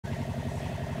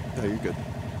Oh, you're good.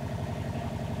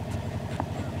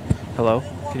 Hello,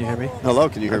 can you hear me? Hello,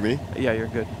 can you hear me? Yeah, you're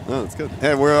good. Oh, that's good.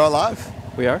 Hey, we're live.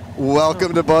 We are?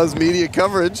 Welcome to Buzz Media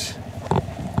coverage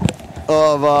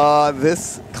of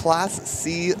this Class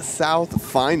C South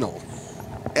final.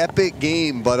 Epic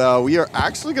game, but we are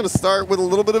actually going to start with a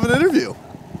little bit of an interview.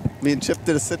 Me and Chip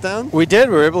did a sit-down. We did.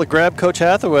 We were able to grab Coach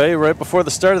Hathaway right before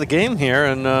the start of the game here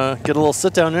and get a little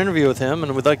sit-down interview with him,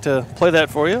 and we'd like to play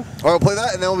that for you. All right, we'll play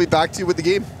that, and then we'll be back to you with the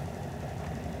game.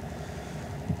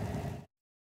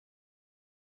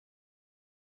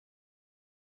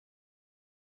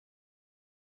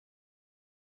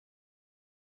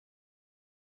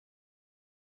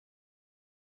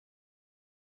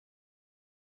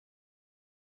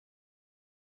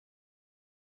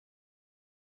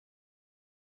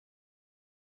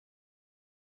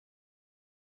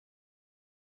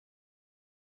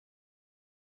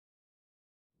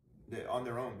 On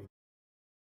their own.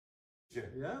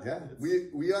 Yeah.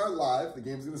 We are live. The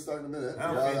game's going to start in a minute.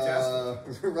 Oh,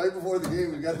 fantastic. Right before the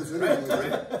game, we got this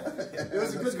interview. It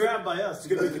was a good grab by us. It's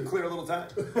good we can clear a little time.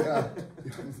 Yeah.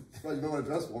 Well, you know what a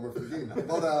dress warmer for the game.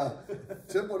 But,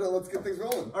 Chip, let's get things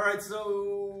rolling. All right,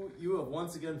 so you have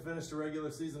once again finished a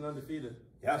regular season undefeated.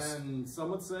 Yes. And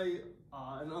some would say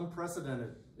an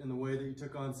unprecedented in the way that you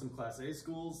took on some Class A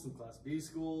schools, some Class B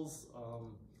schools.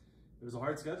 It was a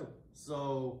hard schedule.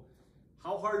 So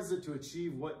how hard is it to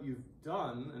achieve what you've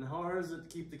done, and how hard is it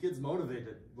to keep the kids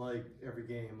motivated, like every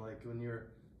game, like when you're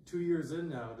 2 years in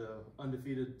now to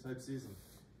undefeated type season?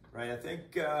 Right. I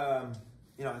think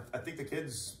I think the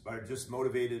kids are just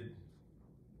motivated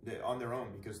on their own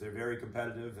because they're very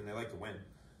competitive and they like to win.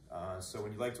 So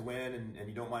when you like to win and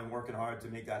you don't mind working hard to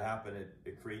make that happen,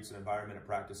 it creates an environment of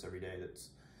practice every day that's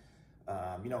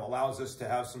allows us to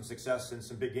have some success in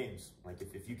some big games. Like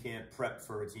if you can't prep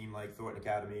for a team like Thornton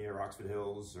Academy or Oxford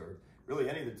Hills or really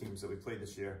any of the teams that we played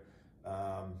this year,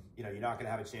 you're not going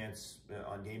to have a chance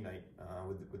on game night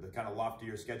with the kind of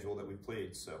loftier schedule that we've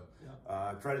played. So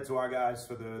credit to our guys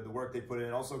for the work they put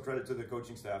in. Also credit to the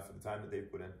coaching staff for the time that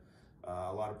they've put in.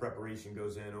 A lot of preparation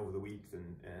goes in over the week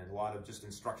and a lot of just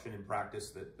instruction and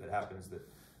practice that happens that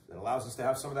allows us to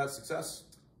have some of that success.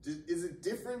 Is it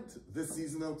different this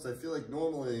season, though? Because I feel like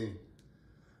normally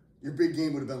your big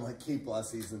game would have been like Cape last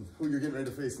season, who you're getting ready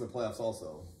to face in the playoffs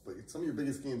also. But some of your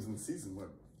biggest games in the season were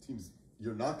teams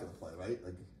you're not going to play, right?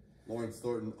 Like Lawrence,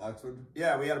 Thornton, Oxford?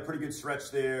 Yeah, we had a pretty good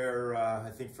stretch there, I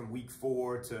think from week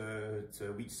 4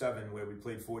 to week 7, where we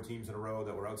played 4 teams in a row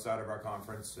that were outside of our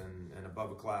conference and above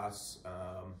a class.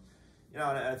 And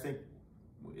I think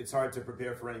it's hard to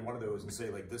prepare for any one of those and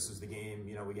say, like, this is the game,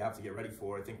 we have to get ready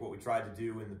for. I think what we tried to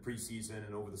do in the preseason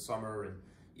and over the summer and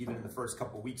even in the first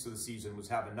couple of weeks of the season was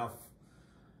have enough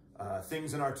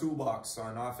things in our toolbox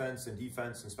on offense and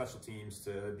defense and special teams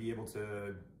to be able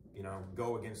to,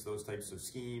 go against those types of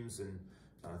schemes and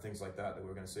things like that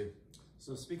we're going to see.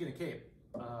 So speaking of Cape,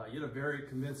 you had a very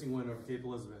convincing win over Cape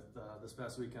Elizabeth this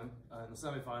past weekend in the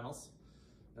semifinals.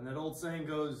 And that old saying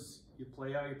goes, you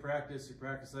play how you practice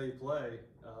how you play.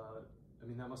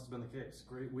 That must have been the case.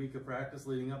 Great week of practice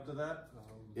leading up to that.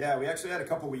 Yeah, we actually had a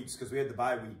couple weeks because we had the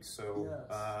bye week. So,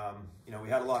 yes. We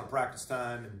had a lot of practice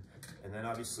time. And then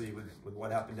obviously with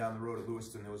what happened down the road at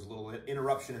Lewiston, there was a little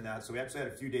interruption in that. So we actually had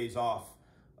a few days off,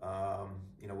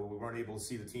 where we weren't able to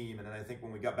see the team. And then I think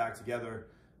when we got back together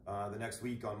the next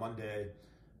week on Monday,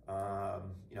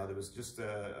 there was just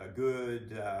a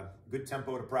good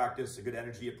tempo to practice, a good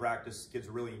energy at practice. The kids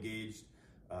were really engaged.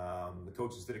 The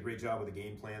coaches did a great job with the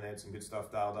game plan. They had some good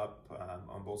stuff dialed up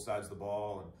on both sides of the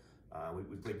ball, and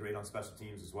we played great on special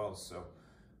teams as well. So,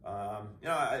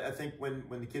 I think when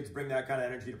the kids bring that kind of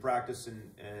energy to practice,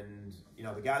 and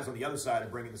the guys on the other side are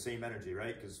bringing the same energy,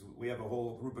 right? Because we have a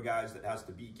whole group of guys that has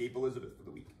to beat Cape Elizabeth for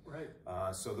the week. Right.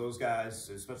 So those guys,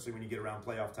 especially when you get around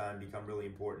playoff time, become really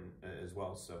important as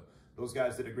well. So those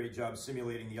guys did a great job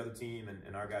simulating the other team,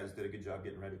 and our guys did a good job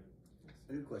getting ready.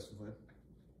 A good question for you.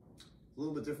 A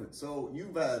little bit different. So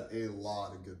you've had a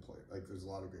lot of good players. Like there's a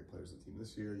lot of great players on the team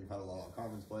this year. You've had a lot of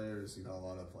conference players. You've had a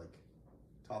lot of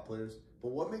top players.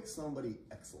 But what makes somebody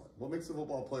excellent? What makes a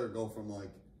football player go from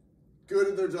good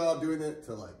at their job doing it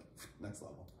to next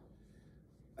level?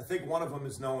 I think one of them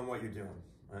is knowing what you're doing.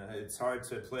 It's hard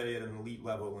to play at an elite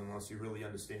level unless you really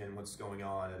understand what's going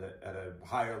on at a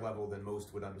higher level than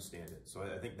most would understand it. So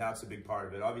I think that's a big part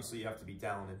of it. Obviously, you have to be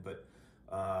talented, but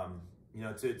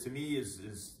to me,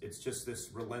 it's just this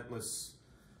relentless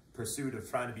pursuit of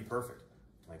trying to be perfect.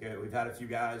 We've had a few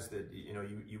guys that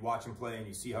you watch them play and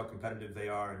you see how competitive they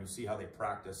are and you see how they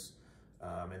practice,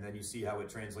 and then you see how it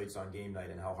translates on game night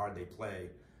and how hard they play.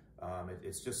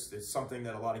 It's something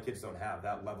that a lot of kids don't have,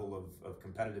 that level of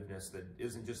competitiveness that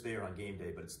isn't just there on game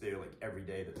day, but it's there like every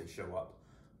day that they show up.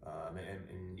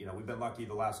 And you know, we've been lucky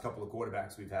the last couple of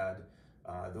quarterbacks we've had.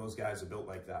 Those guys are built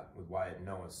like that with Wyatt and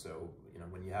Noah. So, you know,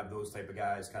 when you have those type of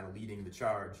guys kind of leading the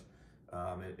charge,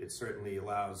 it certainly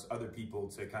allows other people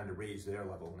to kind of raise their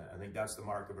level. And I think that's the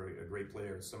mark of a great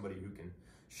player, is somebody who can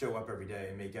show up every day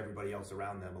and make everybody else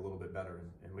around them a little bit better.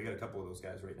 And we got a couple of those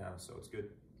guys right now, so it's good.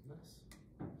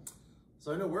 Nice.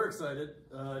 So I know we're excited.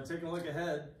 Taking a look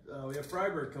ahead, we have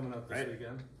Fryeburg coming up this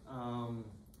weekend.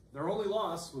 Their only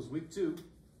loss was week 2,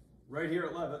 right here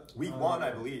at Leavitt. Week 1,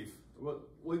 I believe. What,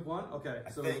 week 1? Okay,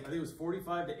 so I think it was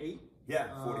 45-8. Yeah,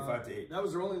 45-8. That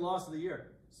was their only loss of the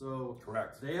year. So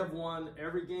correct. They have won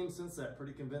every game since that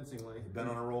pretty convincingly. They've been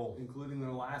on a roll, including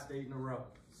their last 8 in a row.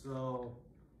 So,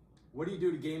 what do you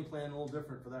do to game plan a little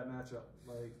different for that matchup?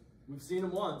 Like, we've seen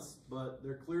them once, but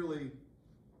they're clearly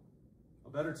a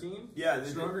better team. Yeah,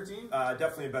 stronger team.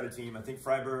 Definitely a better team. I think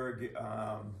Fryeburg.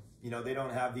 You know, they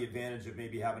don't have the advantage of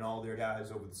maybe having all their guys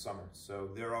over the summer. So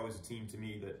they're always a team to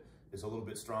me that is a little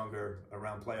bit stronger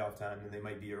around playoff time than they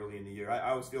might be early in the year. I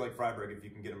always feel like Fryeburg, if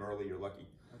you can get them early, you're lucky.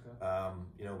 Okay.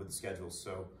 You know, with the schedules.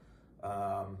 So,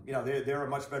 you know, they're a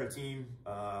much better team.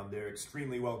 They're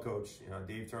extremely well coached. You know,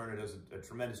 Dave Turner does a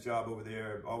tremendous job over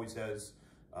there. Always has.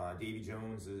 Davy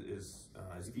Jones is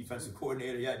a defensive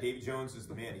coordinator. Yeah, Davy Jones is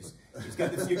the man. He's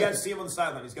got this. You guys see him on the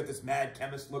sideline. He's got this mad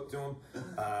chemist look to him.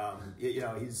 You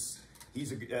know,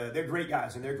 they're great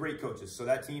guys and they're great coaches. So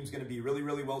that team's going to be really,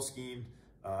 really well schemed.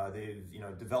 They've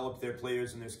developed their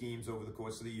players and their schemes over the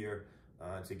course of the year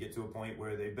to get to a point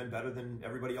where they've been better than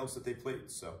everybody else that they've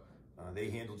played. So they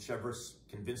handled Chevrolet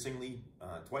convincingly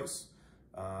twice.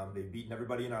 They've beaten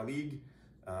everybody in our league.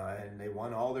 And they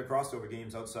won all their crossover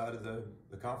games outside of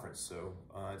the conference. So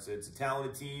it's a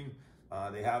talented team.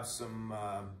 They have some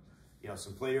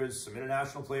some players, some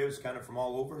international players, kind of from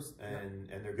all over, and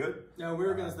they're good. Yeah, we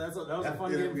were gonna. That was a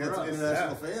fun game we for had us. some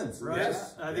international fans, right?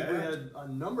 Yes. I think we had a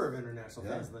number of international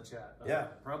fans in the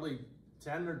chat. Probably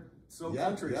 10 or so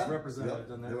countries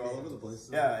represented in that. They're game. all over the place.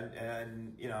 So. Yeah,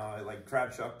 and you know, like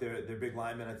Kravchuk, their big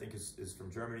lineman, I think is from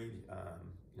Germany.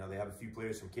 You know, they have a few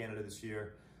players from Canada this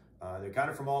year. They're kind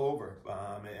of from all over,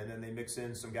 and then they mix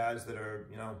in some guys that are,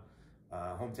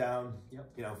 hometown,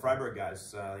 Fryeburg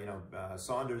guys.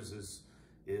 Saunders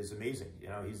is amazing. You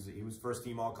know, he was first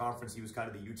team all conference. He was kind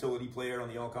of the utility player on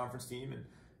the all conference team, and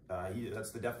that's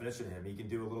the definition of him. He can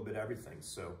do a little bit of everything.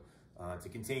 So to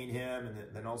contain him, and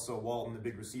then also Walton, the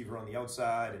big receiver on the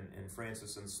outside, and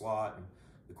Francis in the slot, and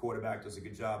the quarterback does a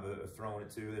good job of throwing it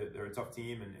too. They're a tough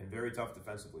team and very tough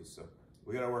defensively. So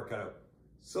we got our work cut out.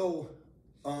 So.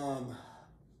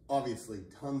 Obviously,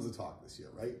 tons of talk this year,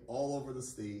 right? All over the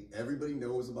state. Everybody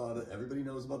knows about it. Everybody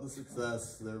knows about the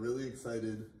success. They're really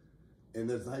excited. And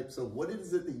there's hype. So what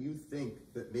is it that you think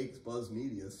that makes Buzz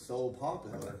Media so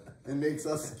popular and makes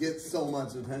us get so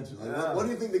much attention? Like, what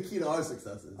do you think the key to our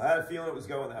success is? I had a feeling it was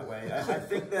going that way.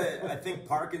 I think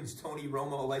Parkin's Tony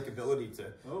Romo-like ability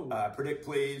to predict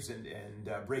plays and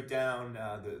break down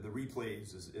the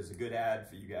replays is a good ad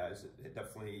for you guys. It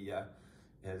definitely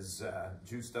has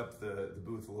juiced up the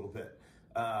booth a little bit.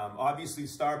 Obviously,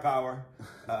 star power,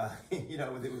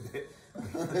 with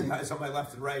the guys on my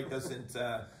left and right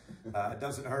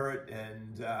doesn't hurt,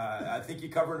 and I think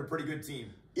you're covering a pretty good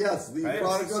team. Yes, the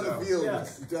product on the field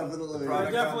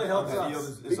definitely helps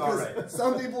us. Is all right.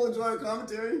 Some people enjoy our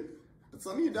commentary, but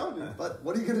some of you don't. But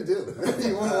what are you going to do?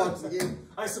 You want to watch the game?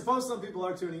 I suppose some people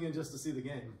are tuning in just to see the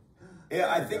game. Yeah,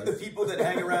 I think the people that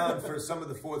hang around for some of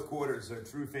the fourth quarters are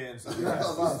true fans of the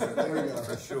rest. There we go.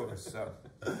 For sure. So.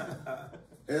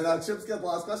 And Chip's got the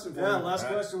last question for you. Yeah, last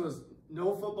question was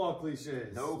no football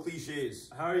cliches. No cliches.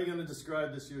 How are you going to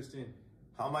describe this year's team?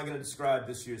 How am I going to describe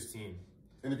this year's team?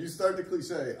 And if you start the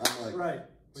cliche, I'm like,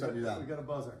 shut you down. We got a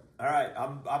buzzer. All right,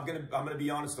 I'm gonna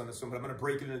be honest on this one, but I'm gonna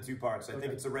break it into 2 parts. I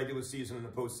think it's a regular season and a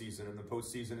postseason, and the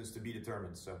postseason is to be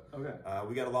determined. So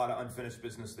we got a lot of unfinished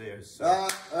business there. So.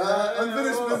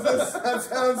 Unfinished business. That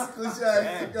sounds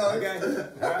cliche. Keep going. Okay.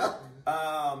 All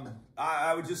right.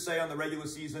 I would just say on the regular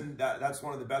season, that's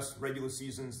one of the best regular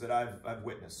seasons that I've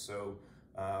witnessed. So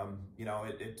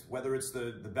whether it's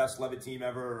the best Leavitt team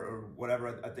ever or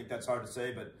whatever, I think that's hard to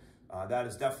say, but. That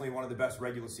is definitely one of the best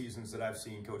regular seasons that I've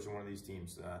seen coaching one of these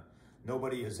teams.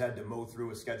 Nobody has had to mow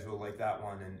through a schedule like that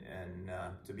one, and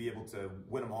to be able to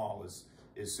win them all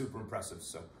is super impressive.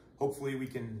 So hopefully we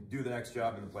can do the next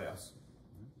job in the playoffs.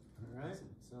 All right.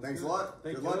 Thanks a lot.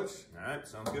 Thank you, luck. Coach. All right,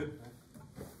 sounds good.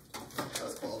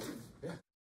 That's quality.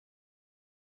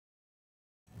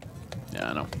 Yeah,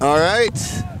 I know. All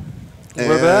right.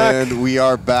 We're back. And we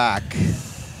are back.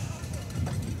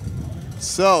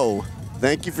 So,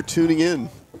 thank you for tuning in.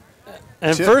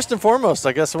 And Chip. first and foremost,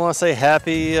 I guess I want to say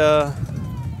happy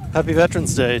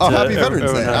Veterans Day. Oh, to happy Veterans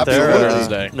everyone Day. out there. Absolutely. Veterans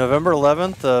Day. November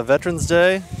 11th, Veterans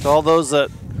Day. To all those that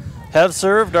have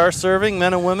served, are serving,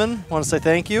 men and women, want to say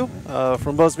thank you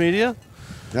from Buzz Media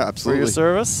Yeah, for absolutely. your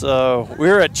service.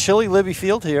 We're at chilly Libby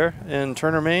Field here in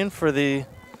Turner, Maine for the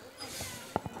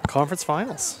conference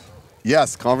finals.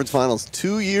 Yes, conference finals.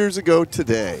 2 years ago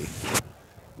today,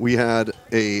 we had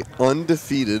a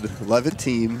undefeated Leavitt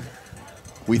team.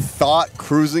 We thought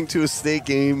cruising to a state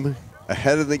game,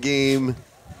 ahead of the game,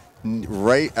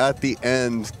 right at the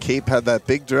end, Cape had that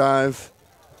big drive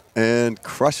and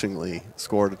crushingly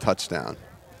scored a touchdown.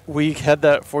 We had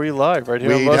that for you live right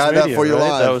here on We Buzz had that Media, for you right?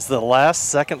 live. That was the last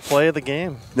second play of the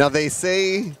game. Now they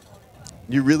say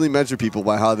you really measure people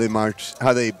by how they march,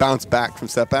 how they bounce back from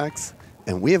setbacks,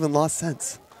 and we haven't lost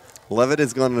since. Leavitt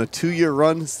has gone on a 2-year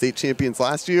run, state champions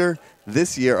last year.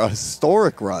 This year, a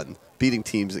historic run, beating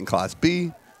teams in Class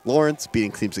B, Lawrence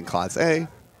beating teams in Class A,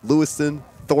 Lewiston,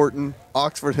 Thornton,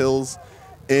 Oxford Hills,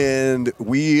 and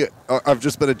we have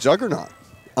just been a juggernaut.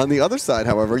 On the other side,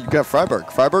 however, you've got Fryeburg.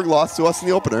 Fryeburg lost to us in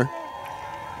the opener,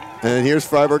 and here's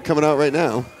Fryeburg coming out right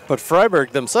now. But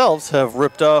Fryeburg themselves have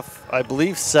ripped off, I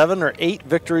believe, 7 or 8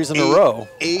 victories in a row.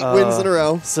 8 wins in a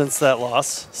row. Since that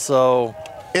loss. So,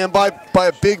 And by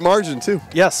a big margin, too.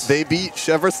 yes. They beat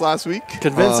Cheverus last week.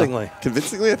 Convincingly.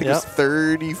 Convincingly, I think it was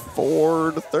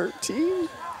 34-13.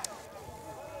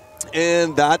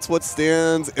 And that's what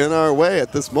stands in our way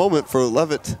at this moment for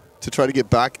Leavitt to try to get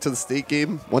back to the state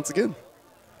game once again.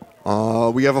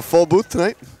 We have a full booth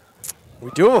tonight.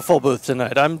 We do have a full booth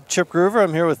tonight. I'm Chip Groover.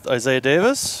 I'm here with Isaiah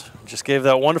Davis. Just gave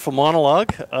that wonderful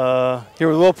monologue. Here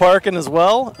with Will Parkin as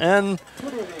well. And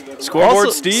Scoreboard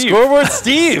also, Steve. Scoreboard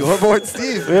Steve. Scoreboard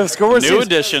Steve. We have Scoreboard New Steve.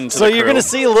 addition to So the you're crew. going to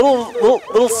see a little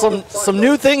some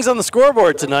new things on the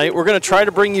scoreboard tonight. We're going to try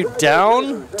to bring you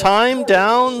down, time,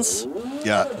 downs.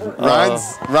 Yeah.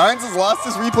 Ryan's has lost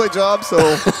his replay job, so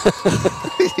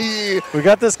We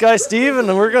got this guy, Steve, and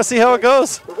we're going to see how it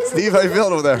goes. Steve, how you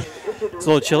feeling over there? It's a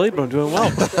little chilly, but I'm doing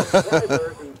well.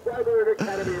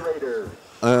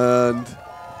 And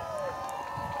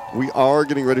we are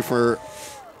getting ready for,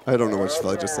 I don't know what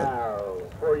I just said. I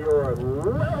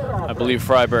believe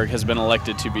Fryeburg has been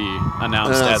elected to be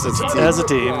announced as a team. As a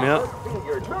team, yeah.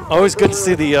 Always good to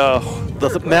see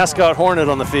the mascot Hornet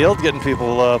on the field, getting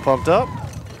people pumped up.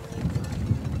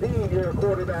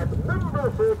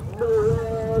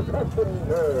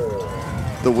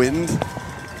 The wind.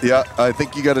 Yeah, I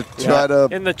think you got to try to.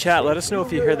 In the chat, let us know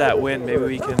if you hear that wind. Maybe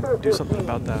we can do something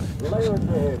about that.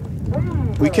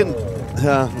 We can,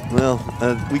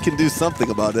 we can do something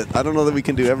about it. I don't know that we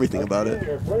can do everything about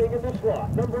it.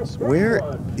 Where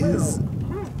is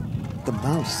the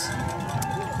mouse?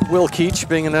 Will Keach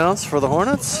being announced for the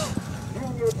Hornets.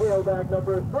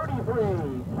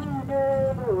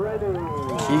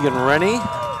 Keegan Rennie.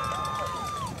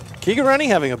 Keegan Rennie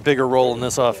having a bigger role in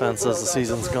this offense as the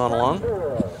season's gone along.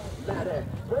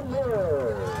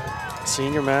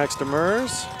 Senior Max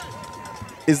Demers.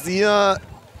 Is the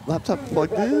laptop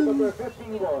plugged in?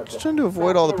 Just trying to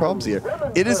avoid all the problems here.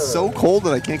 It is so cold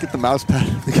that I can't get the mouse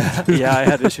pad. Yeah, I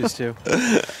had issues too.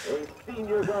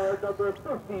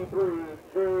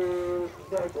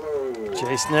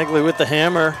 Jay Snegley with the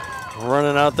hammer,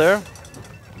 running out there.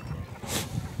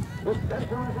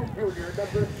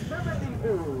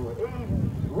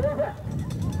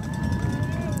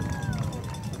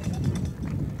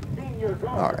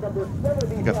 All right, I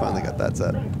think I finally got that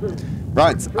set.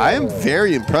 Right, I am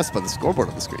very impressed by the scoreboard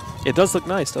on the screen. It does look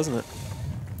nice, doesn't it?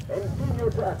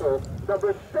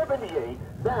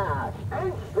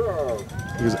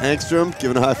 Here's Angstrom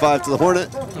giving a high five to the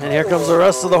Hornet. And here comes the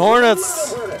rest of the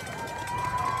Hornets.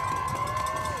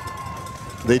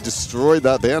 They destroyed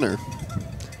that banner.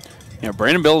 Yeah,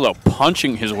 Brandon Bilodeau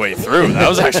punching his way through. That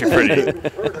was actually pretty.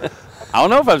 I don't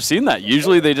know if I've seen that.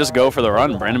 Usually they just go for the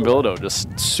run. Brandon Bilodeau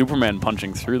just Superman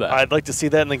punching through that. I'd like to see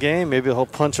that in the game. Maybe he'll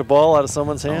punch a ball out of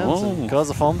someone's hands and cause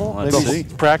a fumble. Let's Maybe see.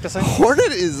 he's practicing.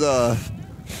 Hornet is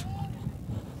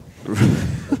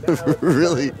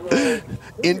really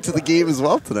into the game as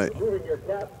well tonight.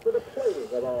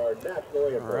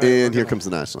 Right, And here comes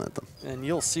the national anthem. And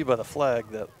you'll see by the flag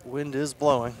that wind is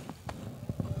blowing.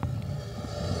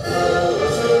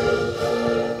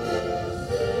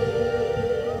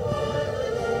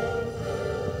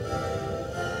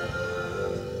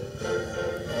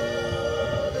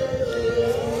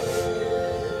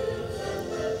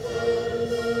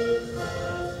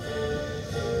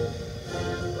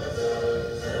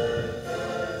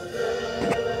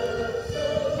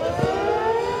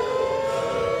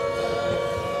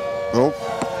 Oh.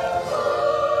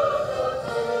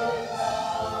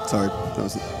 That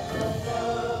was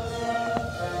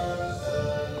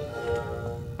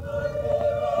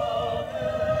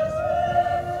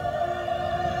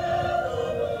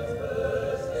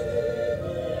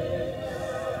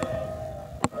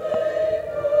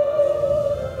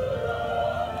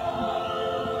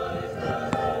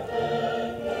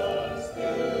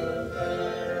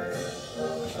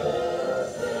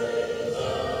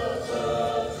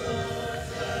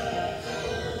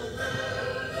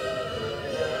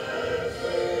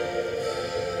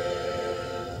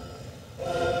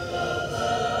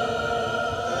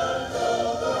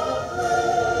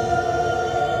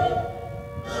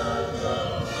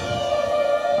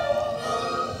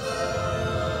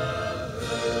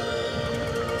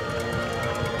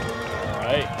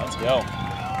Go.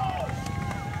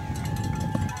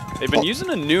 They've been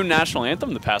using a new national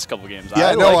anthem the past couple games. Yeah,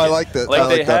 I like it. that. Like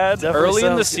they had Definitely early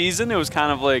in the sounds season, it was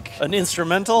kind of like an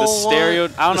instrumental. the stereo.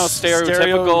 I don't know,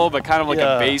 stereotypical, but kind of like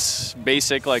yeah. a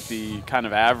basic, like the kind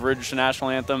of average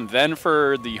national anthem. Then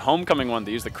for the homecoming one,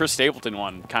 they used the Chris Stapleton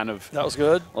one. Kind of that was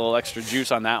good. A little extra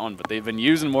juice on that one, but they've been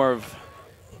using more of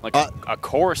like a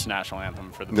chorus national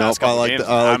anthem for the past couple games.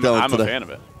 I'm a fan of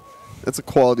it. It's a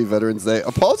quality Veterans Day.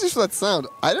 Apologies for that sound.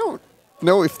 I don't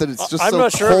know if that it's just I'm so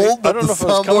not sure. cold. I don't know if it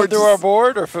was coming through our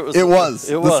board or if it was. It was.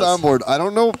 It the was. soundboard. I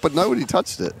don't know, but nobody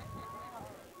touched it.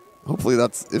 Hopefully,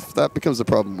 if that becomes a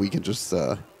problem, we can just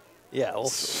we'll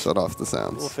shut off the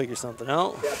sounds. We'll figure something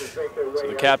out. So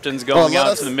the captain's going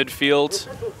out to the midfield.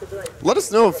 Let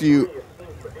us know if you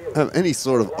have any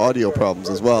sort of audio problems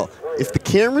as well. If the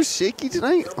camera's shaky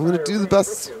tonight, I'm going to do the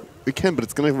best we can, but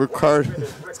it's going to require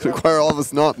all of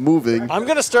us not moving. I'm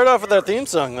going to start off with our theme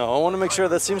song, though. I want to make sure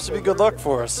that seems to be good luck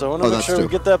for us. So I want to make sure we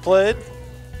get that played.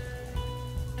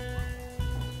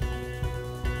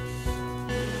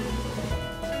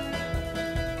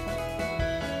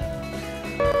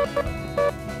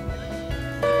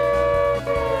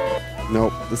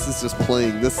 Nope, this is just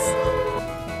playing this.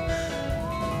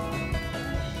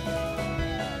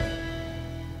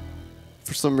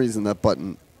 For some reason, that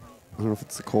button, I don't know if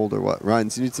it's the cold or what. Ryan,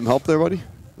 do you need some help there, buddy?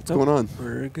 What's going on?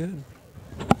 We're good.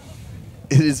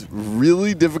 It is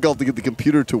really difficult to get the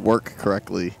computer to work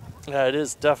correctly. Yeah, it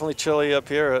is definitely chilly up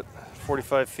here at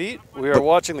 45 feet. We are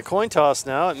watching the coin toss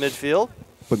now at midfield.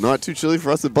 But not too chilly for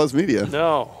us at Buzz Media.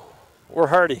 No, we're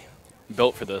hardy.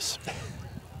 Built for this.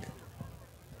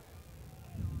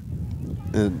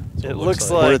 And it looks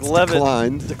like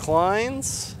Leavitt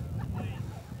declines.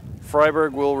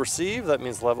 Fryeburg will receive. That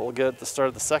means Leavitt will get at the start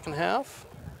of the second half.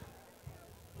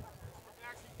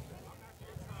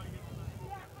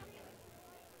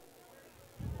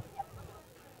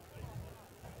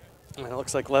 And it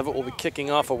looks like Leavitt will be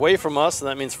kicking off away from us, and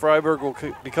that means Fryeburg will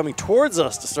be coming towards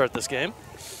us to start this game.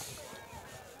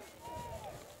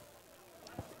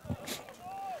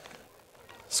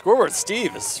 Scoreboard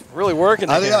Steve is really working.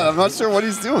 I'm not sure what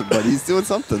he's doing, but he's doing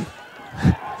something.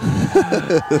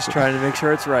 Just trying to make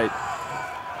sure it's right.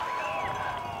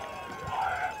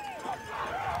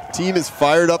 Team is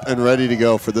fired up and ready to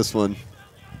go for this one.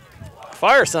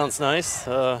 Fire sounds nice.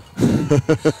 Fire,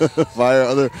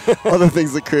 other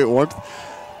things that create warmth.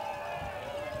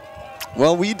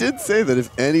 Well, we did say that if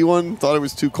anyone thought it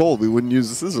was too cold, we wouldn't use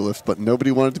the scissor lift, but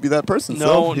nobody wanted to be that person.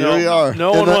 So here we are.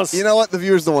 No one wants. You know what? The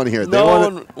viewers don't want to hear it. No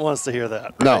one wants to hear that.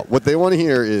 Right? No, what they want to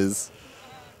hear is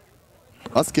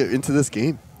us get into this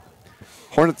game.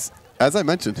 Hornets, as I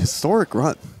mentioned, historic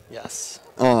run. Yes.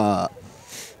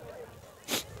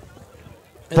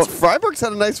 But Fryeburg's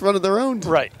had a nice run of their own.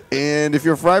 Right. And if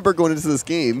you're Fryeburg going into this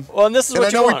game, well, and this is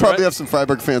what I know we probably have some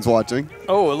Fryeburg fans watching.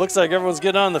 Oh, it looks like everyone's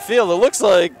getting on the field. It looks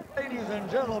like. Ladies and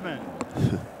gentlemen,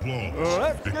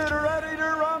 let's get ready to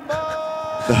rumble.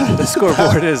 The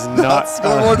scoreboard is not. The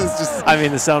scoreboard is just. I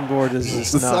mean, the soundboard is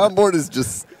just. The soundboard is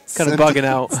just kind of bugging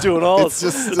out. It's doing all. It's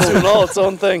doing all its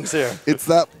own things here. It's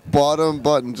that bottom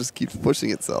button just keeps pushing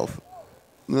itself.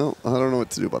 No, I don't know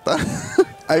what to do about that.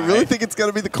 I really think it's got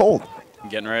to be the cold.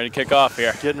 Getting ready to kick off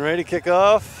here. Getting ready to kick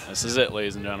off. This is it,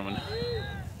 ladies and gentlemen.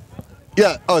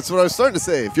 Yeah, it's what I was starting to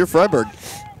say. If you're Fryeburg,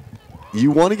 you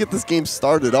want to get this game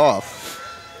started off.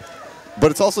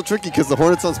 But it's also tricky because the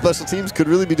Hornets on special teams could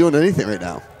really be doing anything right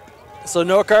now. So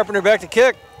Noah Carpenter back to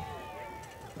kick.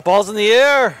 Ball's in the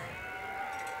air.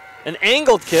 An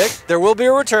angled kick. There will be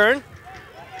a return.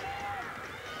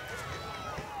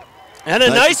 And a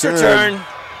nice return.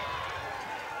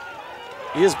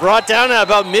 He is brought down at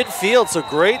about midfield, so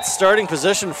great starting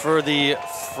position for the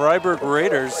Fryeburg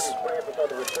Raiders.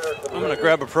 I'm going to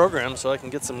grab a program so I can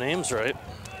get some names right.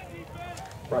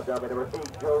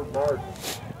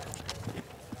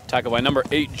 Tackle by number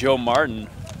 8, Joe Martin.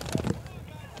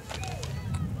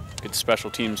 Good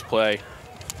special teams play.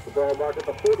 The ball marked at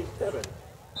the 47.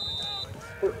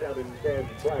 First down in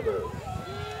Fryeburg.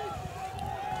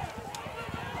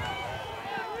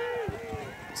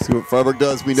 See what Fryeburg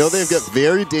does. We know they've got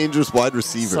very dangerous wide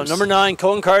receivers. So number 9,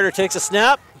 Cohen Carter takes a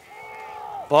snap.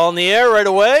 Ball in the air right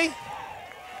away.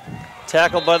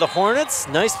 Tackled by the Hornets.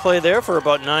 Nice play there for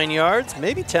about 9 yards,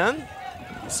 maybe 10.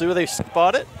 We'll see where they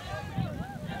spot it.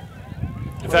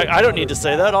 In fact, I don't need to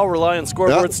say that. I'll rely on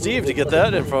Scoreboard Steve to get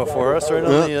that info for us right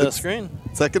on the screen.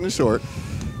 Second and short.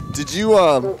 Did you,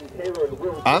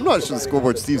 I'm not sure the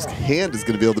Scoreboard Steve's hand is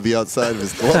going to be able to be outside of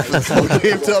his glove for this whole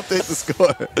game to update the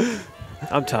score.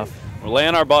 I'm tough. We're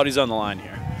laying our bodies on the line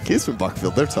here. Case from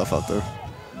Buckfield, they're tough out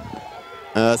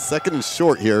there. Second and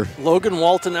short here. Logan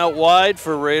Walton out wide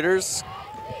for Raiders.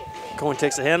 Cohen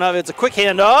takes a handoff. It's a quick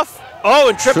handoff. Oh,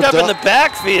 and tripped up in the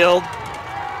backfield.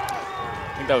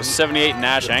 I think that was 78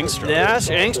 Nash Angstrom. Nash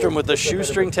Angstrom with a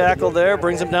shoestring tackle there.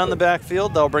 Brings him down the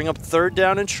backfield. They'll bring up third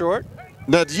down and short.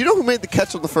 Now, do you know who made the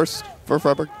catch on the first for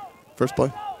Fryeburg? First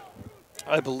play?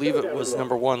 I believe it was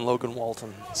number 1, Logan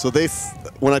Walton. So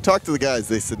when I talked to the guys,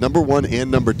 they said number 1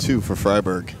 and number 2 for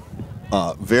Fryeburg.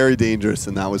 Very dangerous,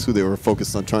 and that was who they were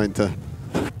focused on trying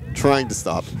to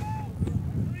stop.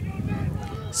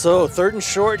 So third and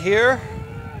short here.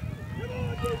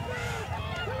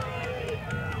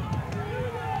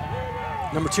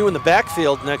 Number 2 in the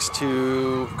backfield next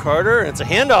to Carter, and it's a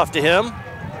handoff to him.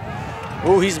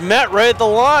 Oh, he's met right at the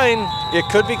line. It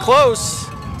could be close.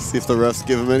 See if the refs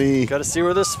give him any. Got to see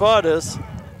where this spot is.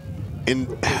 And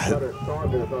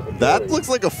that looks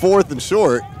like a 4th and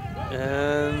short.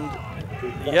 And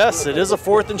yes, it is a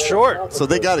 4th and short. So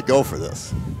they got to go for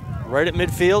this. Right at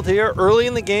midfield here, early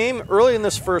in the game, early in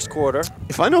this first quarter.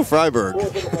 If I know Fryeburg,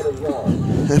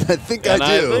 and I think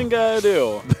I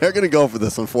do, they're going to go for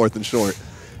this on 4th and short.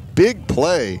 Big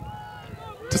play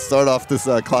to start off this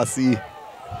Class C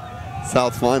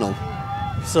South final.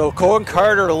 So Cohen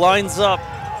Carter lines up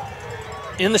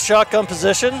in the shotgun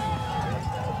position.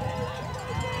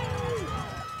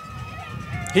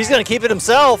 He's going to keep it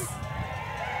himself.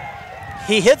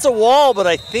 He hits a wall, but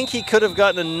I think he could have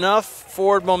gotten enough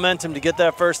forward momentum to get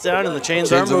that first down, and the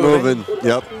chains are moving.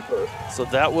 Yep. So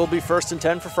that will be 1st and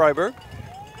 10 for Fryeburg.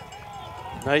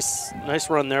 Nice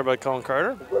run there by Cohen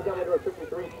Carter.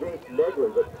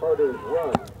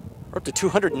 We're up to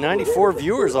 294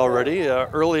 viewers already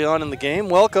early on in the game.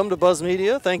 Welcome to Buzz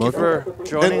Media. Thank you for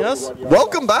joining us.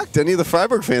 Welcome back to any of the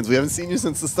Fryeburg fans. We haven't seen you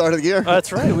since the start of the year.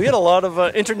 That's right. We had a lot of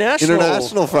international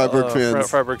Fryeburg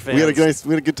fans. Fryeburg fans.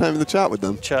 We had a good time in the chat with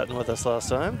them. Chatting with us last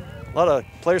time. A lot of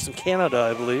players from Canada,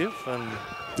 I believe, and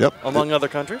among other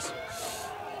countries.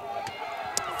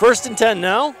 1st and 10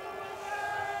 now.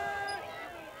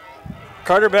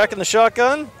 Carter back in the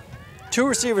shotgun. 2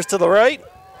 receivers to the right.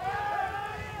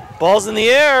 Ball's in the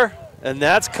air, and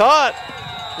that's caught.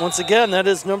 Once again, that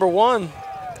is number 1,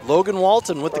 Logan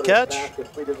Walton with the catch.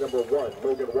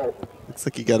 Looks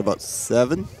like he got about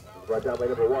 7.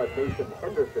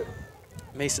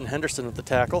 Mason Henderson with the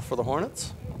tackle for the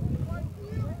Hornets.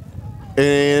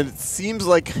 And it seems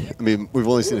like, I mean, we've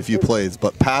only seen a few plays,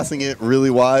 but passing it really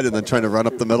wide and then trying to run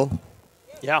up the middle.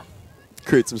 Yeah.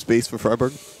 Create some space for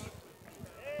Fryeburg.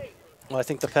 Well, I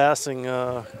think the passing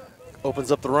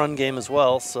opens up the run game as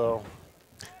well, so.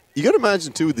 You got to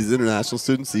imagine, too, with these international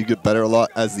students, that you get better a lot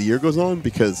as the year goes on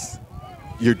because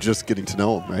you're just getting to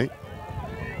know them, right?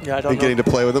 Yeah, I don't know. And getting to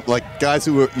play with them. Like, guys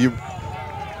who you.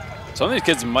 Some of these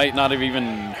kids might not have even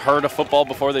heard of football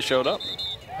before they showed up.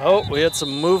 Oh, we had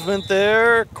some movement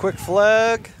there. Quick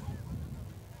flag.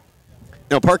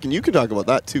 Now, Parkin, you can talk about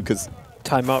that, too, because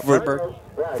timeout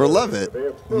for Leavitt,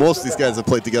 most of these guys have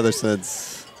played together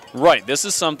since. Right. This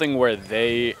is something where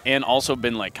they, and also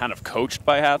been like kind of coached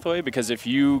by Hathaway, because if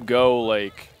you go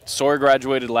like, Sawyer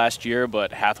graduated last year,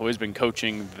 but Hathaway's been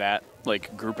coaching that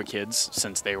like group of kids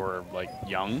since they were like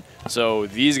young. So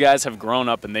these guys have grown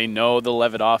up and they know the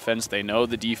Leavitt offense, they know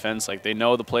the defense, like they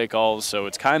know the play calls. So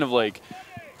it's kind of like,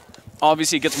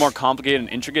 obviously it gets more complicated and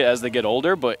intricate as they get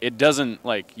older, but it doesn't,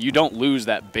 like, you don't lose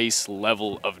that base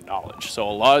level of knowledge. So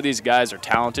a lot of these guys are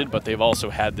talented, but they've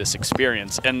also had this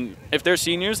experience. And if they're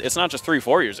seniors, it's not just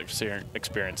 3-4 years of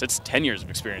experience, it's 10 years of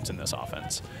experience in this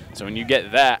offense. So when you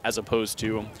get that, as opposed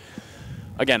to,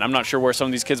 again, I'm not sure where some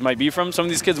of these kids might be from. Some of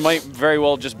these kids might very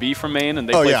well just be from Maine and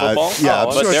they play football. Yeah,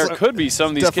 but there could be some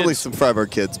of these definitely kids. Some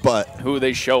Fryeburg kids, but who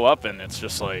they show up and it's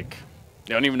just like,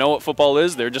 they don't even know what football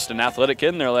is. They're just an athletic kid,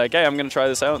 and they're like, hey, I'm going to try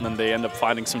this out. And then they end up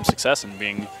finding some success and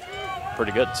being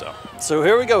pretty good. So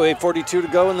here we go, 8:42 to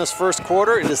go in this first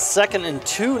quarter. It is 2nd and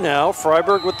 2 now.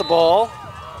 Fryeburg with the ball.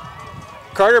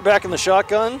 Carter back in the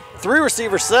shotgun. 3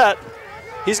 receivers set.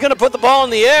 He's going to put the ball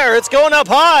in the air. It's going up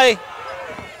high.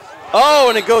 Oh,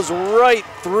 and it goes right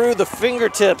through the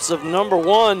fingertips of number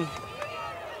 1,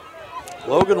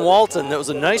 Logan Walton. That was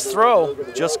a nice throw.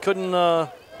 Just couldn't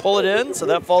pull it in, so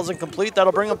that falls incomplete.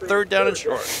 That'll bring up 3rd down and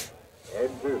short.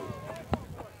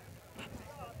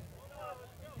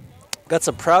 Got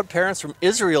some proud parents from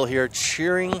Israel here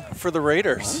cheering for the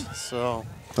Raiders. So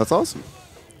that's awesome.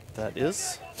 That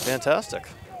is fantastic.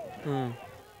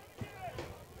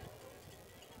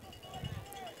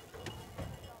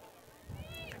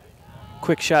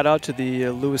 Quick shout out to the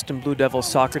Lewiston Blue Devils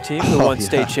soccer team who won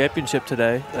state championship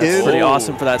today. That's pretty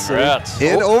awesome for that city.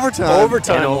 In overtime.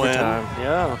 Overtime win.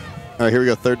 Yeah. All right, here we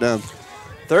go. 3rd down.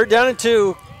 3rd down and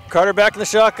 2. Carter back in the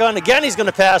shotgun. Again, he's going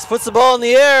to pass. Puts the ball in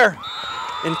the air.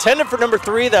 Intended for number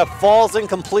 3. That falls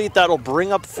incomplete. That'll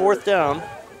bring up 4th down.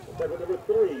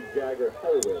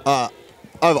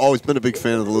 I've always been a big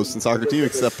fan of the Lewiston soccer team,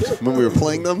 except when we were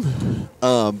playing them.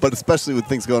 But especially with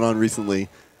things going on recently,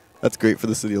 that's great for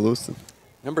the city of Lewiston.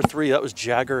 Number 3, that was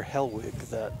Jagger Helwig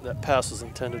that pass was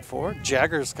intended for.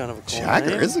 Jagger's kind of a cool name.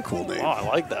 Jagger is a cool name. Oh, I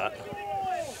like that.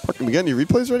 We got any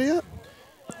replays ready yet?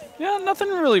 Yeah, nothing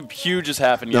really huge has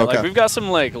happened yet. Okay. Like we've got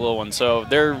some like little ones, so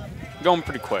they're going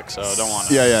pretty quick. So I don't want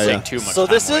to take too much. So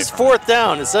this is 4th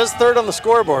down. It says 3rd on the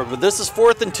scoreboard, but this is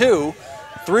 4th and 2.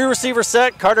 3 receiver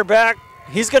set. Carter back.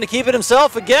 He's going to keep it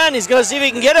himself again. He's going to see if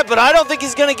he can get it, but I don't think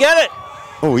he's going to get it.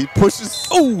 Oh, he pushes.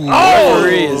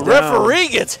 Referee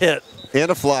gets hit. And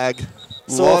a flag.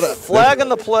 So a flag on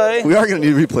the play. We are going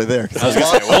to need a replay there. I was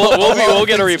going to say, we'll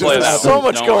get a replay of that. So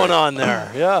much going on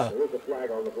there, yeah.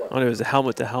 Oh, it was a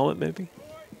helmet to helmet, maybe?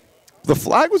 The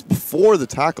flag was before the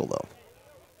tackle, though.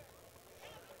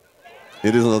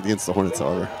 It isn't against the Hornets,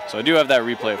 however. So I do have that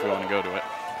replay if we want to go to it.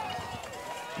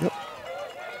 Yep.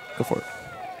 Go for it.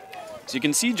 So you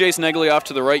can see Jason Egley off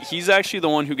to the right. He's actually the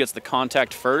one who gets the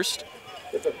contact first.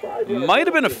 Might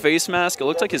have been a face mask. It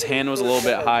looked like his hand was a little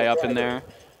bit high up in there.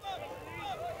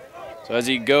 So as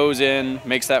he goes in,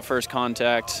 makes that first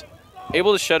contact,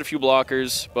 able to shed a few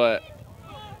blockers, but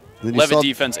Leavitt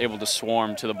defense able to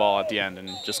swarm to the ball at the end and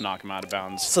just knock him out of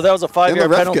bounds. So that was a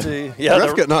 5-yard penalty. The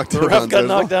ref got knocked down. The ref got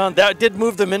knocked down. That did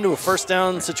move them into a 1st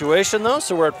down situation, though,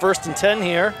 so we're at 1st and 10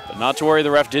 here. But not to worry,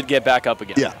 the ref did get back up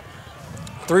again. Yeah.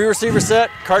 3 receiver set.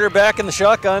 Carter back in the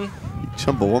shotgun.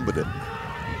 Chumbawamba did.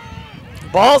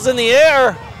 Ball's in the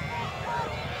air.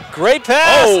 Great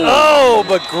pass. Oh,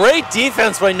 but great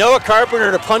defense by Noah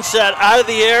Carpenter to punch that out of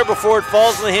the air before it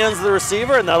falls in the hands of the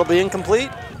receiver, and that'll be incomplete.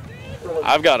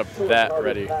 I've got that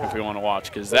ready if we want to watch,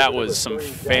 because that was some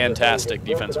fantastic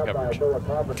defensive coverage.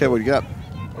 Okay, what do you got?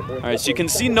 All right, so you can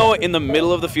see Noah in the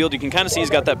middle of the field. You can kind of see he's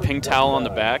got that pink towel on the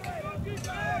back.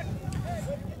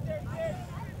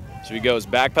 So he goes,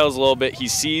 backpedals a little bit. He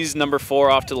sees number 4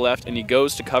 off to the left, and he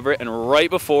goes to cover it. And right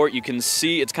before, you can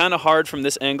see, it's kind of hard from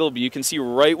this angle, but you can see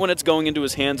right when it's going into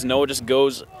his hands, Noah just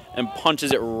goes and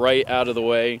punches it right out of the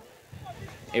way,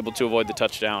 able to avoid the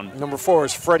touchdown. Number 4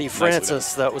 is Freddie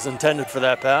Francis. That was intended for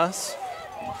that pass.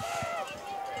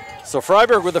 So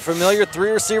Fryeburg with a familiar 3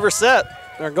 receiver set.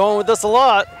 They're going with this a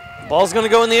lot. Ball's going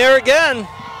to go in the air again.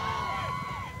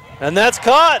 And that's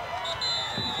caught.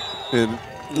 And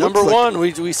number 1,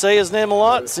 we say his name a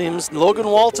lot, seems. Logan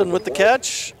Walton with the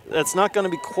catch. That's not going to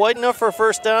be quite enough for a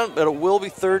 1st down, but it will be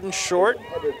 3rd and short.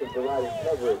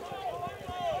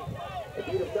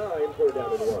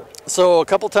 So a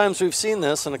couple times we've seen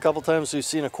this, and a couple times we've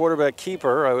seen a quarterback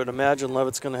keeper. I would imagine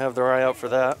Leavitt's going to have their eye out for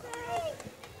that.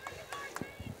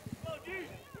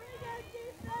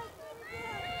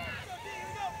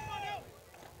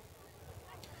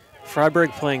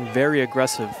 Fryeburg playing very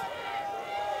aggressive.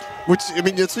 Which, I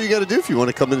mean, that's what you got to do if you want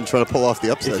to come in and try to pull off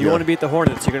the upset. If you want to beat the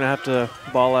Hornets, you're going to have to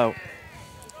ball out.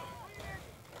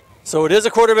 So it is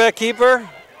a quarterback keeper.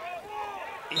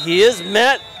 He is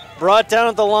met, brought down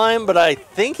at the line, but I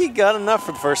think he got enough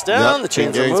for the 1st down. Yep, the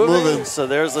chains are moving. So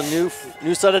there's a new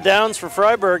set of downs for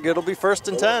Fryeburg. It'll be 1st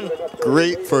and 10.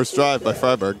 Great first drive by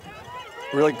Fryeburg.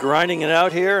 Really grinding it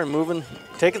out here and moving,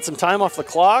 taking some time off the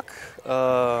clock,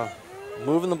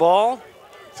 moving the ball.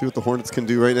 See what the Hornets can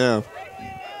do right now.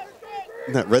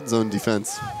 In that red zone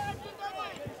defense.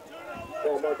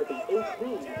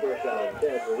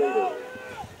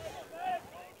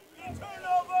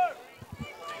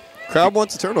 Crowd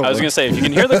wants a turnover. I was going to say, if you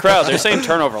can hear the crowd, they're saying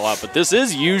turnover a lot, but this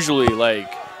is usually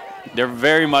like, they're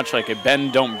very much like a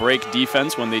bend, don't break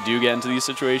defense when they do get into these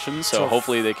situations, so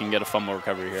hopefully they can get a fumble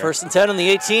recovery here. 1st and 10 on the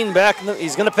 18, back,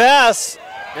 he's going to pass,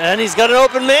 and he's got an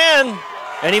open man,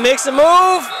 and he makes a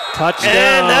move. Touchdown.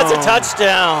 And that's a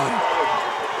touchdown.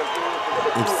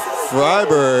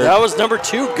 Fryeburg. That was number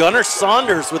 2, Gunnar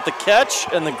Saunders with the catch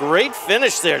and the great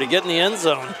finish there to get in the end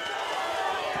zone.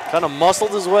 Kind of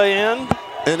muscled his way in.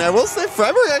 And I will say,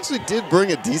 Fryeburg actually did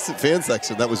bring a decent fan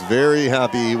section that was very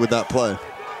happy with that play.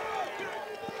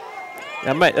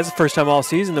 That's the first time all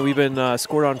season that we've been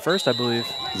scored on first, I believe.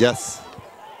 Yes.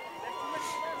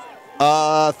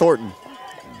 Thornton.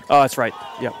 Oh, that's right.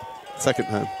 Yep. Second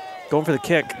time. Going for the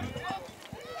kick.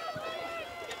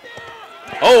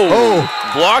 Oh,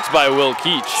 blocked by Will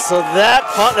Keach. So that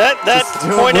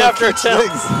point after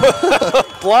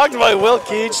attempt blocked by Will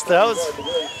Keach. That was.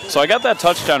 So I got that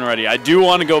touchdown ready. I do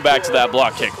want to go back to that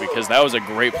block kick because that was a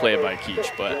great play by Keach.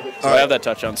 But so I have that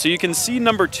touchdown. So you can see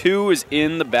number 2 is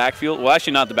in the backfield. Well,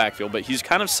 actually not the backfield, but he's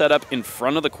kind of set up in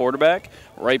front of the quarterback,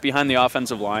 right behind the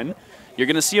offensive line. You're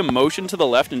going to see a motion to the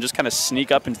left and just kind of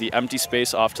sneak up into the empty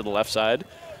space off to the left side.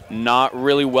 Not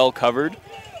really well covered.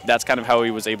 That's kind of how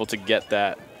he was able to get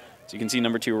that. So you can see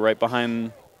number 2 right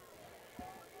behind.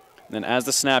 Then as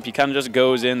the snap, he kind of just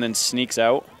goes in, then sneaks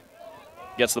out,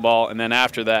 gets the ball, and then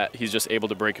after that, he's just able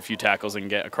to break a few tackles and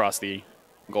get across the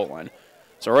goal line.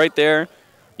 So right there,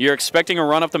 you're expecting a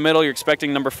run up the middle. You're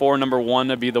expecting number 4, number 1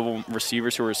 to be the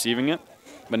receivers who are receiving it.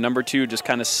 But number 2 just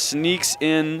kind of sneaks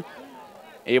in,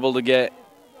 able to get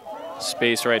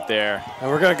space right there. And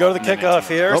we're going to go to the kickoff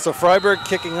here. So Fryeburg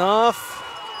kicking off.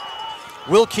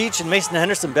 Will Keach and Mason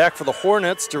Henderson back for the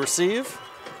Hornets to receive.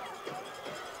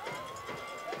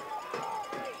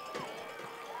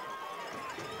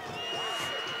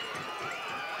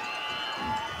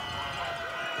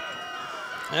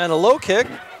 And a low kick.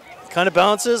 Kind of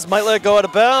bounces. Might let it go out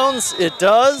of bounds. It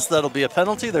does. That'll be a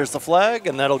penalty. There's the flag.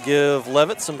 And that'll give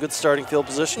Leavitt some good starting field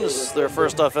position. This is their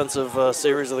first offensive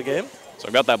series of the game. So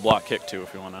I got that block kick too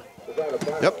if you want to.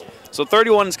 Yep. So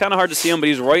 31 is kind of hard to see him, but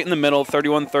he's right in the middle.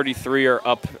 31, 33 are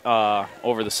up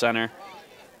over the center.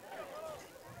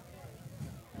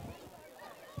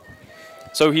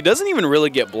 So he doesn't even really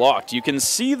get blocked. You can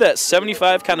see that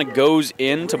 75 kind of goes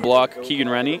in to block Keegan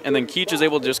Rennie, and then Keach is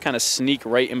able to just kind of sneak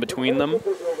right in between them,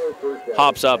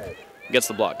 hops up, gets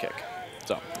the block kick.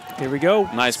 So here we go.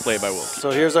 Nice play by Will Keach.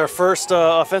 So here's our first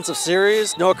offensive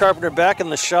series. Noah Carpenter back in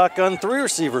the shotgun, 3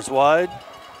 receivers wide.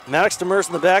 Maddox Demers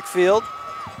in the backfield.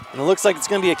 And it looks like it's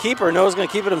going to be a keeper. Noah's going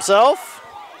to keep it himself.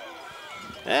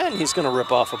 And he's going to rip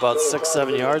off about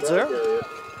 6-7 yards there.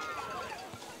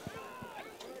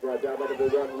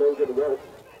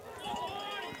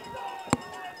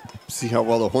 See how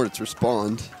well the Hornets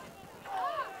respond.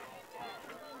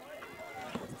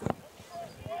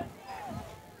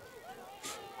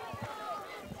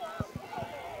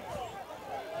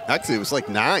 Actually, it was like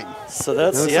 9. So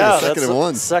that's,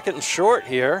 second and short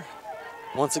here.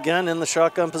 Once again in the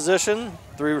shotgun position.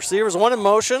 3 receivers, 1 in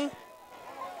motion.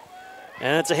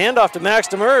 And it's a handoff to Max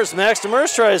Demers. Max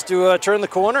Demers tries to turn the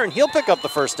corner, and he'll pick up the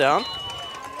first down.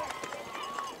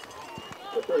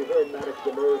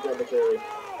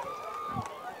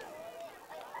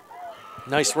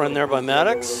 Nice run there by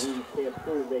Maddox.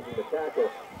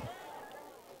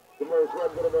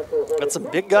 Got some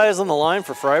big guys on the line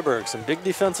for Fryeburg. Some big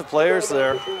defensive players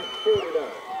there.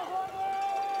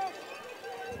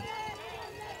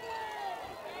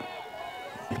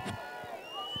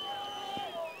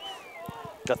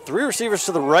 Got 3 receivers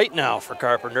to the right now for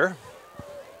Carpenter.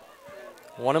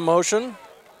 1 in motion.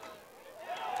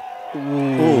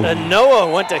 Ooh. And Noah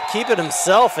went to keep it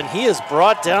himself, and he is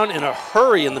brought down in a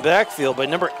hurry in the backfield by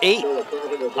number 8,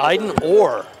 Aiden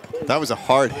Orr. That was a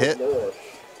hard hit.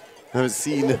 I haven't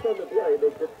seen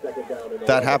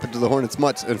that happen to the Hornets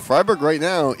much. And Fryeburg right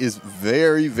now is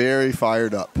very, very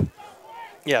fired up.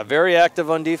 Yeah, very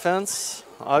active on defense.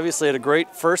 Obviously had a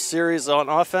great first series on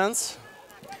offense.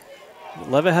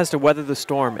 Leavitt has to weather the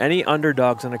storm. Any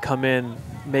underdog's going to come in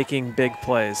making big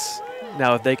plays.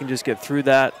 Now, if they can just get through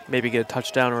that, maybe get a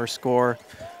touchdown or a score,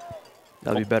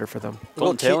 that'll be better for them.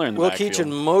 Will Keach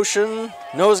in motion.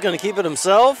 Noah's going to keep it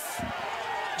himself.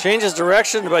 Changes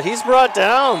direction, but he's brought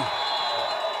down.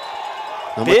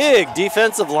 Big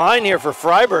defensive line here for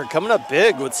Fryeburg, coming up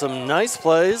big with some nice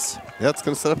plays. Yeah, it's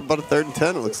going to set up about a 3rd and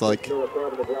 10, it looks like.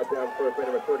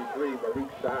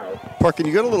 Parkin,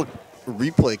 you got a little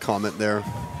replay comment there.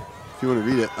 If you want to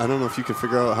read it, I don't know if you can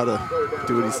figure out how to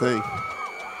do what he's saying.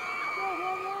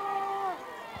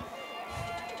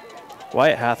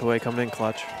 Wyatt Hathaway coming in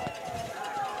clutch.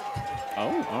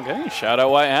 Oh, okay. Shout out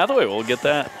Wyatt Hathaway. We'll get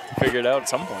that figured out at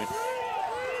some point.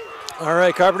 All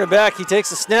right, Carpenter back. He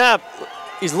takes a snap.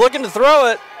 He's looking to throw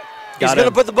it. He's going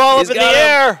to put the ball up in the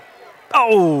air.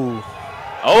 Oh,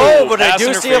 but I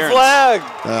do see a flag.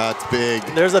 That's big.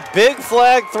 There's a big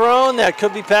flag thrown. That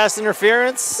could be pass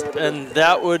interference, and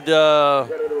that would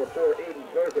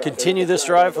continue this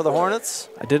drive for the Hornets.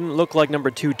 It didn't look like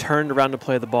number 2 turned around to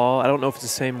play the ball. I don't know if it's the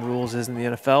same rules as in the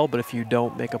NFL, but if you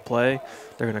don't make a play,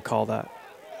 they're going to call that.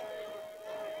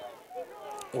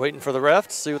 Waiting for the ref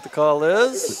to see what the call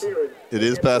is. It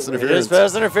is pass interference. It is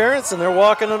pass interference, and they're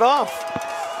walking it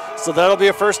off. So that'll be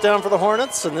a first down for the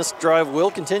Hornets, and this drive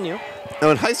will continue. Now,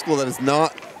 in high school, that is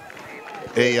not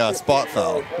a spot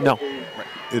foul. No.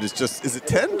 It is just, is it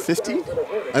 10, 15?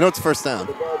 I know it's first down.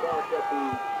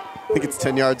 I think it's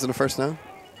 10 yards and a first down.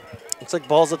 Looks like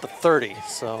ball's at the 30,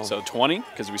 so. So 20,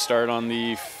 because we started on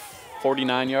the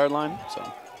 49-yard line.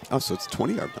 So it's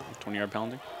 20-yard penalty. 20-yard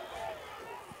penalty.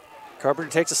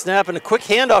 Carpenter takes a snap and a quick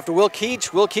handoff to Will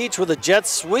Keach. Will Keach with a jet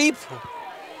sweep.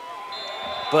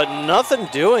 But nothing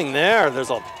doing there. There's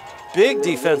a big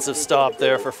defensive stop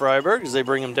there for Fryeburg as they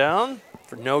bring him down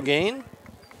for no gain.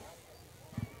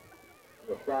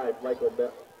 The 5, Michael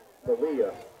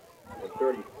Malia, and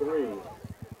 33,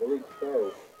 Malik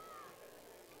Stowe.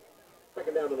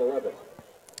 Second down and 11.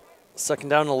 Second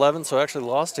down and 11, so actually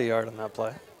lost a yard on that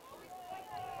play.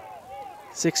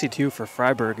 62 for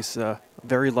Fryeburg is a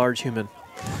very large human.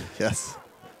 Yes.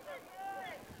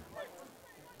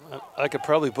 I could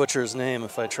probably butcher his name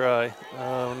if I try.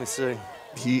 Let me see.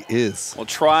 He is. Well,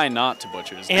 try not to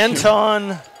butcher his name.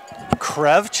 Anton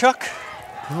Kravchuk.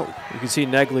 Oh, you can see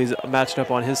Negley's matched up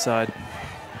on his side.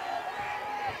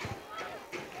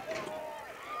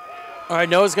 All right,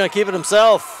 Noah's going to keep it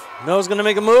himself. Noah's going to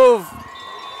make a move.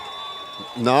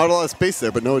 Not a lot of space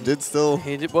there, but Noah did still.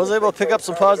 He was able to pick up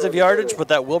some positive yardage, but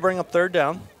that will bring up third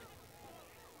down.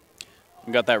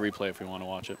 We got that replay if we want to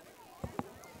watch it.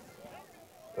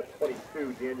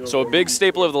 So a big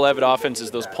staple of the Leavitt offense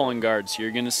is those pulling guards.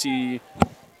 You're going to see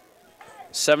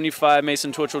 75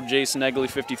 Mason Twitchell, Jason Egley,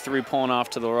 53 pulling off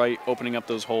to the right, opening up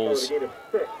those holes.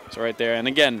 So right there. And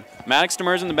again, Maddox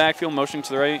Demers in the backfield, motioning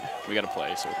to the right. We got to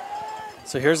play.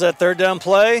 So here's that third down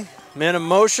play. Man in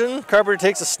motion. Carpenter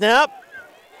takes a snap.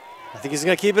 I think he's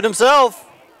going to keep it himself.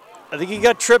 I think he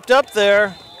got tripped up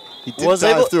there. He did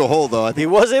dive through a hole, though. I think he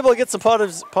was able to get some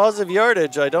positive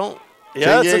yardage. I don't.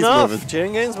 Yeah, it's enough.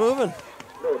 Chain gang's moving.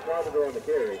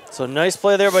 So nice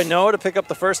play there by Noah to pick up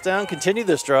the first down, continue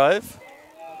this drive.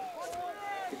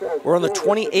 We're on the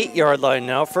 28-yard line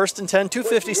now. First and 10,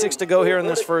 2:56 to go here in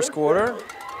this first quarter.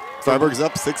 Fryeburg's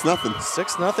up 6-0.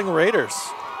 6-0 Raiders.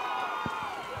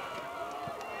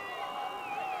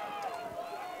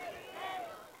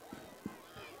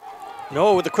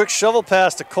 Noah with a quick shovel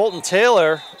pass to Colton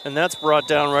Taylor, and that's brought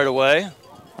down right away.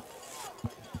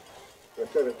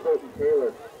 Colton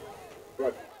Taylor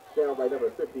brought down by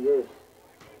number 58,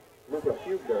 Luca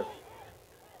Hubner.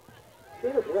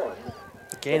 Gain of 1.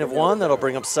 Gain of 1, that'll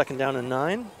bring up second down and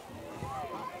 9.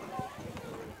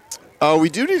 We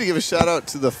do need to give a shout out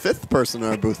to the 5th person in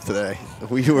our booth today.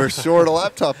 We were short a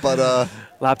laptop, but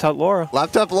Laptop Laura.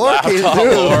 Laptop Laura came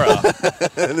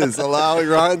through and is allowing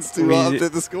Rhines to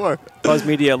update the score. Buzz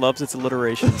Media loves its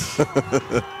alliterations.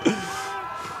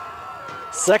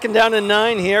 Second down and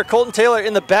 9 here. Colton Taylor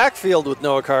in the backfield with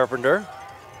Noah Carpenter.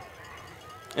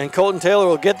 And Colton Taylor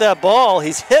will get that ball.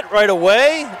 He's hit right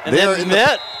away and then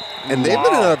met. And they've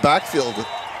been in our backfield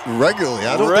regularly.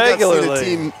 I don't think I've seen a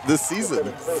team this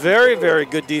season. Very, very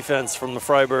good defense from the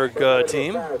Fryeburg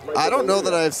team. I don't know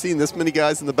that I've seen this many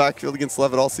guys in the backfield against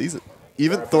Leavitt all season.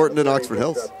 Even Thornton and Oxford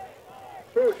Hills.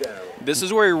 This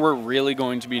is where we're really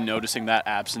going to be noticing that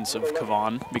absence of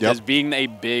Kavan, because being a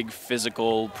big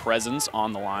physical presence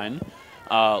on the line,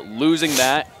 losing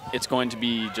that, it's going to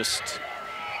be just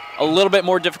a little bit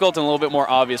more difficult and a little bit more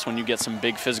obvious when you get some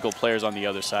big physical players on the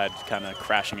other side kind of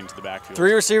crashing into the backfield.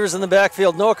 3 receivers in the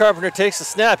backfield. Noah Carpenter takes the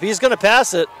snap. He's going to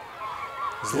pass it.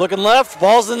 He's looking left.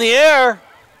 Ball's in the air.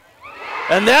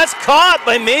 And that's caught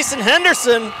by Mason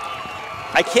Henderson.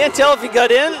 I can't tell if he got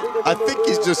in. I think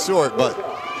he's just short, but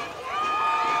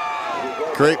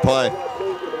great play.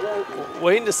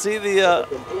 Waiting to see the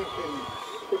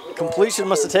completion.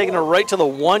 Must have taken her right to the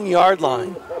 1-yard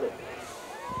line.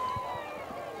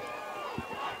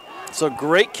 So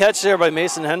great catch there by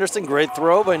Mason Henderson. Great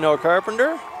throw by Noah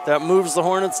Carpenter. That moves the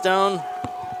Hornets down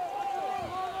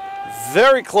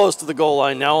very close to the goal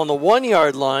line now on the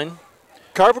 1-yard line.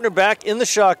 Carpenter back in the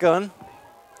shotgun.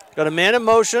 Got a man in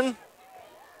motion.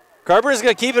 Carpenter's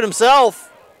going to keep it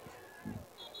himself.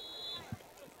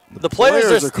 The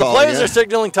players are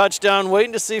signaling touchdown.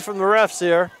 Waiting to see from the refs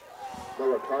here.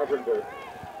 Noah Carpenter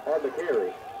on the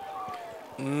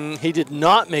carry. He did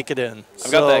not make it in.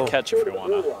 I've got that catch if you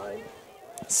want to.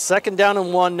 Second down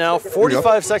and 1 now,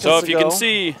 45 seconds to go. So if you can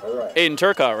see Aiden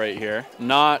Turcotte right here,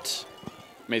 not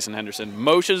Mason Henderson,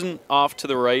 motion off to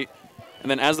the right,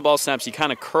 and then as the ball snaps, he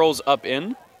kind of curls up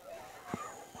in.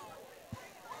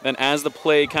 Then as the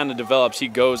play kind of develops, he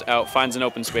goes out, finds an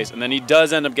open space, and then he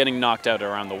does end up getting knocked out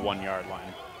around the 1-yard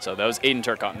line. So that was Aiden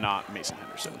Turcotte, not Mason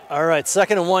Henderson. All right,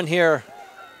 second and 1 here.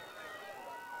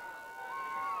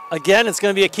 Again, it's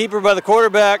going to be a keeper by the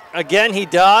quarterback. Again, he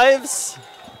dives.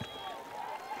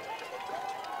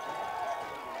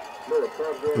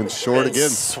 And short again.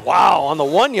 Wow, on the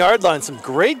 1 yard line, some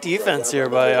great defense here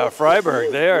by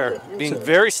Fryeburg. They are being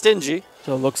very stingy.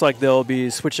 So it looks like they'll be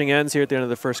switching ends here at the end of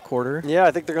the first quarter. Yeah,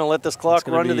 I think they're going to let this clock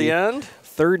run to the end.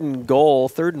 3rd and goal,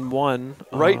 3rd and 1.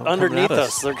 Right underneath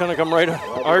us. They're going to come right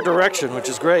our direction, which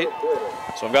is great.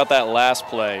 So I've got that last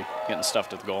play getting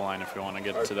stuffed at the goal line if you want to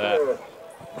get to that.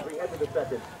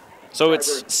 So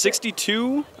it's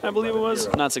 62, I believe it was.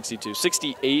 Not 62,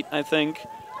 68, I think.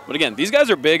 But again, these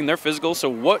guys are big and they're physical, so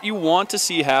what you want to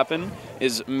see happen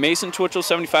is Mason Twitchell,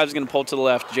 75, is going to pull to the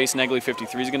left. Jason Egley,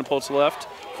 53, is going to pull to the left.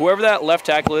 Whoever that left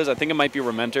tackle is, I think it might be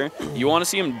Rementer. You want to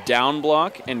see him down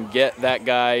block and get that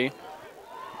guy,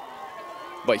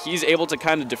 but he's able to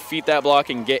kind of defeat that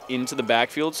block and get into the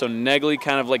backfield, so Negley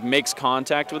kind of like makes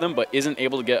contact with him, but isn't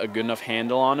able to get a good enough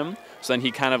handle on him. So then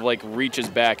he kind of like reaches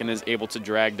back and is able to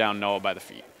drag down Noah by the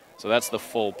feet. So that's the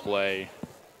full play.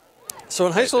 So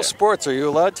in high school sports, are you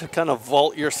allowed to kind of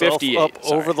vault yourself up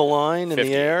over the line in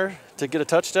the air to get a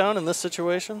touchdown in this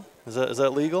situation? Is that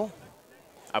legal?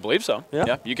 I believe so.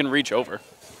 Yeah, you can reach over.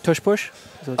 Tush push?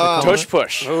 Tush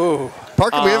push. Oh,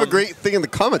 Parker, we have a great thing in the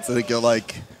comments. I think you're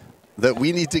like that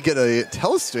we need to get a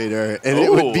telestrator, and it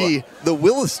would be the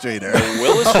Willistrator. The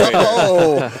Willistrator.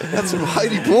 Oh, that's from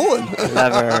Heidi Bullen.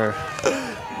 Clever.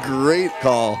 Great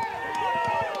call.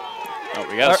 Oh,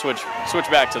 we got to switch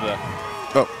back to the.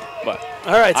 But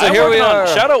all right, so here we are.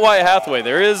 Shout out Wyatt Hathaway.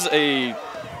 There is a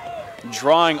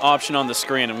drawing option on the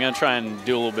screen. I'm going to try and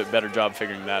do a little bit better job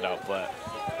figuring that out. But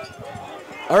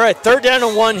all right, 3rd down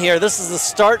and 1 here. This is the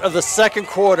start of the second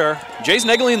quarter. Jace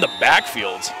Negley in the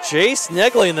backfield. Jace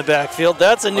Negley in the backfield.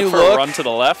 That's a new look. look. A run to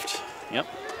the left. Yep.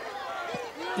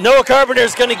 Noah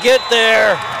Carpenter's going to get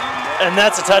there, and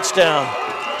that's a touchdown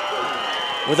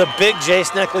with a big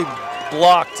Jace Negley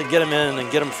block to get him in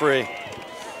and get him free.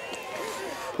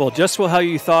 Well, just how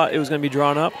you thought it was going to be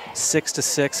drawn up,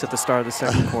 6-6 at the start of the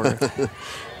second quarter.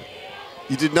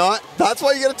 You did not. That's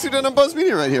why you got to tune in on Buzz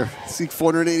Media right here. See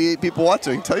 488 people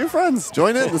watching. Tell your friends.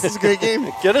 Join in. This is a great game.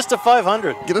 Get us to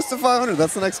 500. Get us to 500.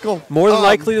 That's the next goal. More than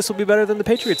likely, this will be better than the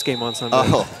Patriots game on Sunday.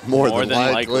 Oh, more than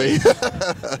likely.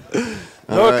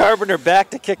 Noah Carpenter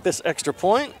back to kick this extra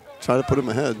point. Try to put him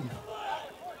ahead.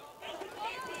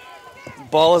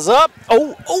 Ball is up.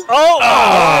 Oh,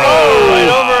 right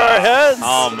over our heads.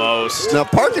 Almost. Now,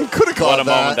 Parkin could have called that.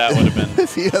 What a moment that would have been.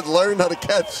 If he had learned how to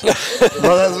catch.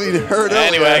 Well, as we heard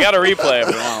anyway, earlier. I got a replay if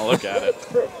you want to look at it.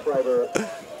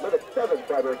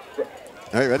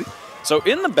 All right, ready? So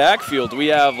in the backfield, we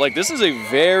have, this is a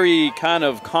very kind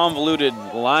of convoluted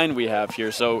line we have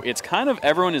here. So it's kind of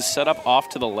everyone is set up off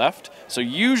to the left. So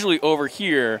usually over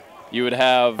here, you would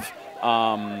have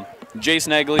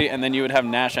Jason Egley, and then you would have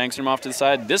Nash Angstrom off to the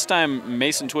side. This time,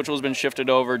 Mason Twitchell has been shifted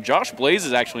over. Josh Blaze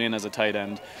is actually in as a tight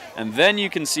end. And then you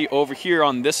can see over here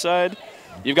on this side,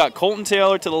 you've got Colton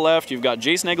Taylor to the left. You've got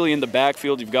Jason Egley in the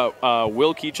backfield. You've got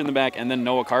Will Keach in the back, and then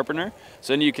Noah Carpenter.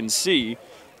 So then you can see,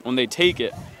 when they take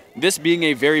it, this being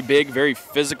a very big, very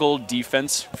physical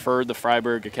defense for the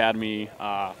Fryeburg Academy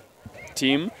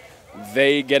team,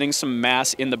 they getting some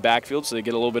mass in the backfield, so they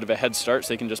get a little bit of a head start,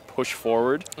 so they can just push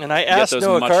forward. And I asked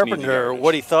Noah Carpenter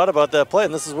what he thought about that play,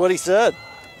 and this is what he said.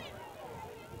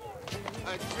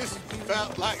 I just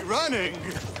felt like running.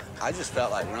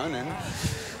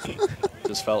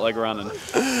 Just felt like running.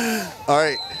 All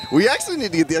right. We actually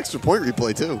need to get the extra point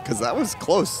replay, too, because that was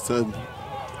close to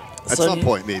at some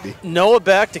point, maybe. Noah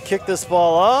back to kick this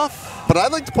ball off. But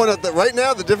I'd like to point out that right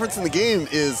now the difference in the game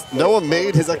is Noah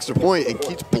made his extra point and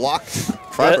Keach blocked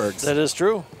Fryeburg's. That is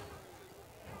true.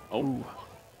 Oh.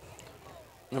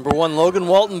 Number 1, Logan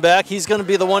Walton back. He's going to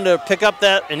be the one to pick up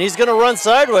that, and he's going to run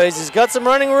sideways. He's got some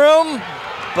running room,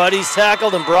 but he's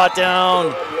tackled and brought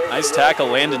down. Nice tackle,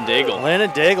 Landon Daigle. Landon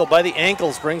Daigle by the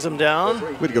ankles brings him down.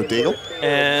 Way to go, Daigle.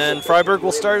 And Fryeburg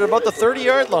will start at about the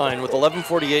 30-yard line with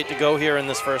 11:48 to go here in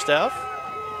this first half.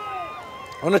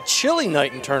 On a chilly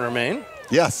night in Turner, Maine.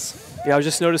 Yes. Yeah, I was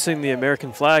just noticing the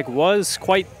American flag was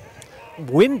quite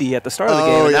windy at the start of the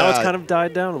game, and now it's kind of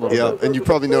died down a little bit. Yeah, and you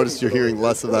probably noticed you're hearing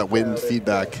less of that wind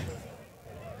feedback.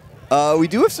 We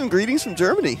do have some greetings from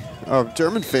Germany.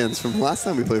 German fans from last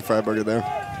time we played Fryeburg there.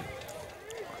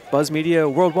 Buzz Media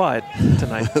worldwide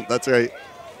tonight. That's right.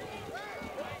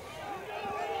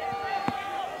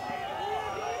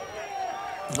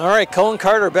 All right, Cullen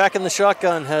Carter back in the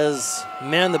shotgun has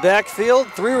manned the backfield.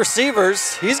 3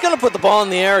 receivers. He's going to put the ball in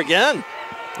the air again.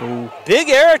 Ooh. Big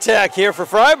air attack here for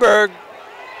Fryeburg.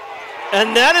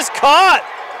 And that is caught.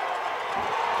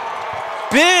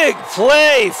 Big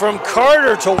play from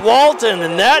Carter to Walton,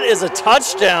 and that is a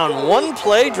touchdown.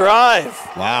 One-play drive.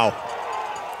 Wow.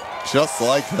 Just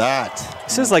like that.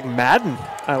 This is like Madden.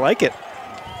 I like it.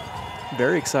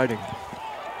 Very exciting.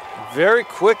 Very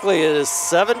quickly, it is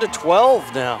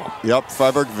 7-12 now. Yep,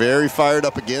 Fryeburg very fired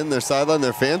up again. Their sideline,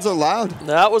 their fans are loud.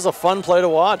 That was a fun play to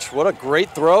watch. What a great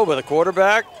throw by the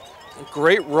quarterback.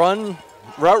 Great route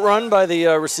run by the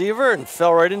receiver, and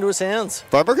fell right into his hands.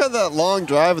 Fryeburg had that long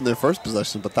drive in their first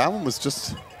possession, but that one was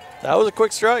just... That was a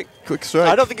quick strike. Quick strike.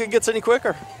 I don't think it gets any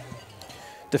quicker.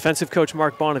 Defensive coach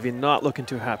Mark Bonnevie not looking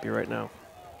too happy right now.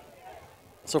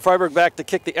 So Fryeburg back to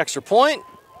kick the extra point.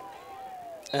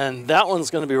 And that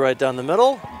one's going to be right down the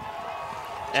middle.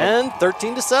 And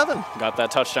 13-7. Got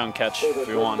that touchdown catch if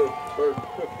we won.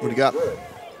 What do you got?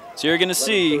 So you're going to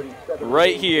see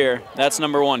right here, that's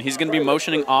number 1. He's going to be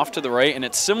motioning off to the right, and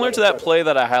it's similar to that play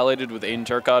that I highlighted with Aiden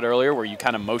Turcotte earlier where you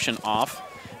kind of motion off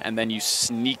and then you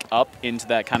sneak up into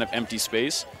that kind of empty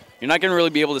space. You're not going to really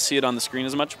be able to see it on the screen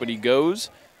as much, but he goes,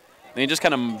 then he just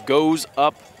kind of goes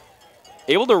up,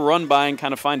 able to run by and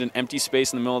kind of find an empty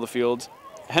space in the middle of the field.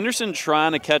 Henderson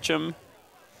trying to catch him,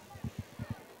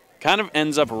 kind of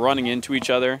ends up running into each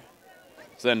other.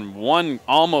 So then one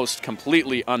almost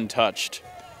completely untouched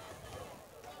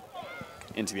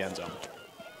into the end zone.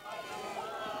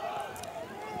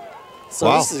 So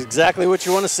wow. This is exactly what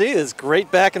you want to see. It's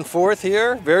great back and forth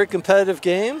here. Very competitive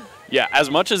game. Yeah, as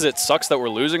much as it sucks that we're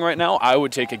losing right now, I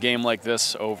would take a game like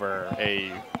this over a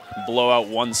blowout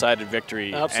one-sided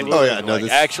victory. Absolutely. And oh, yeah, no,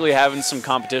 like actually having some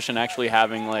competition, actually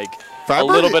having like Fryeburg, a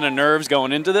little bit of nerves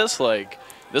going into this, like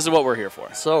this is what we're here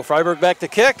for. So Fryeburg back to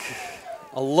kick.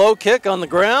 A low kick on the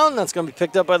ground. That's going to be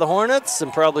picked up by the Hornets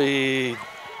and probably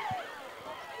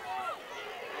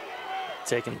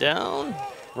taken down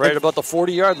right about the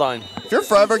 40-yard line. If you're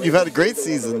Fryeburg, you've had a great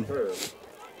season,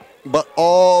 but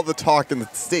all the talk in the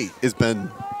state has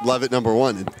been Leavitt #1,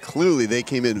 and clearly they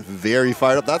came in very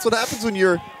fired up. That's what happens when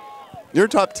you're a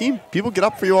top team. People get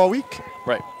up for you all week.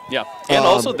 Right, yeah. And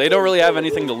also, they don't really have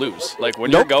anything to lose. Like,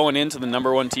 when you're going into the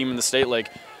 #1 team in the state, like,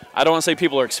 I don't want to say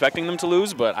people are expecting them to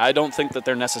lose, but I don't think that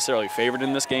they're necessarily favored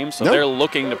in this game. So they're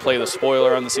looking to play the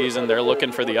spoiler on the season. They're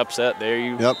looking for the upset. There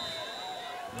you Yep.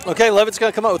 Okay, Leavitt's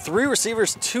going to come out with 3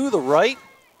 receivers to the right.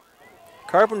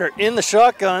 Carpenter in the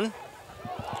shotgun.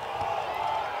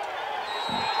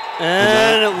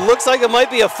 And it looks like it might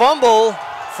be a fumble.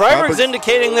 Fryeburg's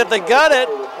indicating that they got it.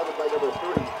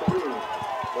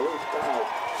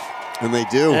 And they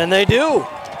do. And they do.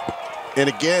 And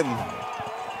again,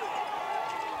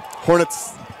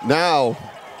 Hornets now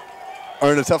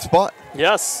are in a tough spot.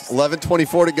 Yes.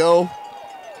 11:24 to go.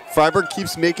 Fryeburg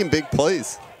keeps making big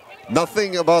plays.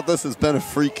 Nothing about this has been a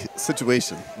freak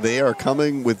situation. They are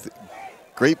coming with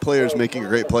great players making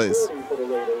great plays.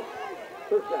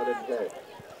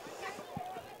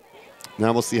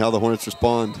 Now we'll see how the Hornets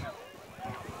respond.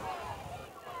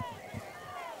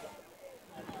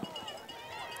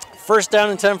 First down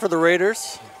and 10 for the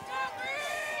Raiders.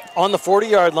 On the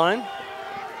 40-yard line.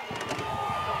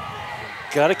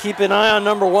 Got to keep an eye on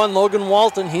 #1, Logan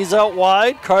Walton. He's out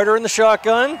wide. Carter in the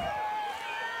shotgun.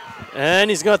 And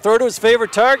he's going to throw to his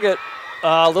favorite target.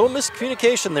 A little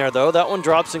miscommunication there, though. That one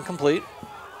drops incomplete.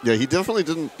 Yeah, he definitely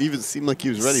didn't even seem like he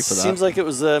was ready for that. Seems like it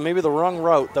was maybe the wrong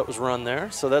route that was run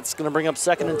there. So that's going to bring up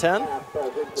 2nd and 10.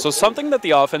 So something that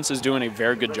the offense is doing a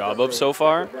very good job of so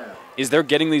far is they're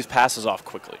getting these passes off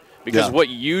quickly. Because what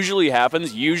usually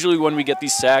happens, when we get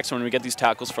these sacks, when we get these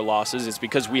tackles for losses, is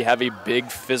because we have a big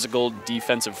physical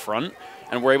defensive front,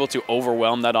 and we're able to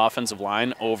overwhelm that offensive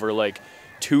line over like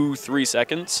 2-3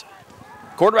 seconds.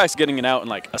 Quarterback's getting it out in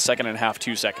like a 1.5 seconds,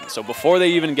 2 seconds. So before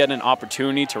they even get an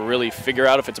opportunity to really figure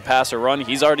out if it's a pass or run,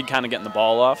 he's already kind of getting the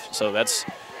ball off. So that's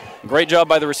great job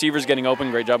by the receivers getting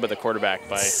open, great job by the quarterback.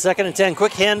 2nd and 10,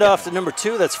 quick handoff to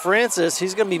 #2, that's Francis.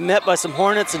 He's going to be met by some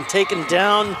Hornets and taken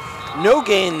down. No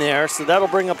gain there, so that'll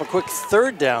bring up a quick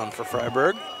 3rd down for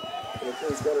Fryeburg.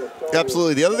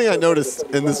 Absolutely. The other thing I noticed,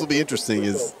 and this will be interesting,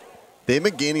 is they've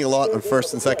been gaining a lot on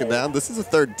 1st and 2nd down. This is a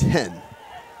 3rd 10.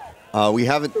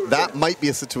 That might be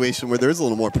a situation where there is a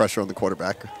little more pressure on the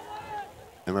quarterback.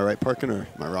 Am I right, Parkin, or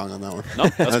am I wrong on that one? No,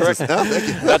 that's correct. Thank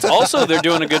you. That's also, they're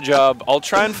doing a good job. I'll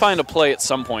try and find a play at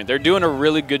some point. They're doing a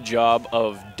really good job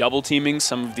of double teaming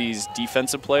some of these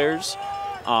defensive players.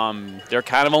 They're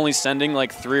kind of only sending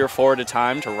like 3 or 4 at a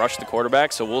time to rush the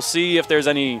quarterback. So we'll see if there's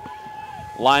any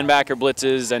linebacker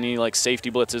blitzes, any like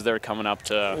safety blitzes that are coming up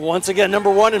to. Once again,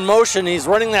 #1 in motion. He's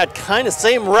running that kind of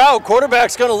same route.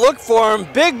 Quarterback's going to look for him.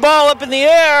 Big ball up in the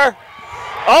air.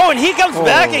 Oh, and he comes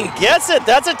back and gets it.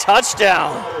 That's a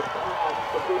touchdown.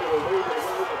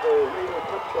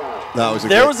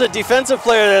 There was a defensive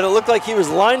player that it looked like he was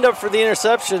lined up for the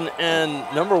interception, and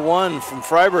number 1 from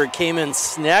Fryeburg came in,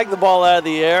 snagged the ball out of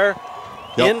the air,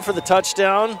 in for the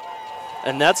touchdown,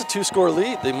 and that's a 2-score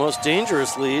lead, the most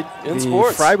dangerous lead in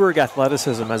sports. Fryeburg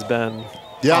athleticism has been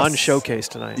on showcase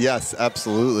tonight. Yes,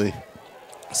 absolutely.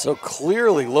 So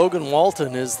clearly Logan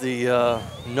Walton is the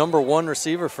number 1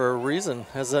 receiver for a reason.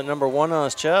 Has that number 1 on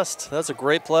his chest. That's a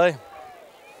great play.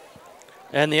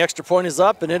 And the extra point is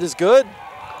up, and it is good.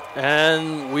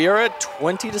 And we are at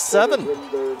 20-7.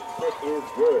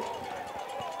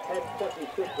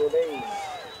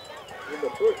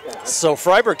 So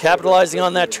Fryeburg capitalizing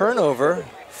on that turnover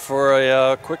for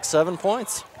a quick 7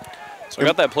 points. So we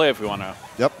got that play if we want to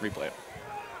replay it.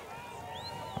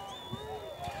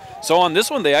 So on this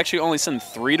one, they actually only send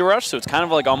 3 to rush, so it's kind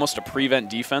of like almost a prevent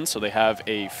defense. So they have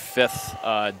a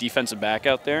 5th defensive back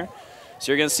out there.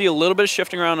 So you're going to see a little bit of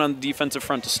shifting around on the defensive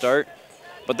front to start.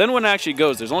 But then when it actually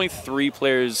goes, there's only 3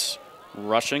 players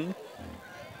rushing.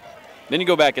 Then you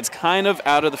go back. It's kind of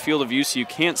out of the field of view, so you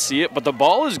can't see it. But the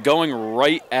ball is going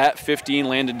right at 15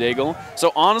 Landon Daigle.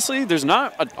 So honestly, there's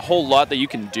not a whole lot that you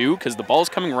can do because the ball's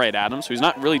coming right at him. So he's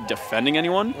not really defending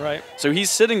anyone. Right. So he's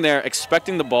sitting there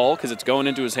expecting the ball because it's going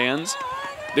into his hands.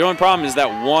 The only problem is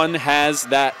that 1 has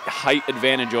that height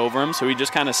advantage over him. So he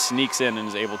just kind of sneaks in and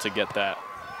is able to get that.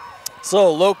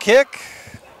 So low kick.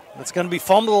 It's going to be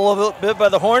fumbled a little bit by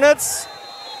the Hornets.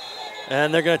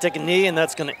 And they're going to take a knee, and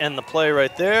that's going to end the play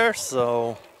right there.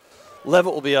 So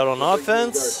Leavitt will be out on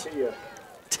offense.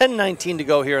 10:19 to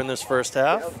go here in this first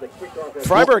half.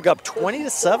 Fryeburg up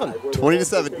 20-7.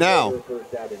 20-7. Now,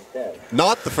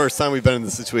 not the first time we've been in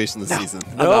this situation this season.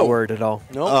 I'm not worried at all.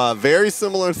 Nope. Very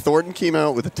similar. Thornton came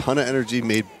out with a ton of energy,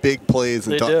 made big plays,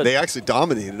 and they actually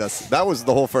dominated us. That was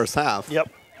the whole first half. Yep.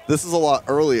 This is a lot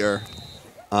earlier.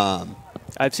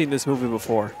 I've seen this movie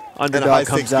before. Underdog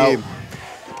comes out,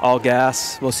 all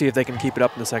gas. We'll see if they can keep it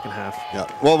up in the second half. Yeah.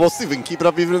 Well, we'll see if we can keep it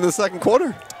up even in the second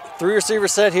quarter. 3 receiver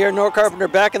set here. Noah Carpenter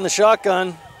back in the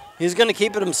shotgun. He's going to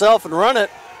keep it himself and run it.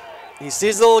 He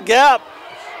sees a little gap.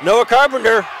 Noah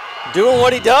Carpenter doing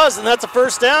what he does, and that's a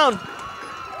first down.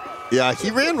 Yeah,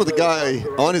 he ran with a guy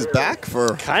on his back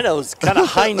for kind of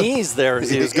high knees there as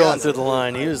he was going through the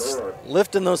line. He was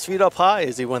lifting those feet up high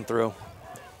as he went through.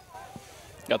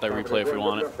 Got that replay if we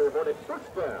want it.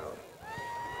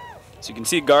 So you can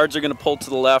see guards are going to pull to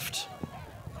the left.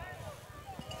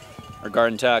 Our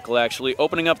guard and tackle actually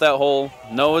opening up that hole.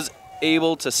 Noah's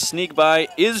able to sneak by,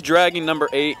 is dragging number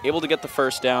 8, able to get the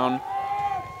first down.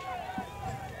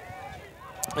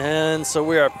 And so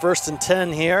we are at 1st and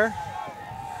 10 here.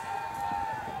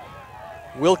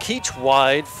 Will Keach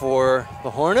wide for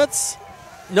the Hornets.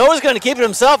 Noah's going to keep it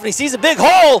himself, and he sees a big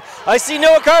hole. I see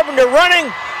Noah Carpenter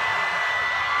running.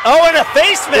 Oh, and a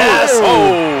face mask.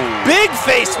 Oh. Big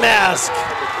face mask.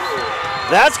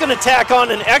 That's going to tack on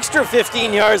an extra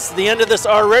 15 yards to the end of this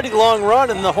already long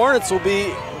run, and the Hornets will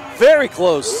be very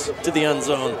close to the end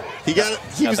zone. He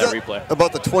was at replay.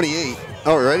 About the 28.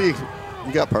 Oh, ready?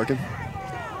 You got parking.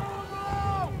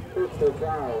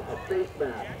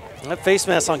 That face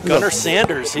mask on Gunnar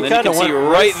Sanders. He kind of went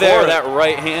right there. it. That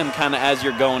right hand, kind of as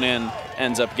you're going in,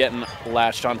 ends up getting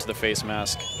latched onto the face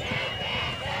mask.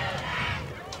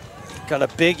 Got a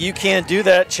big "you can't do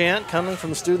that" chant coming from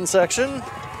the student section.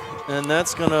 And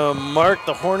that's going to mark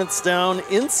the Hornets down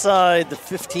inside the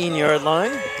 15-yard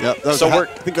line. Yep. I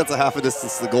think that's a half a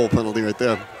distance to the goal penalty right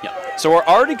there. Yeah. So we're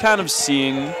already kind of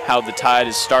seeing how the tide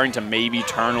is starting to maybe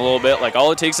turn a little bit. Like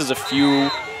all it takes is a few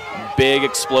big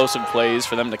explosive plays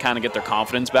for them to kind of get their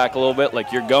confidence back a little bit.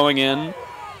 Like you're going in.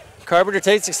 Carpenter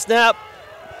takes a snap.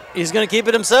 He's going to keep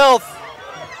it himself.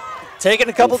 Taking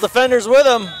a couple defenders with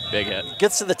him. Big hit.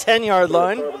 Gets to the 10-yard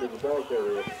line.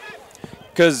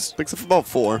 Because picks up about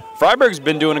 4. Fryeburg's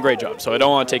been doing a great job, so I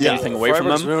don't want to take anything away from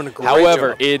them.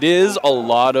 However, it is a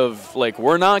lot of, like,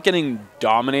 we're not getting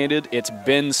dominated. It's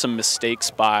been some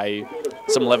mistakes by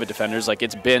some Leavitt defenders. Like,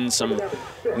 it's been some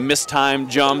mistimed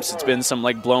jumps. It's been some,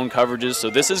 like, blown coverages. So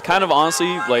this is kind of,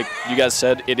 honestly, like you guys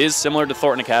said, it is similar to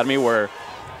Thornton Academy where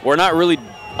we're not really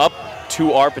up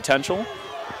to our potential.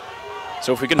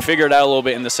 So if we can figure it out a little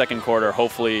bit in the second quarter,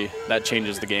 hopefully that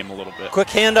changes the game a little bit. Quick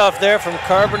handoff there from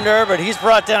Carpenter, but he's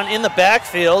brought down in the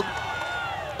backfield.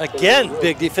 Again,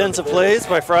 big defensive plays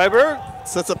by Fryeburg.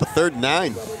 Sets up a 3rd and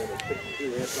 9.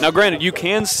 Now, granted, you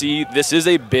can see this is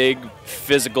a big,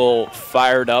 physical,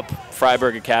 fired-up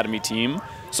Fryeburg Academy team.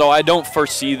 So I don't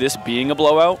foresee this being a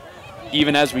blowout,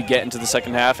 even as we get into the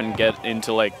second half and get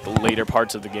into, like, the later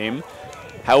parts of the game.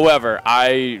 However,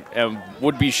 I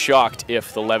would be shocked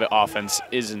if the Leavitt offense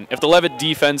isn't, if the Leavitt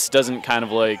defense doesn't kind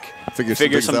of like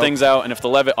figure some things out, and if the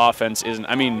Leavitt offense isn't.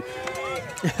 I mean,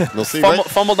 We'll see. Right?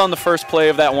 Fumbled on the first play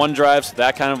of that one drive, so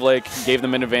that kind of like gave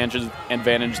them an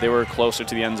advantage. They were closer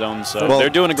to the end zone, so they're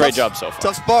doing a great job so far.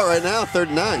 Tough spot right now, 3rd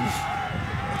and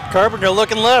 9. Carpenter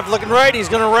looking left, looking right. He's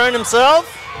going to run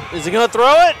himself. Is he going to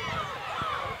throw it?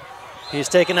 He's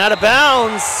taken out of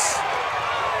bounds.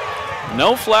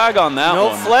 No flag on that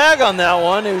one. No flag on that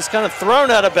one. He was kind of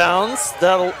thrown out of bounds.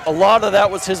 A lot of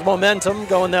that was his momentum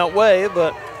going that way,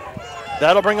 but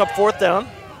that'll bring up 4th down.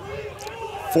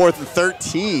 4th and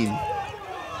 13.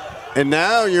 And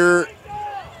now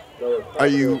are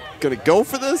you going to go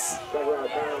for this?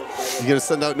 You going to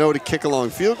send out no to kick a long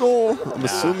field goal? I'm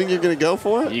assuming you're going to go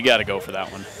for it? You got to go for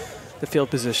that one. The field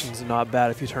position's not bad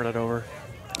if you turn it over.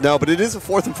 No, but it is a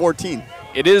 4th and 14.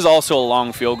 It is also a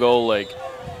long field goal. Like,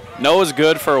 Noah's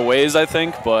good for a ways, I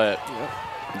think, but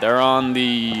they're on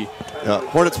the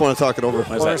Hornets want to talk it over.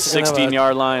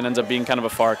 16-yard line. Ends up being kind of a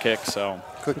far kick. So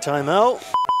quick timeout.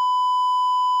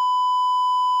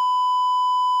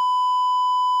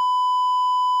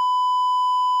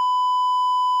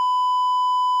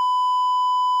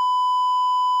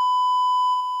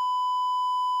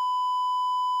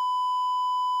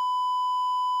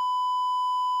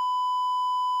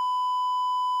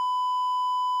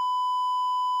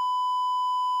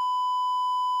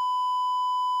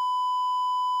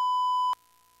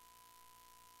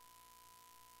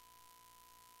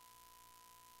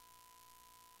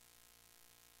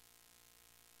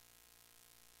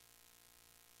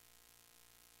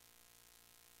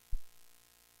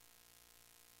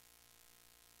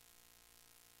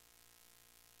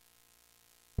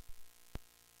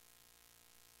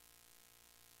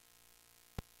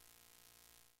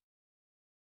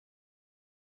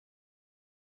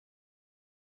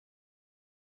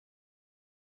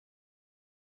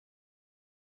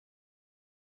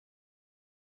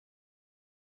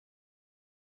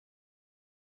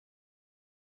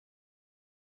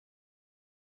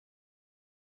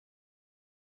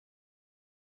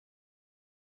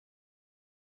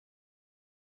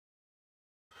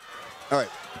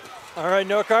 All right,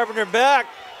 Noah Carpenter back.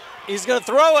 He's going to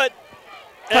throw it.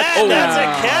 And that's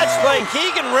a catch by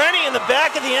Keegan Rennie in the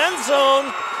back of the end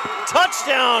zone.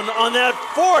 Touchdown on that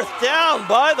 4th down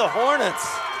by the Hornets.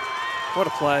 What a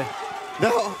play.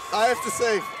 Now, I have to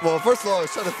say, well, first of all, I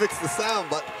was trying to fix the sound,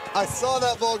 but I saw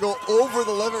that ball go over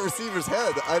the Leavitt receiver's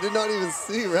head. I did not even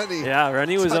see Rennie. Yeah,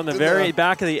 Rennie was on the very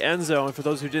back of the end zone, for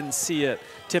those who didn't see it,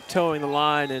 tiptoeing the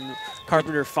line, and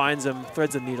Carpenter finds him,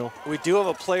 threads a needle. We do have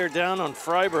a player down on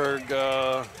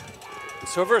Fryeburg.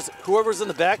 So whoever's in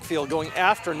the backfield going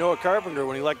after Noah Carpenter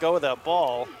when he let go of that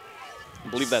ball. I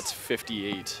believe that's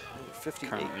 58. 58.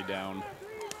 Currently down.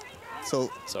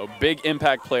 So big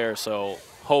impact player, so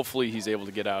hopefully he's able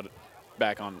to get out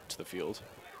back onto the field.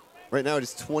 Right now it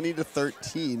is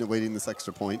 20-13 awaiting this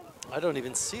extra point. I don't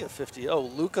even see a 50. Oh,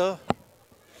 Luca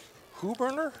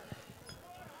Huberner?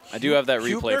 I do have that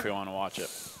replay if you want to watch it.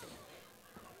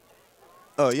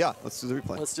 Oh, yeah. Let's do the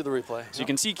replay. Let's do the replay. So you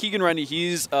can see Keegan Rennie,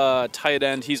 he's tight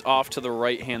end. He's off to the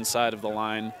right-hand side of the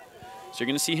line. So you're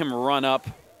going to see him run up.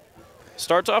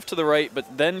 Starts off to the right,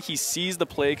 but then he sees the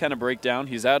play kind of break down.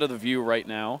 He's out of the view right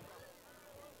now.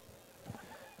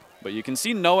 But you can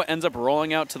see Noah ends up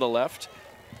rolling out to the left,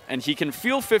 and he can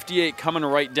feel 58 coming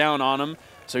right down on him.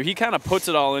 So he kind of puts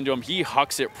it all into him. He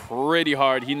hucks it pretty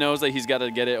hard. He knows that he's got to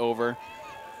get it over.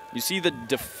 You see the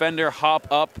defender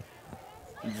hop up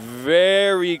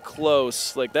very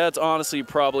close. Like, that's honestly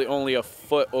probably only a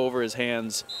foot over his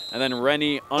hands. And then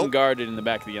Rennie unguarded in the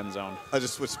back of the end zone. I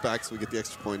just switched back so we get the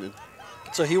extra point in.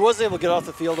 So he was able to get off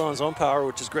the field on his own power,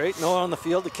 which is great. Noah on the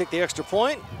field to kick the extra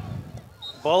point.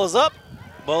 Ball is up.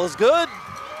 Ball is good.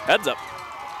 Heads up.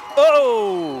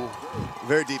 Oh!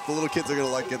 Very deep. The little kids are going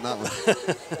to like getting that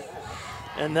one.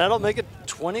 And that'll make it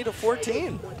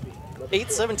 20-14.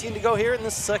 8:17 to go here in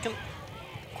this second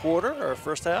quarter, or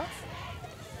first half.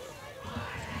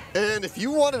 And if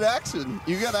you wanted action,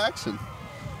 you got action.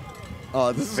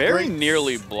 This is very great.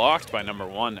 nearly blocked by number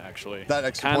 1, actually. That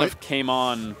extra kind point? of came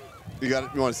on. You got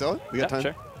it? You want to sell it? We got time?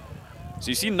 Sure. So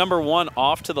you see number 1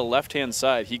 off to the left-hand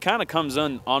side. He kind of comes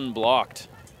in unblocked.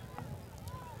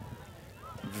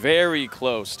 Very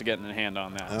close to getting a hand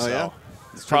on that. Oh, so yeah?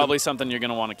 it's probably something you're going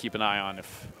to want to keep an eye on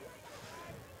if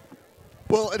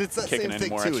well, and it's that kicking same any thing,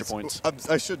 more too. extra points.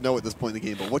 I should know at this point in the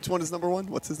game, but which one is number 1?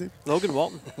 What's his name? Logan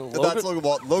Walton. That's Logan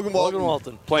Walton. Logan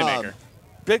Walton. Playmaker.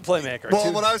 Big playmaker.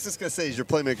 Well, what I was just going to say is your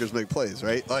playmakers make plays,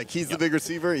 right? Like, he's the big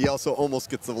receiver. He also almost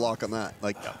gets the block on that.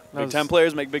 Like, big-time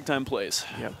players make big-time plays.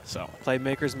 Yep. So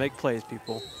playmakers make plays,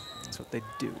 people. That's what they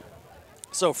do.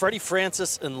 So Freddie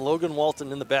Francis and Logan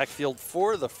Walton in the backfield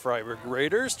for the Fryeburg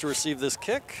Raiders to receive this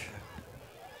kick.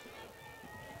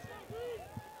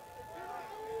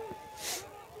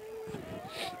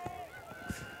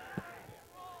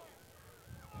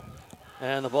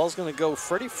 And the ball's going to go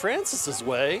Freddie Francis's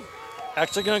way.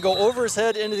 Actually going to go over his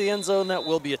head into the end zone. That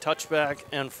will be a touchback,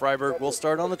 and Fryeburg will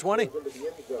start on the 20.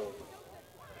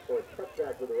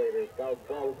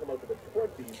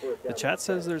 The chat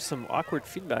says there's some awkward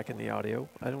feedback in the audio.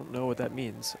 I don't know what that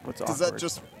means. What's awkward? Does that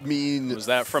just mean was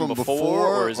that from before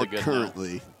or is it good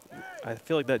currently? Now? I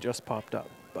feel like that just popped up,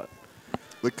 but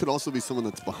it could also be someone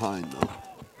that's behind though.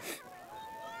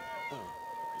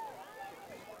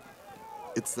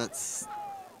 It's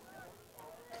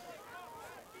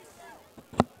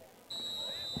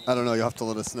I don't know. You'll have to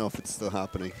let us know if it's still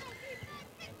happening.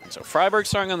 So Fryeburg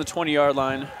starting on the 20-yard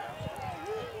line.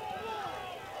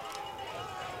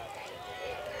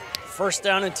 First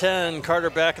down and 10.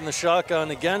 Carter back in the shotgun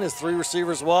again. His 3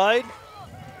 receivers wide.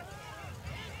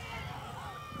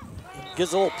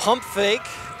 Gives a little pump fake,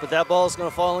 but that ball is going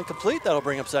to fall incomplete. That'll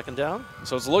bring up second down.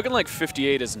 So it's looking like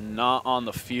 58 is not on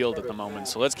the field at the moment.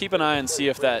 So let's keep an eye and see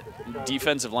if that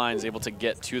defensive line is able to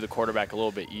get to the quarterback a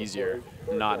little bit easier,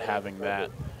 not having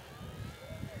that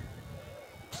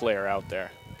player out there.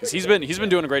 Because he's been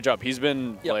doing a great job. He's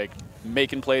been like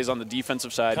making plays on the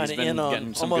defensive side. Kinda he's been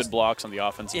getting some good blocks on the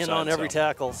offensive side. On every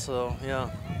tackle, so yeah.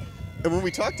 And when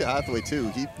we talked to Hathaway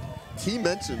too, he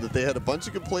mentioned that they had a bunch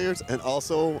of good players and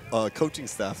also coaching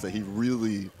staff that he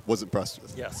really was impressed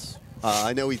with. Yes.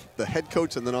 I know the head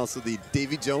coach and then also the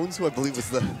Davy Jones, who I believe was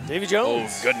the Davy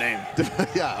Jones. Oh, good name.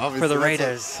 Yeah, obviously for the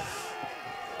Raiders.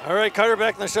 All right, Carter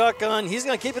back in the shotgun. He's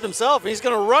going to keep it himself. He's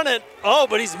going to run it. Oh,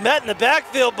 but he's met in the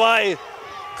backfield by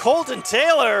Colton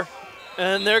Taylor.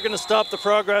 And they're going to stop the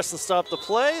progress and stop the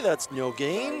play. That's no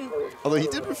gain. Although he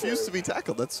did refuse to be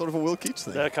tackled. That's sort of a Will Keach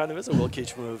thing. That kind of is a Will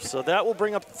Keach move. So that will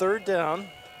bring up third down.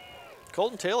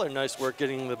 Colton Taylor, nice work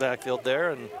getting in the backfield there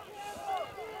and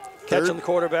catching the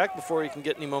quarterback before he can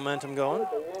get any momentum going.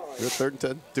 You're at 3rd and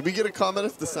 10. Did we get a comment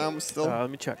if the sound was still? Let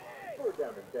me check.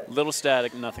 Little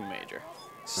static, nothing major.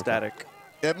 Static.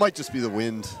 It might just be the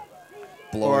wind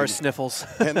blowing. Or our sniffles.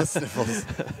 And the sniffles.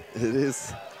 It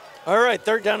is. All right,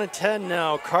 3rd down and 10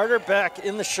 now. Carter back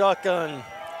in the shotgun.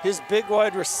 His big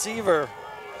wide receiver,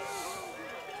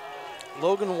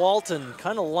 Logan Walton,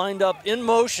 kind of lined up in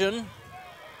motion.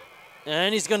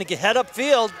 And he's going to head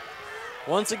upfield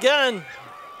once again.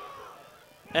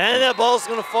 And that ball's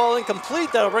going to fall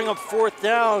incomplete. That'll bring up 4th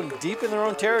down, deep in their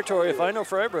own territory. If I know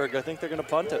Fryeburg, I think they're going to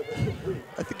punt it.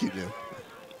 I think you do.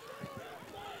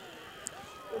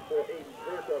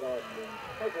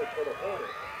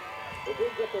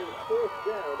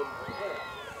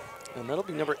 And that'll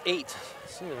be number 8.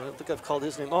 See, I don't think I've called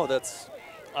his name. Oh, that's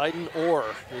Aiden Orr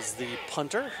is the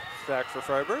punter back for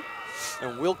Fryeburg.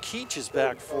 And Will Keach is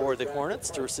back for the Hornets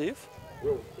to receive.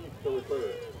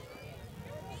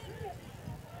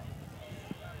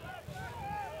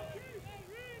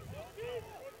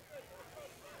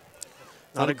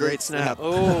 Not a great snap.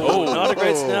 Oh, not a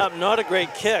great snap, not a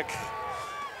great kick.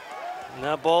 And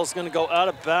that ball's going to go out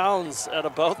of bounds at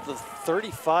about the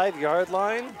 35-yard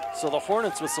line. So the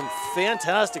Hornets with some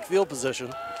fantastic field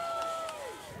position.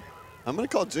 I'm going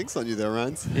to call jinx on you there,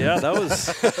 Rhines. Yeah, that was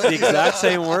the exact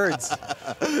same words.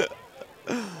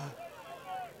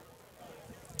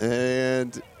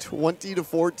 And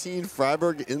 20-14,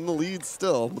 Fryeburg in the lead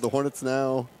still, with the Hornets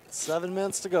now. 7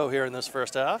 minutes to go here in this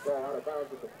first half.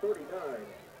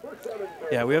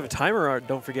 Yeah, we have a timer,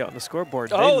 don't forget, on the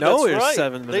scoreboard. Oh, they know that's there's right.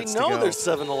 7 minutes to go. They know there's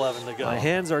 7:11 to go. My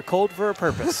hands are cold for a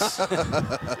purpose.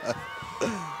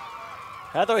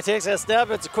 Hathaway takes that snap.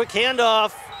 It's a quick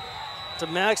handoff to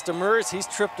Max Demers. He's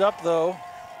tripped up, though.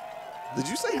 Did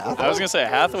you say Hathaway? I was going to say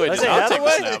Hathaway Did did I not say take the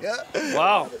Hathaway? snap. Yeah.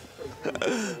 Wow.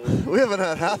 We haven't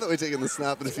had Hathaway taking the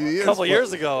snap in a few years. A couple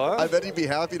years ago, huh? I bet he'd be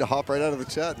happy to hop right out of the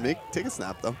chat and take a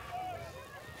snap, though.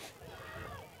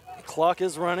 Clock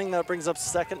is running. That brings up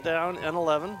 2nd down and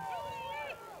 11.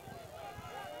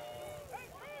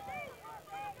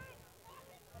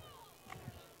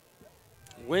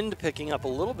 Wind picking up a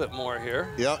little bit more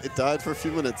here. Yeah, it died for a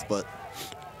few minutes, but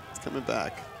it's coming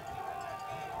back.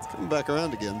 It's coming back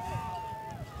around again.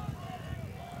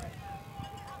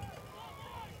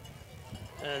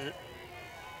 And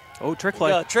trick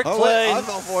play. Trick play. I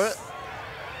fell for it.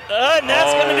 And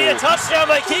that's going to be a touchdown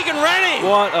by Keegan Rennie.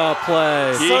 What a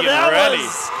play. So that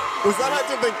was that had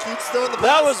to have been Keach still in the pass?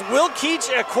 That was Will Keach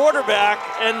at quarterback,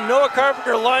 and Noah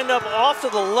Carpenter lined up off to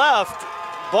the left.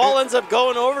 Ball ends up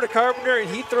going over to Carpenter, and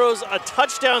he throws a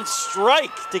touchdown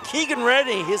strike to Keegan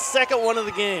Rennie, his 2nd one of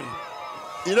the game.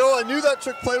 You know, I knew that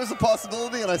trick play was a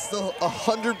possibility, and I still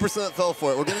 100% fell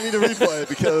for it. We're going to need a replay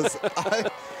because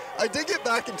I did get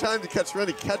back in time to catch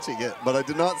Rennie catching it, but I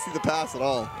did not see the pass at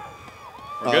all.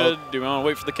 We're good. Do we want to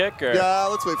wait for the kick? Or? Yeah,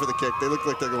 let's wait for the kick. They look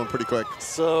like they're going pretty quick.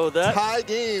 So that tie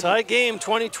game. Tie game,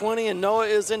 20-20, and Noah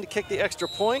is in to kick the extra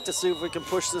point to see if we can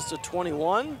push this to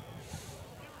 21.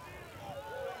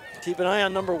 Keep an eye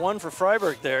on number 1 for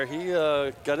Fryeburg there. He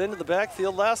got into the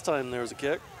backfield last time there was a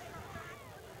kick.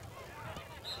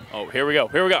 Oh, here we go.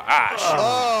 Here we go. Ah,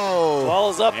 oh. Ball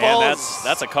is up. Man,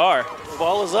 that's a car.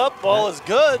 Ball is up. Ball is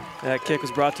good. That kick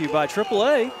was brought to you by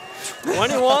AAA.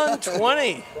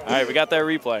 21-20. All right, we got that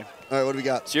replay. All right, what do we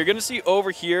got? So you're going to see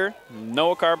over here,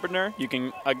 Noah Carpenter. You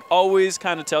can always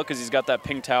kind of tell because he's got that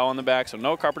pink towel on the back. So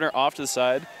Noah Carpenter off to the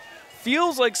side.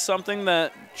 Feels like something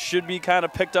that should be kind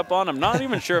of picked up on. I'm not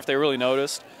even sure if they really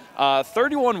noticed.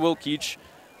 31 Will Keach.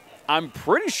 I'm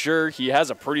pretty sure he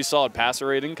has a pretty solid passer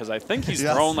rating because I think he's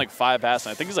thrown like 5 passes.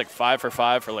 I think he's like 5 for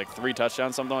 5 for like 3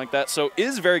 touchdowns, something like that. So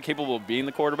is very capable of being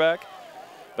the quarterback,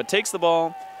 but takes the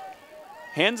ball,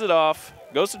 hands it off,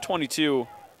 goes to 22,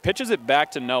 pitches it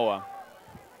back to Noah,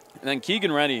 and then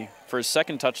Keegan Rennie for his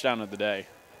 2nd touchdown of the day.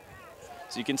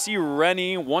 So you can see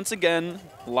Rennie once again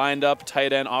lined up,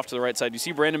 tight end off to the right side. You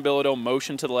see Brandon Bilodeau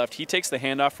motion to the left. He takes the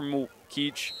handoff from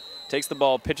Keach, takes the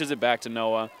ball, pitches it back to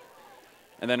Noah.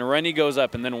 And then Rennie goes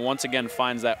up and then once again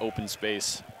finds that open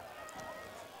space.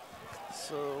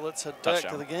 So let's head back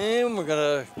to the game. We're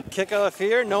going to kick off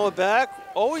here. Noah back.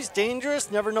 Always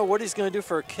dangerous. Never know what he's going to do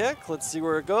for a kick. Let's see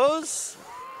where it goes.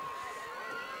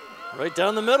 Right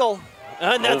down the middle.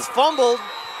 And that's fumbled.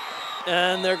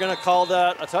 And they're going to call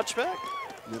that a touchback.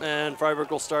 Yep. And Fryeburg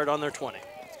will start on their 20.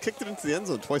 Kicked it into the end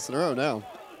zone twice in a row now.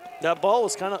 That ball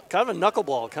was kind of a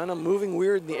knuckleball, kind of moving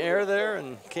weird in the air there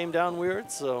and came down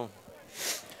weird. So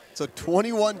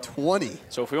 21-20.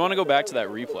 So if we want to go back to that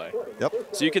replay. Yep.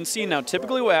 So you can see now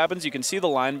typically what happens, you can see the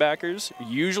linebackers,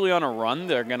 usually on a run,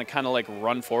 they're going to kind of like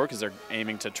run forward because they're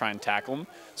aiming to try and tackle them.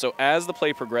 So as the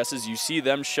play progresses, you see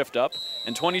them shift up,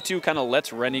 and 22 kind of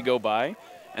lets Rennie go by.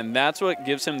 And that's what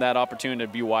gives him that opportunity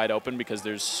to be wide open because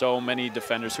there's so many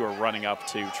defenders who are running up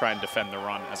to try and defend the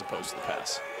run as opposed to the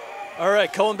pass. All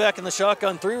right, Cohen back in the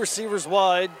shotgun, 3 receivers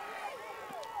wide,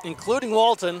 including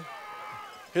Walton.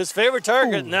 His favorite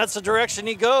target, and that's the direction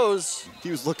he goes.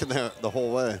 He was looking there the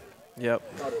whole way. Yep.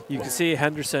 You can see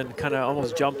Henderson kind of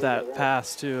almost jumped that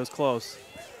pass, too. It was close.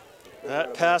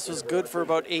 That pass was good for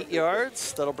about 8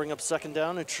 yards. That'll bring up 2nd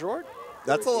down and short.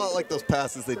 That's a lot like those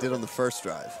passes they did on the first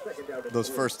drive. Those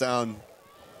first down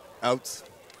outs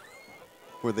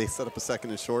where they set up a 2nd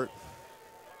and short.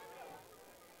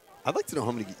 I'd like to know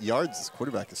how many yards this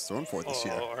quarterback has thrown for this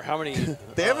year. Or how many.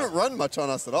 They haven't run much on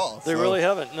us at all. They really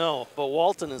haven't, no. But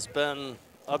Walton has been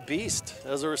a beast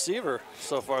as a receiver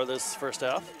so far this first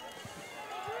half.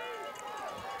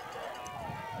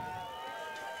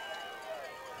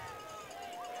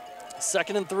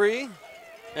 Second and 3.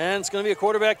 And it's going to be a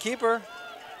quarterback keeper.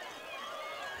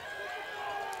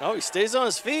 Oh, he stays on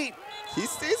his feet. He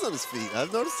stays on his feet.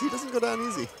 I've noticed he doesn't go down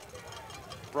easy.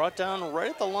 Brought down right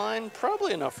at the line,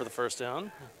 probably enough for the first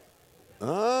down.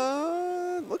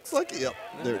 Looks like it. Yep,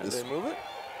 there it is. They move it.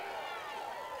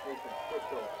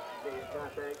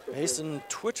 Mason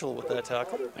Twitchell with that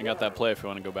tackle. I got that play if you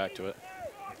want to go back to it.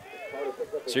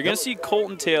 So you're going to see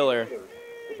Colton Taylor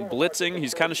blitzing.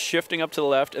 He's kind of shifting up to the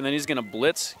left, and then he's going to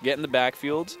blitz, get in the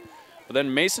backfield. But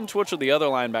then Mason Twitchell, the other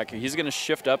linebacker, he's going to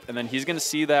shift up, and then he's going to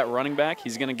see that running back.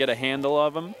 He's going to get a handle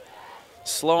of him,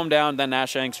 slow him down, then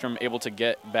Nash Angstrom able to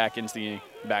get back into the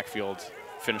backfield,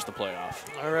 finish the play off.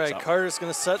 All right, so Carter's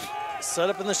going to set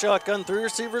up in the shotgun, 3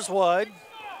 receivers wide.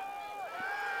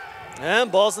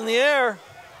 And ball's in the air.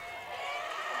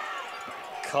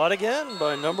 Caught again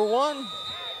by number 1.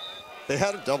 They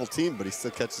had a double team, but he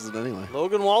still catches it anyway.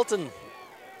 Logan Walton,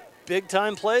 big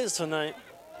time plays tonight.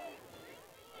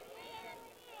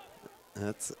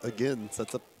 That's, again,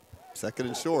 sets up 2nd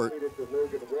and short.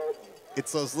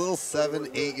 It's those little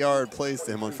 7-8 yard plays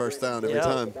to him on first down every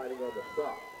time.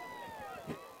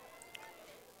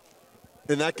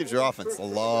 And that gives your offense a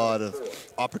lot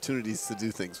of opportunities to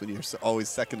do things when you're always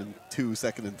 2nd and 2,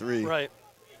 2nd and 3. Right.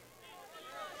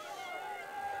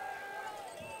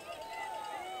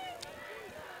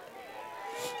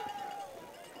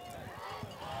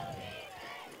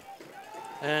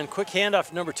 And quick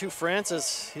handoff, number 2,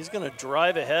 Francis. He's going to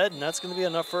drive ahead, and that's going to be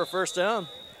enough for a first down.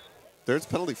 There's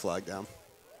penalty flag down.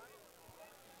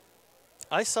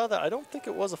 I saw that. I don't think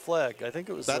it was a flag. I think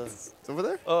it was. That's over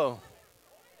there? Oh.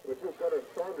 Which was Gunnar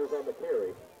Saunders on the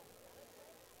carry.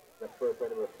 That's first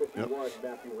number 51,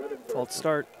 Matthew Redenberg. False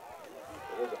start.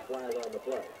 There's a flag on the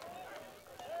play.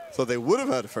 So they would have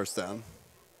had a first down.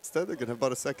 Instead, they're going to have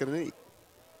about a 2nd and 8.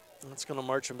 That's going to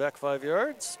march him back 5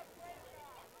 yards.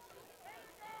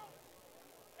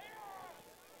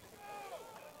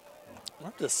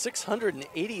 Up to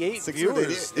 688 688.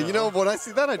 viewers. And you know, when I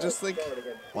see that, I just think,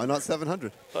 why not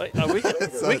 700? We can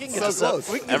get so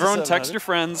close. Everyone text your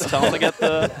friends, tell them to get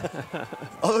the...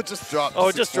 Oh, it just dropped. Oh,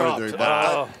 it just dropped.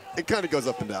 But it kind of goes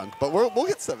up and down. But we'll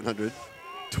get 700.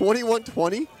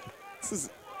 21-20. This is,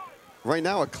 right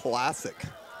now, a classic.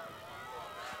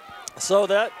 So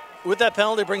that, with that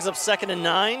penalty, brings up 2nd and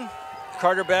 9.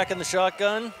 Carter back in the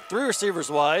shotgun. 3 receivers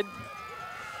wide.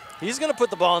 He's going to put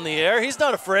the ball in the air. He's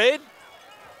not afraid.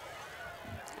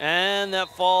 And that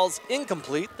falls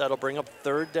incomplete. That'll bring up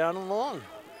 3rd down and long.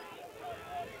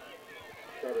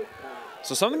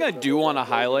 So something I do want to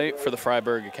highlight for the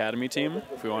Fryeburg Academy team,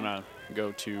 if we want to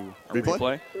go to a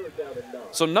replay.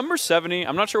 So number 70,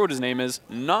 I'm not sure what his name is,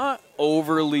 not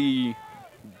overly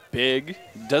big,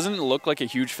 doesn't look like a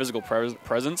huge physical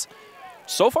presence.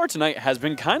 So far tonight has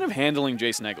been kind of handling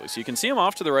Jason Egley. So you can see him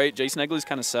off to the right. Jason Egley's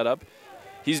kind of set up.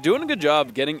 He's doing a good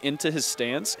job getting into his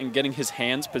stance and getting his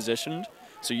hands positioned.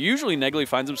 So usually Negley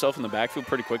finds himself in the backfield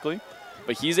pretty quickly,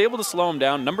 but he's able to slow him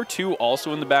down. Number 2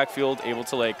 also in the backfield, able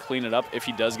to like clean it up if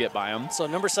he does get by him. So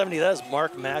number 70, that is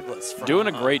Mark Maglis. Doing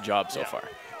a great job so far.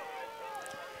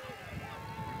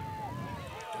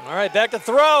 All right, back to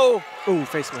throw. Ooh,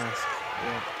 face mask.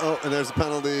 Yeah. Oh, and there's a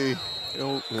penalty.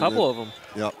 A couple of them.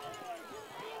 Yep.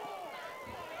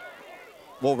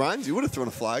 Well, Ryan, you would have thrown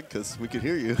a flag because we could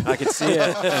hear you. I could see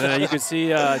it. And you could see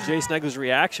Jason Egley's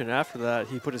reaction after that.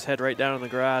 He put his head right down on the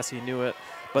grass. He knew it.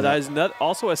 But that is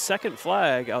also a second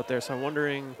flag out there, so I'm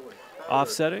wondering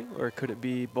offsetting, or could it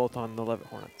be both on the Leavitt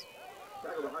Hornets?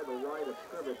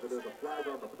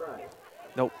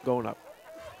 Nope, going up.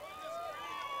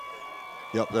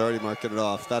 Yep, they're already marking it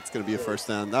off. That's going to be a 1st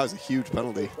down. That was a huge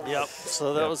penalty. Yep,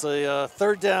 so that was a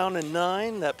 3rd down and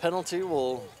 9. That penalty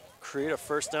will create a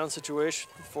 1st down situation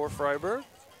for Fryeburg.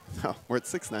 Oh, we're at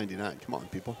 6.99. Come on,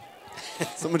 people.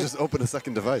 Someone just open a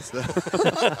second device.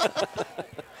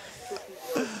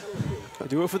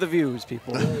 Do it for the views,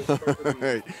 people. All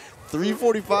right,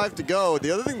 3:45 to go.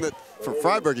 The other thing that for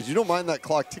Fryeburg is you don't mind that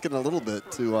clock ticking a little bit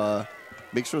to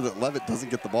make sure that Leavitt doesn't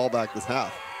get the ball back this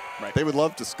half. Right. They would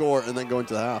love to score and then go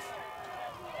into the half.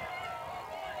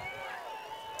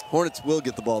 Hornets will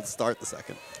get the ball to start the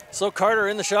second. So Carter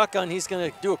in the shotgun, he's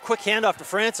going to do a quick handoff to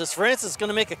Francis. Francis is going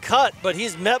to make a cut, but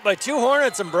he's met by 2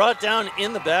 Hornets and brought down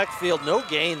in the backfield. No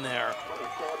gain there.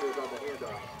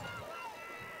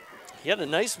 He had a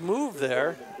nice move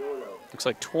there. Looks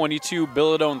like 22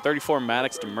 Bilodeau and 34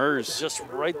 Maddox Demers. Just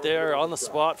right there on the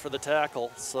spot for the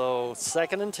tackle. So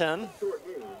 2nd and 10.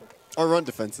 Our run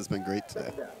defense has been great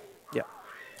today. Yeah.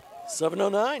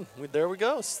 7:09. There we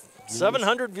go.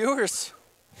 700 viewers.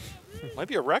 Might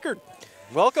be a record.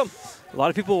 Welcome. A lot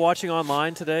of people watching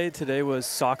online today. Today was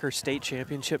soccer state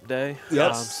championship day.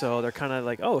 Yes. So they're kind of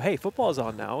like, oh, hey, football's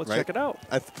on now. Let's check it out.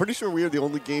 I'm pretty sure we are the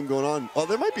only game going on. Oh,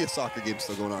 there might be a soccer game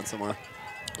still going on somewhere.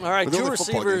 All right, 2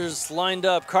 receivers lined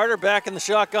up. Carter back in the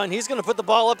shotgun. He's going to put the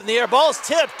ball up in the air. Ball's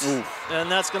tipped. Oof.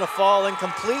 And that's going to fall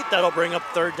incomplete. That'll bring up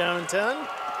 3rd down and 10.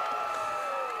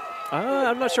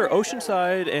 I'm not sure.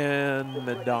 Oceanside and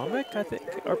Madomic, I think,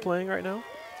 are playing right now.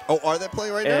 Oh, are they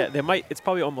playing right now? They might. It's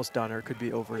probably almost done, or it could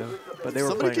be over now. But they were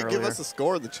somebody playing could give earlier. us a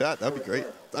score in the chat. That'd be great.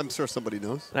 I'm sure somebody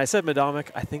knows. And I said Madomic.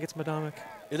 I think it's Madomic.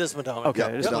 It is Madomic. Okay.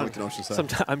 Yeah, Madomic and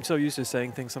Oceanside. I'm so used to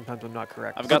saying things. Sometimes I'm not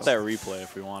correct. I've got that replay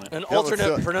if we want it. An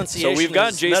alternate pronunciation. So we've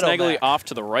got is Jason Meadowmac. Egley off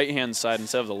to the right-hand side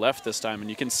instead of the left this time, and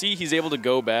you can see he's able to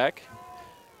go back.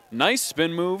 Nice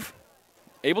spin move,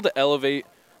 able to elevate.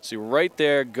 So right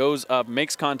there, goes up,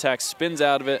 makes contact, spins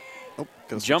out of it,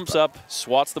 jumps up,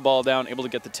 swats the ball down, able to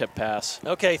get the tip pass.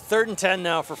 Okay, 3rd and 10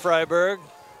 now for Fryeburg.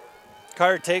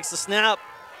 Carter takes the snap.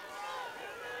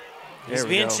 He's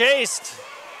being chased.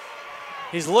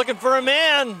 He's looking for a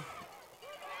man.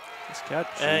 Nice catch.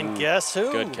 And guess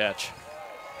who? Good catch.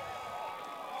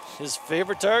 His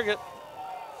favorite target.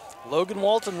 Logan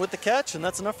Walton with the catch, and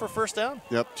that's enough for 1st down.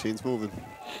 Yep, chain's moving.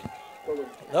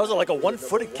 That was like a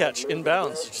 1-footed catch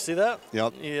inbounds. Did you see that?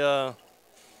 Yep. He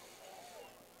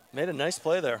made a nice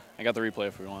play there. I got the replay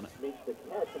if we want it.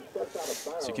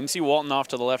 So you can see Walton off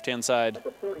to the left-hand side.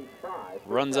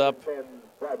 Runs up.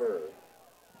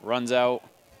 Runs out.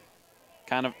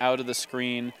 Kind of out of the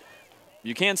screen.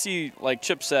 You can see, like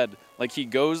Chip said, like he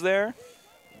goes there.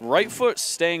 Right foot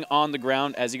staying on the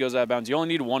ground as he goes out of bounds. You only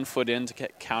need 1 foot in to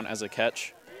count as a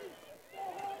catch.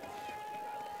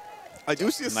 I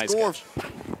do see a nice score. Catch.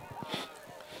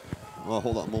 Well,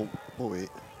 hold on. We'll wait.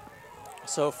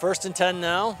 So 1st and 10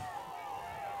 now.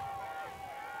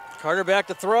 Carter back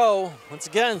to throw. Once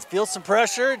again, feels some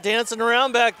pressure, dancing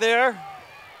around back there.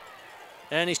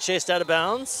 And he's chased out of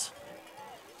bounds.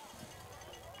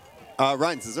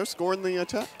 Ryan, is there a score in the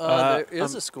chat? There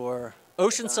is a score.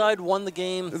 Oceanside won the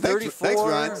game Thanks,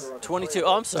 34-22.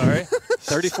 Oh, I'm sorry.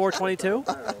 34-22?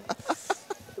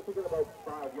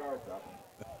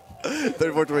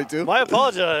 34-22? My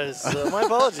apologies. My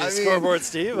apologies, scoreboard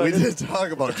Steve. We did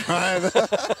talk about trying.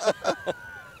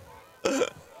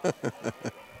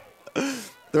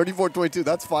 34-22,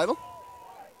 that's final?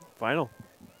 Final.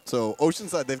 So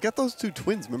Oceanside, they've got those two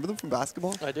twins. Remember them from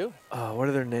basketball? I do. What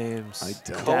are their names? I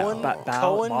don't.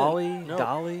 Cohen, Molly,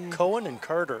 Dolly. Cohen and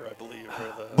Carter, I believe.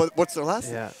 But what's their last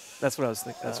name? Yeah, that's what I was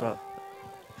thinking. That's what.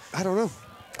 I don't know.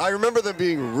 I remember them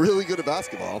being really good at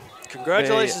basketball.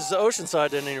 Congratulations to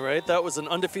Oceanside at any rate. That was an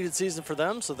undefeated season for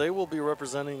them, so they will be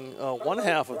representing one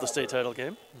half of the state title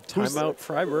game. Timeout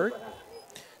Fryeburg.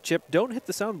 Chip, don't hit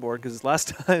the soundboard because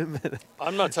last time.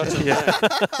 I'm not touching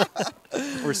it.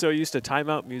 We're so used to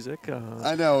timeout music.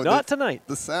 I know. Not tonight.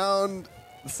 The sound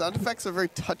effects are very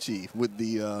touchy with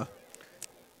the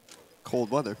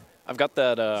cold weather. I've got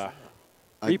that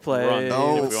replay. Run.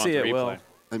 No, If we want see the it. replay. Will.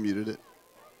 I muted it.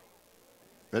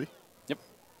 Ready? Yep.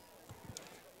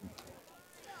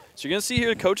 So you're going to see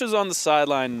here coaches on the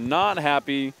sideline not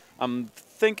happy. I'm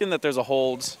thinking that there's a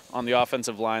hold on the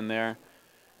offensive line there.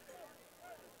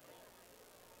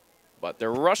 But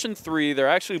they're rushing 3. They're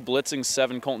actually blitzing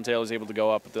 7. Colton Taylor's able to go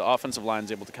up, but the offensive line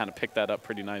is able to kind of pick that up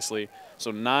pretty nicely.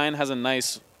 So 9 has a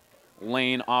nice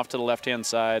lane off to the left-hand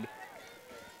side.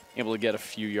 Able to get a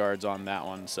few yards on that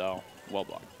one, so well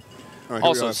blocked. Right,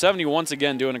 also, 70 once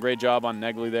again doing a great job on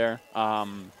Negley there.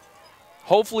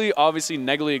 Hopefully, obviously,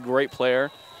 Negley a great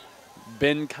player.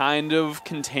 Been kind of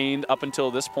contained up until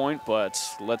this point, but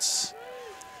let's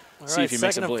see if he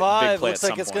makes a big play. Looks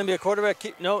like it's going to be a quarterback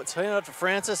keep. No, it's heading out to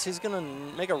Francis. He's going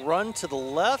to make a run to the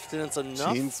left, and it's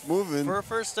enough for a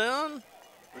first down.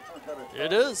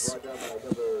 It is.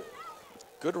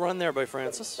 Good run there by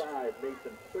Francis.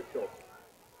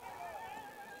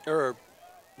 Or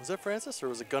was that Francis or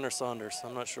was it Gunnar Saunders?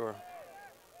 I'm not sure.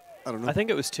 I don't know. I think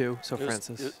it was 2, so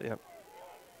Francis. Yep.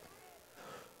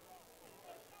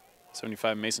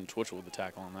 75 Mason Twitchell with the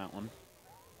tackle on that one.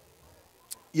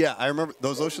 Yeah, I remember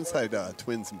those Oceanside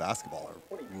twins in basketball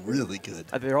are really good.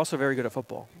 They're also very good at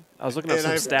football. I was looking at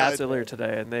some stats earlier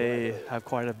today, and they have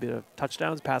quite a bit of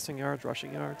touchdowns, passing yards,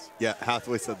 rushing yards. Yeah,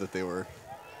 Hathaway said that they were.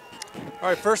 All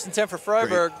right, 1st and 10 for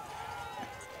Fryeburg.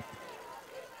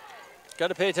 Got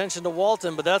to pay attention to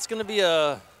Walton, but that's going to be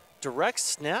a direct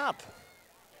snap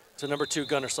to number 2,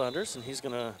 Gunnar Saunders, and he's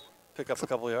going to pick up a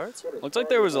couple yards. Looks like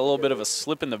there was a little bit of a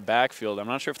slip in the backfield. I'm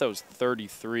not sure if that was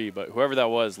 33, but whoever that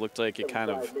was looked like it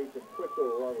kind of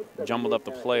jumbled up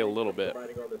the play a little bit.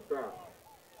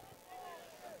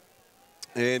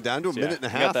 And down to a minute and a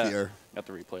half here. Got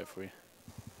the replay for you.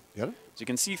 You got it? So you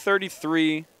can see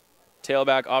 33,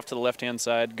 tailback off to the left-hand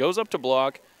side, goes up to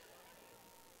block,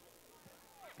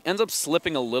 ends up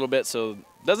slipping a little bit, so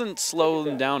doesn't slow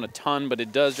them down a ton, but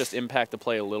it does just impact the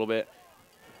play a little bit.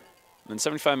 And then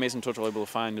 75 Mason Twitchell able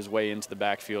to find his way into the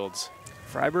backfields.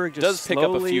 Fryeburg just does pick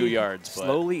up a few yards.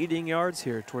 Slowly eating yards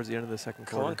here towards the end of the second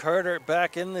quarter. Cohen Carter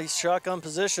back in the shotgun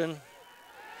position.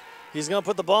 He's going to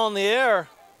put the ball in the air,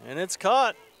 and it's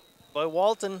caught by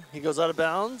Walton. He goes out of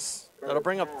bounds. That'll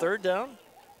bring up 3rd down.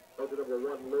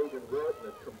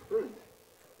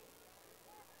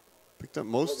 Picked up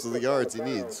most of the yards he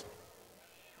needs.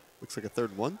 Looks like a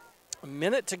 3rd one. A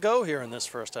minute to go here in this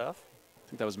first half. I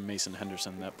think that was Mason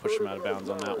Henderson that pushed him out of bounds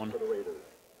on that one.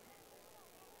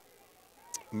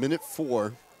 Minute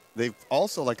 4. They've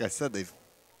also, like I said, they've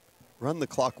run the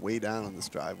clock way down on this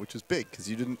drive, which is big because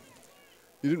you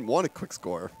didn't want a quick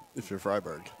score if you're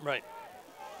Fryeburg. Right.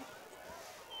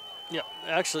 Yeah,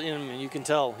 actually, you can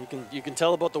tell. You can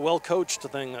tell about the well-coached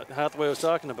thing that Hathaway was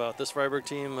talking about. This Fryeburg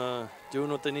team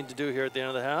doing what they need to do here at the end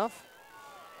of the half.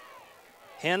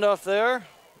 Handoff there.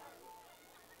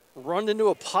 Run into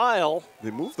a pile.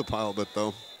 They moved the pile a bit,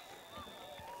 though.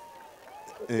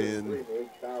 And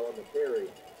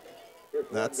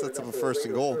that sets up a 1st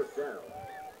and goal.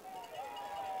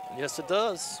 Yes, it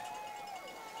does.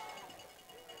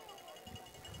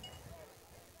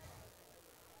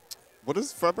 What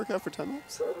does Fryeburg have for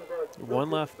timeouts?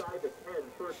 1 left.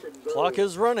 Clock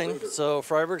is running, so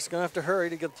Fryeburg's going to have to hurry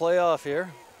to get the play off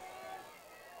here.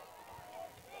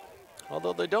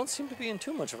 Although they don't seem to be in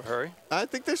too much of a hurry. I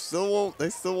think they still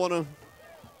want to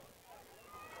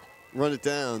run it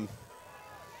down.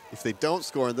 If they don't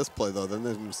score in this play, though, then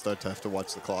they're going to start to have to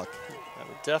watch the clock. I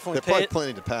would definitely they're probably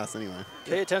planning to pass anyway.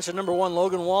 Pay attention, number 1,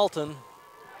 Logan Walton.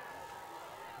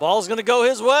 Ball's going to go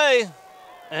his way,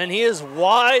 and he is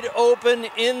wide open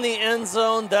in the end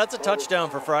zone. That's a touchdown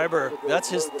for Fryeburg. That's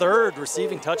his 3rd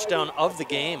receiving touchdown of the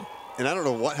game. And I don't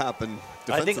know what happened.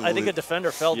 I think a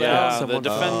defender fell down. Yeah, the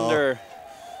defender.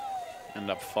 ended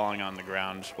up falling on the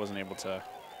ground. Wasn't able to.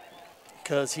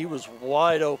 Because he was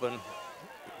wide open.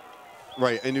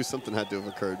 Right, I knew something had to have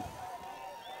occurred.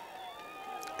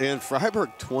 And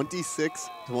Fryeburg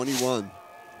 26-21.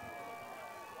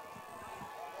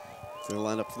 So they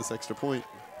line up for this extra point.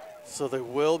 So they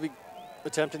will be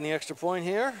attempting the extra point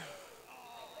here.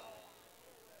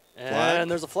 And Flag.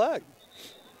 there's a flag.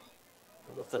 I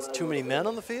don't know if that's too many men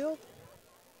on the field.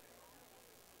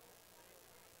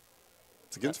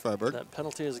 It's against Fryeburg. That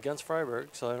penalty is against Fryeburg,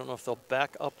 so I don't know if they'll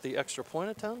back up the extra point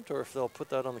attempt or if they'll put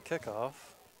that on the kickoff.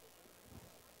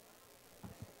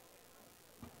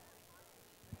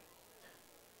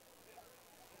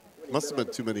 Must have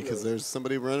been too many because there's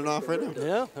somebody running off right now.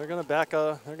 Yeah, they're gonna back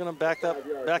that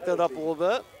up a little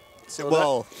bit. So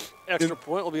well, that extra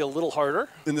point will be a little harder.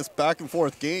 In this back and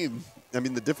forth game, I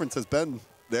mean, the difference has been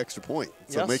the extra point.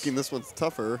 So Yes. making this one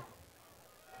tougher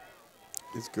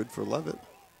is good for Leavitt.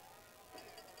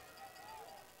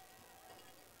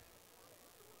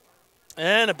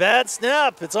 And a bad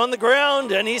snap. It's on the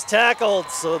ground, and he's tackled.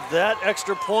 So that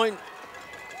extra point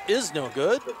is no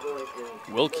good.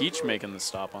 Will Keach making the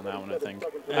stop on that one, I think.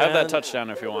 I have that touchdown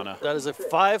if you want to. That is a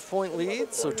 5-point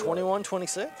lead, so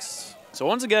 21-26. So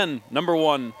once again, number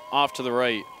 1 off to the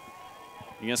right.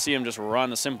 You're going to see him just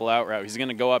run a simple out route. He's going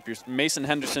to go up. Mason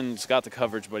Henderson's got the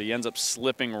coverage, but he ends up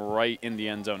slipping right in the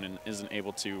end zone and isn't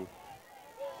able to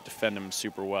defend him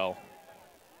super well.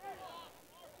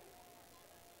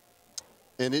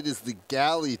 And it is the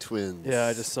Galley twins. Yeah,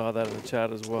 I just saw that in the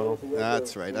chat as well.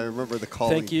 That's right. I remember the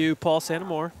calling. Thank you, Paul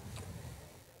Santamore.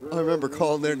 I remember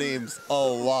calling their names a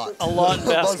lot. A lot in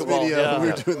basketball, yeah. When we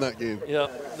were doing that game. Yeah,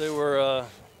 they were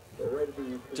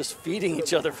just feeding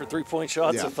each other for three-point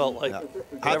shots, Yeah. it felt like. Yeah.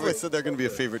 Hathaway said they're going to be a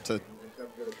favorite to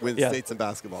win states in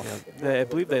basketball. I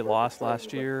believe they lost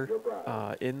last year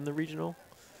in the regional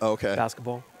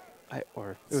basketball.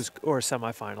 Or a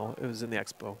semifinal. It was in the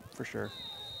Expo, for sure.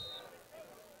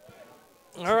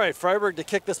 All right, Fryeburg to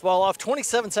kick this ball off.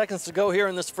 27 seconds to go here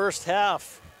in this first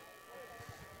half.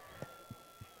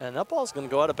 And that ball's going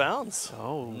to go out of bounds.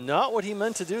 Oh. Not what he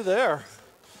meant to do there.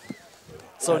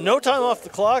 So no time off the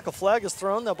clock. A flag is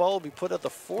thrown. That ball will be put at the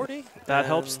 40. That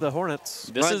helps the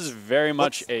Hornets. This is very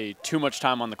much a too much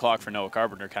time on the clock for Noah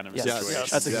Carpenter kind of situation. Yes.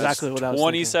 That's exactly what I was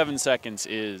 27 seconds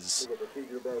is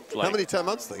like... How many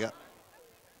timeouts they got?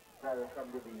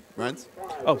 Ryan?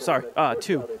 Oh, sorry.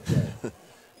 2.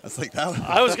 That's like that.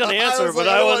 I was going to answer, but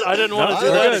I didn't want to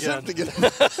do that again.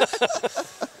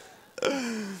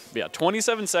 Yeah,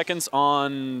 27 seconds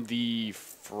on the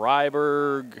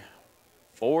Fryeburg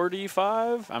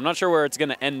 45. I'm not sure where it's going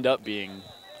to end up being.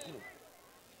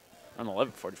 On the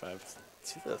 11:45.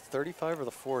 It's either the 35 or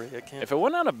the 40. I can't. If it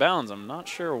went out of bounds, I'm not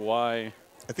sure why.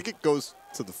 I think it goes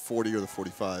to the 40 or the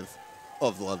 45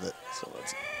 of Leavitt. So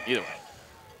that's either way.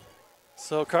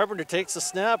 So Carpenter takes a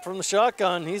snap from the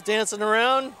shotgun. He's dancing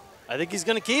around. I think he's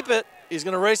going to keep it. He's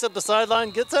going to race up the sideline,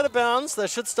 gets out of bounds.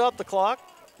 That should stop the clock.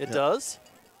 It does.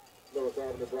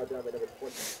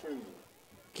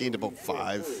 Gained about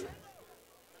 5.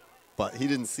 But he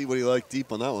didn't see what he liked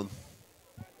deep on that one.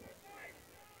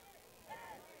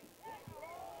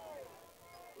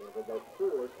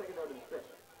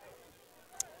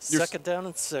 Second down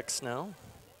and 6 now.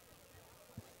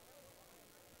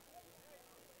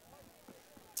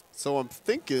 So I'm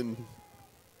thinking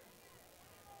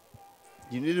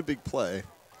you need a big play.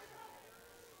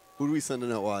 Who do we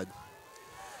sending out wide?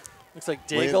 Looks like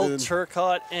Daigle,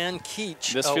 Turcotte, and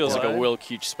Keach. This feels like a Will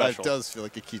Keach special. It does feel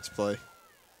like a Keach play.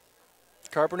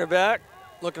 Carpenter back,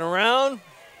 looking around.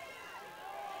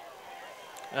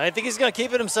 I think he's going to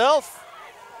keep it himself.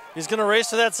 He's going to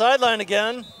race to that sideline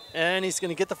again, and he's going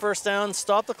to get the first down,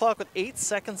 stop the clock with 8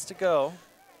 seconds to go.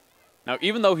 Now,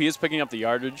 even though he is picking up the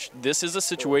yardage, this is a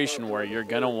situation where you're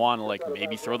going to want to, like,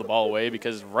 maybe throw the ball away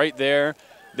because right there,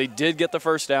 they did get the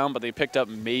first down, but they picked up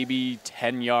maybe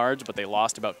 10 yards, but they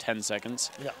lost about 10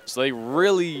 seconds. Yeah. So they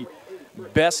really,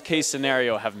 best case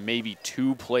scenario, have maybe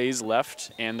 2 plays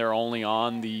left, and they're only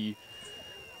on the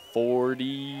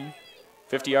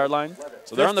 50-yard line.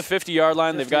 So they're on the 50-yard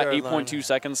line. They've got 8.2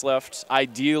 seconds left.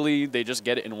 Ideally, they just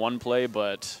get it in one play,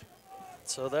 but...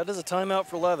 So that is a timeout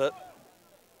for Leavitt.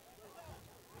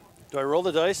 Do I roll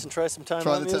the dice and try some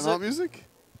timeout music? Try the timeout music?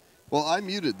 Well, I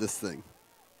muted this thing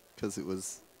because it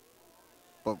was...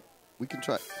 But we can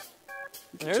try.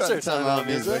 There's our timeout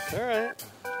music. All right.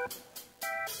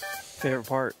 Favorite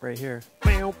part right here.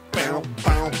 You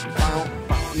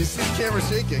see the camera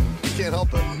shaking. You can't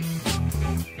help it.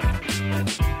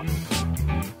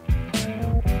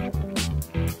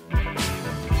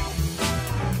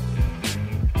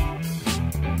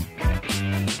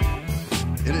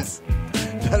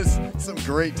 That is some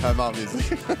great timeout music.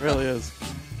 It really is.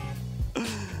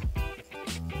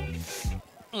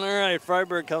 All right,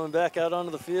 Fryeburg coming back out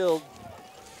onto the field.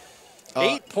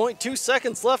 8.2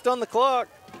 seconds left on the clock.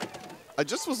 I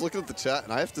just was looking at the chat,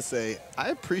 and I have to say, I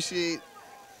appreciate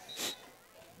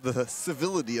the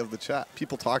civility of the chat.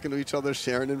 People talking to each other,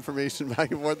 sharing information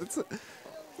back and forth. It's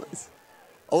nice.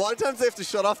 A lot of times they have to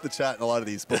shut off the chat in a lot of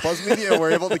these, but Buzz Media,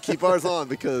 we're able to keep ours on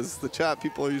because the chat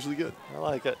people are usually good. I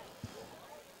like it.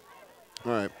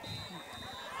 All right.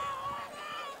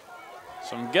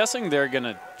 So I'm guessing they're going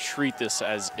to treat this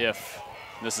as if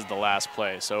this is the last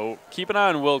play. So keep an eye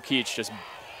on Will Keach just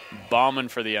bombing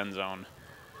for the end zone.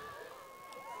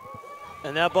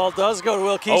 And that ball does go to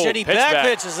Will Keach, and he pitch back back.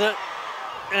 pitches it.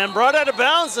 And brought out of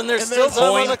bounds, and there's still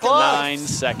time on the clock. 0.9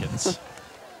 seconds.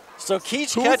 So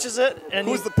Keach catches it, and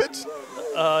who's the pitch?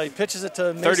 He pitches it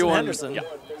to Mason 31. Henderson. Yeah.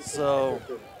 So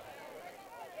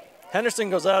Henderson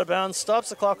goes out of bounds, stops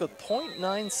the clock with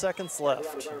 0.9 seconds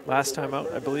left. Last time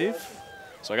out, I believe.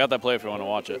 So I got that play if you want to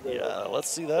watch it. Yeah, let's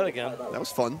see that again. That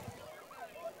was fun.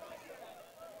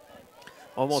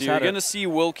 Almost so you're had going to it. see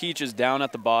Will Keach is down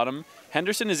at the bottom.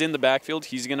 Henderson is in the backfield.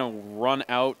 He's going to run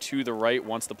out to the right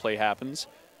once the play happens.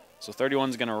 So 31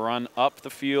 is going to run up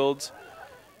the field,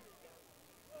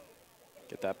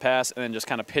 get that pass, and then just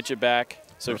kind of pitch it back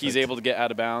so he's able to get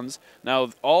out of bounds. Now,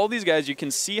 all these guys, you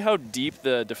can see how deep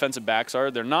the defensive backs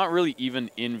are. They're not really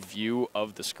even in view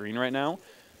of the screen right now.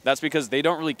 That's because they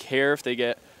don't really care if they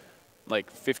get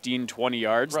like 15, 20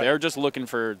 yards. Right. They're just looking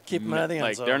for keep them out of the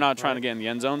end zone. They're not trying to get in the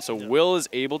end zone. So Will is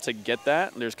able to get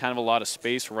that. There's kind of a lot of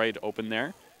space right open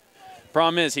there.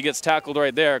 Problem is he gets tackled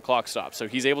right there, clock stops. So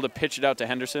he's able to pitch it out to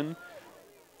Henderson.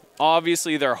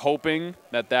 Obviously, they're hoping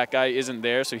that that guy isn't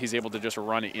there, so he's able to just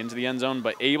run it into the end zone,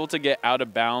 but able to get out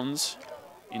of bounds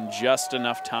in just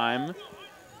enough time.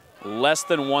 Less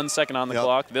than 1 second on the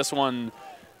clock. This one,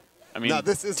 I mean,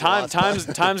 this is time's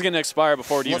going to expire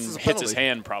before it even Unless there's a hits his penalty.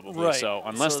 hand, probably. Right. So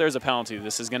unless there's a penalty,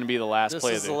 this is going to be the last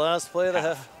play. This is the last play of the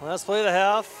half. Last play of the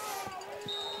half.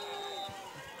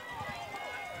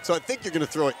 So I think you're going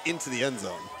to throw it into the end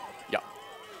zone. Yeah.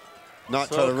 Not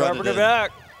So try to run it Carpenter in.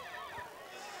 back.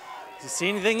 Does he see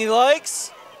anything he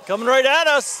likes? Coming right at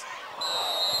us.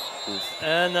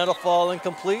 And that'll fall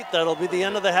incomplete. That'll be the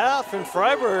end of the half. And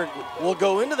Fryeburg will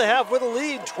go into the half with a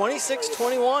lead,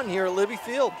 26-21 here at Libby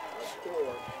Field.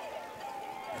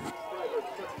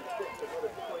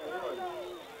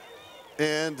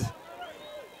 And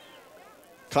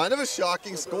kind of a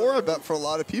shocking score, I bet, for a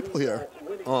lot of people here.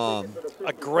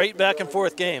 A great back and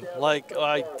forth game. Like,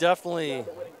 I definitely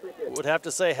would have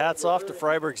to say hats off to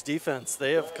Fryeburg's defense.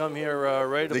 They have come here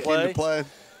ready to play. Came to play.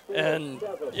 And,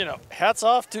 you know, hats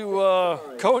off to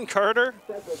Cohen Carter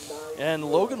and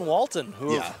Logan Walton,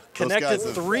 who have connected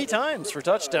 3 times for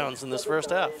touchdowns in this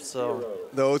first half. So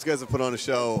those guys have put on a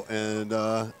show. And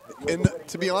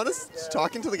to be honest, just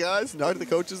talking to the guys, talking to the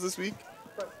coaches this week,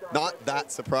 not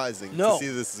that surprising to see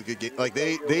this is a good game. Like,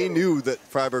 they knew that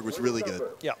Fryeburg was really good.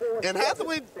 Yeah. And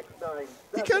Hathaway,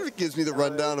 he kind of gives me the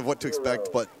rundown of what to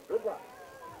expect, but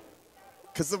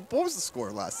because what was the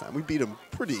score last time? We beat them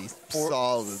pretty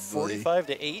solidly. 45-8, I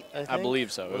think. I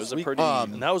believe so. It was a pretty.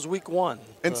 And that was week 1.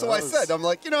 And so I said, I'm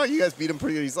like, you know, you guys beat them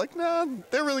pretty good. He's like, nah,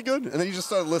 they're really good. And then he just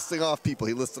started listing off people.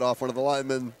 He listed off one of the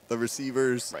linemen, the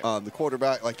receivers, the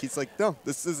quarterback. Like, he's like, no,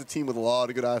 this is a team with a lot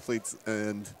of good athletes.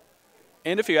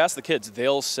 And if you ask the kids,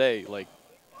 they'll say, like,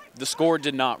 the score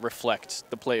did not reflect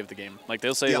the play of the game. Like,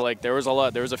 they'll say, like, there was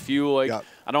a few, like,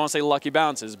 I don't want to say lucky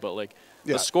bounces, but, like,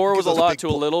 the score was a lot to a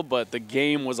little, but the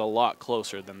game was a lot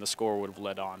closer than the score would have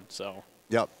led on. So.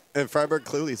 Yep. And Fryeburg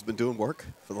clearly has been doing work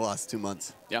for the last 2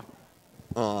 months. Yeah.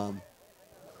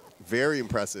 Very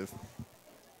impressive.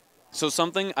 So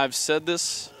something, I've said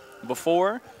this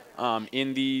before,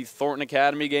 in the Thornton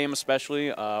Academy game especially,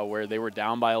 where they were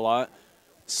down by a lot,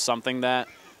 something that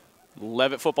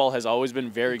Leavitt football has always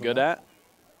been very good at,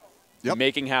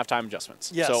 making halftime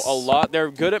adjustments. Yes. So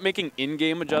they're good at making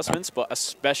in-game adjustments, but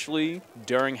especially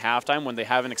during halftime when they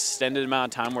have an extended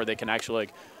amount of time where they can actually,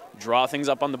 like, draw things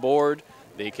up on the board.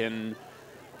 They can,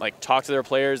 like, talk to their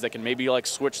players. They can maybe, like,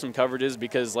 switch some coverages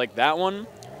because, like, that one,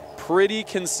 pretty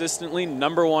consistently,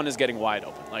 number 1 is getting wide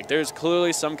open. Like, there's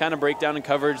clearly some kind of breakdown in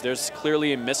coverage. There's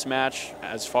clearly a mismatch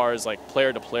as far as, like,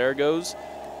 player-to-player goes.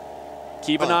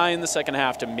 Keep an eye in the second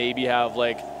half to maybe have,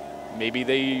 like, maybe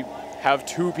they have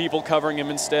 2 people covering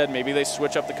him instead. Maybe they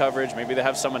switch up the coverage. Maybe they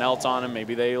have someone else on him.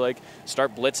 Maybe they, like,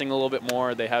 start blitzing a little bit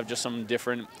more. They have just some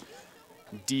different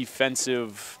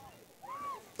defensive.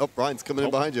 Oh, Brian's coming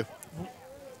in behind you.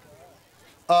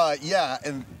 Yeah,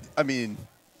 and, I mean,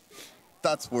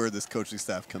 that's where this coaching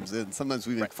staff comes in. Sometimes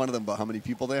we make fun of them about how many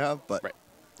people they have, but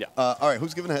Yeah. All right,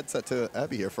 who's giving a headset to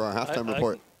Abby here for our halftime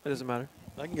report? It doesn't matter.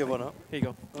 I can give one up. Here you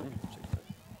go.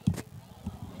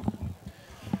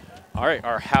 All right,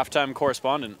 our halftime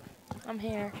correspondent, I'm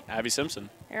here. Abby Simpson.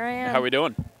 Here I am. How are we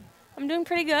doing? I'm doing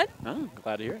pretty good. Oh,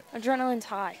 glad to hear it. Adrenaline's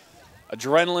high.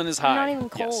 Adrenaline is high. I'm not even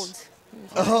cold. Yes.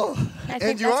 Oh, I and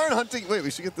think you that's- aren't hunting. Wait,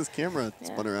 we should get this camera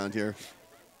spun around here.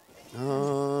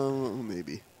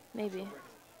 Maybe. Maybe.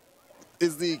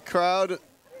 Is the crowd?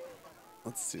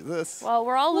 Let's do this. Well,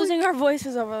 we're all losing our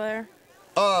voices over there.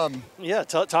 Yeah,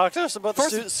 talk to us about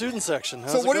the student section.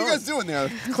 How's So it what are you going? guys doing there?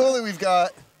 Clearly we've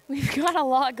got. We've got a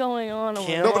lot going on over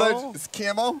there. No, but it's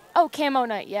camo. Oh, camo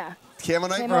night, yeah. Camo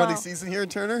night for Camo. hunting season here in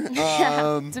Turner.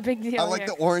 Yeah, it's a big deal I like here.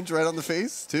 the orange right on the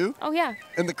face too. Oh, yeah.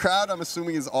 And the crowd, I'm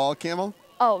assuming, is all camo.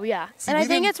 Oh, yeah. See, and I we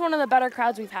think didn't- it's one of the better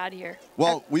crowds we've had here.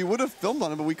 Well, we would have filmed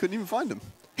on him, but we couldn't even find him.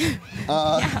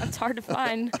 Yeah, it's hard to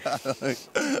find.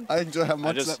 I enjoy how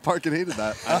much that Parkin hated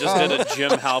that. I just did a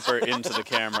Jim Halper into the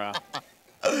camera.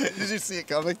 Did you see it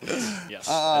coming? Yes.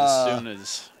 As soon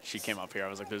as she came up here, I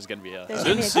was like, "There's gonna be a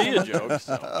didn't see a joke."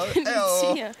 So. Didn't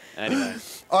see ya. Anyway.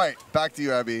 All right, back to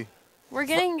you, Abby. We're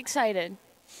getting excited.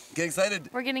 Get excited.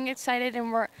 We're getting excited,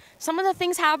 and some of the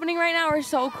things happening right now are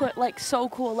so cool,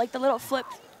 like the little flip.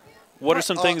 What are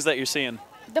some things that you're seeing?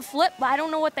 The flip, I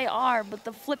don't know what they are, but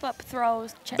the flip up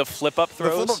throws. The flip up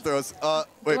throws. The flip up throws.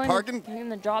 Wait, Parkin. Getting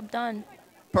the job done.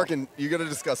 Parkin, you got to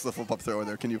discuss the flip up throw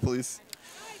there. Can you please?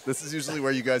 This is usually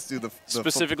where you guys do the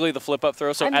specifically the flip up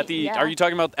throw. So I mean, at the yeah. are you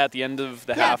talking about at the end of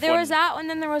the Yeah, half? there was that one,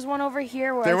 then there was one over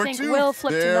here where There I were think two. Will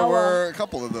flipped to There Noah. were a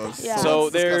couple of those. Yeah. So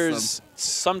let's discuss there's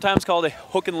sometimes called a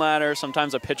hook and ladder,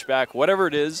 sometimes a pitchback, whatever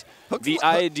it is. The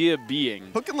idea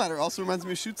being hook and ladder also reminds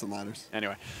me of shoots and ladders.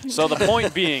 Anyway, so the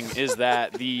point being is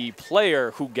that the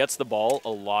player who gets the ball, a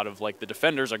lot of like the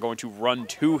defenders are going to run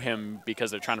to him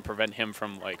because they're trying to prevent him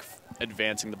from like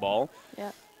advancing the ball. Yeah.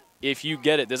 If you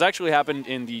get it, this actually happened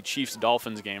in the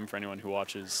Chiefs-Dolphins game for anyone who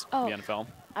watches the NFL.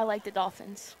 I like the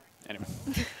Dolphins. Anyway.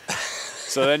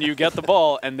 So then you get the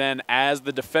ball, and then as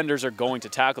the defenders are going to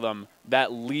tackle them,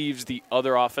 that leaves the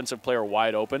other offensive player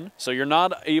wide open. So you're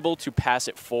not able to pass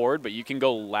it forward, but you can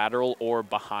go lateral or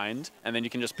behind, and then you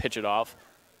can just pitch it off.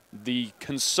 The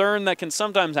concern that can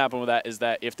sometimes happen with that is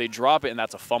that if they drop it and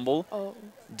that's a fumble,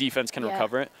 defense can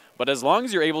recover it. But as long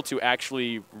as you're able to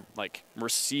actually like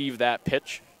receive that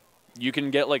pitch, you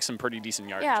can get like some pretty decent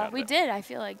yardage out Yeah, of we it. did, I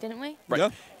feel like, didn't we? Right. Yeah.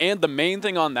 And the main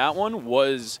thing on that one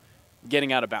was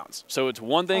getting out of bounds. So it's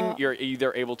one thing you're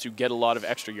either able to get a lot of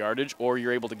extra yardage or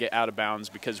you're able to get out of bounds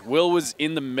because Will was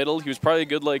in the middle. He was probably a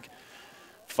good like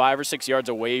 5 or 6 yards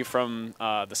away from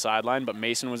the sideline, but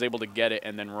Mason was able to get it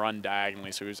and then run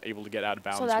diagonally, so he was able to get out of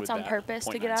bounds. So that's with on that purpose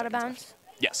to 0.9 get out of seconds bounds? left.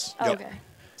 Yes. Oh, okay.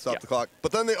 Stop the clock.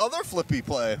 But then the other flippy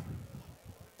play.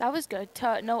 That was good.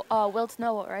 Will to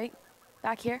Noah, right?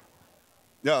 Back here?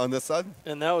 Yeah, on this side.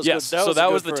 And that was yes. good. That so was that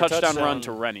good was the for a touchdown run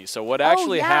to Rennie. So what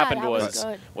actually happened was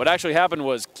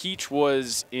Keach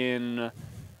was in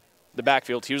the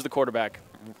backfield. He was the quarterback.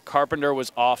 Carpenter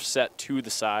was offset to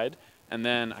the side, and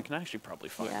then I can actually probably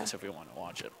find this if we want to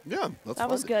watch it. Yeah, that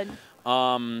was good.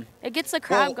 It gets the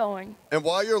crowd going. And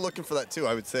while you're looking for that too,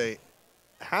 I would say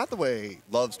Hathaway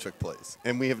loves trick plays,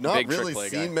 and we have not Big trick really play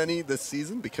seen guy. many this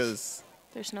season because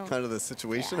there's no kind of the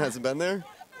situation hasn't been there.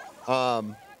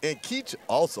 And Keach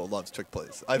also loves trick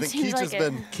plays. I think seems Keach has like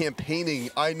been campaigning.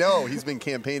 I know he's been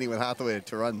campaigning with Hathaway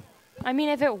to run. I mean,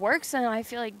 if it works, then I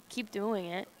feel like keep doing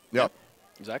it. Yep.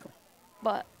 Exactly.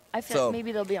 But I feel like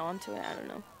maybe they'll be onto it. I don't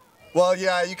know. Well,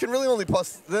 yeah, you can really only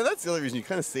plus. That's the only reason you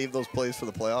kind of save those plays for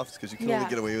the playoffs because you can only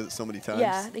get away with it so many times.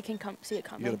 Yeah, they can see it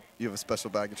coming. You have a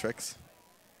special bag of tricks.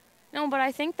 No, but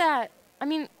I think that, I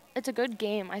mean, it's a good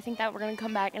game. I think that we're going to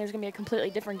come back and it's going to be a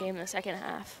completely different game in the second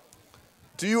half.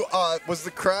 Do you, was the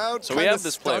crowd So we have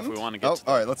this play if we want to get to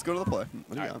all right, let's go to the play.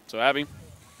 What do you got? So, Abby,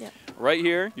 Yeah. right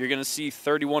here, you're going to see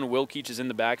 31 Will Keach is in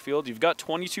the backfield. You've got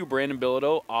 22 Brandon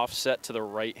Bilodeau offset to the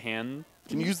right hand.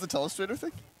 Can you use the telestrator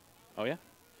thing? Oh, yeah.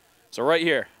 So right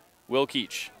here, Will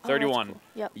Keach, 31. Cool.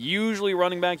 Yep. Usually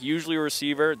running back, usually a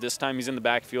receiver. This time he's in the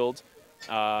backfield.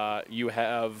 You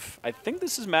have, I think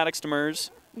this is Maddox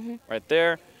Demers right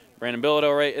there. Brandon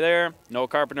Bilodeau right there. Noah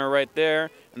Carpenter right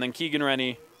there. And then Keegan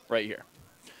Rennie right here.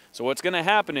 So what's going to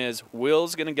happen is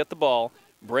Will's going to get the ball.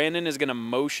 Brandon is going to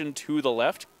motion to the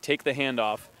left, take the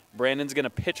handoff. Brandon's going to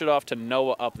pitch it off to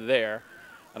Noah up there.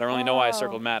 I don't really know why I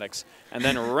circled Maddox. And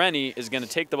then Rennie is going to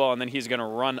take the ball, and then he's going to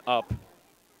run up.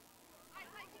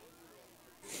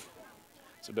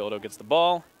 So Bilodeau gets the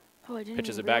ball,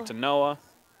 pitches it back to Noah,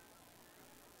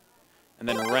 and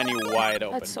then Rennie wide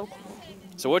open. That's so cool.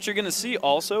 So what you're going to see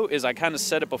also is I kind of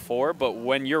said it before, but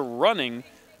when you're running,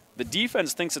 The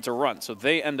defense thinks it's a run, so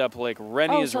they end up like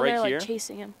Rennie is so right they're, here. Like,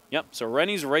 chasing him. Yep. So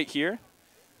Rennie's right here.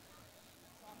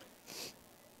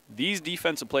 These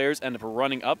defensive players end up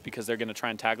running up because they're going to try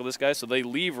and tackle this guy. So they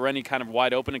leave Rennie kind of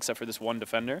wide open except for this one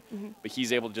defender. But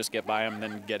he's able to just get by him and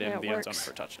then get in the end zone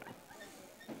for a touchdown.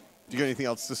 Do you got anything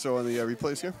else to show on the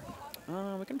replays here?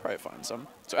 We can probably find some.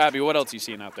 So, Abby, what else are you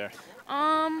seeing out there?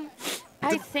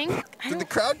 I think... Did the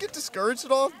crowd get discouraged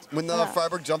at all when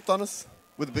Fryeburg jumped on us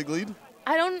with a big lead?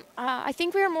 I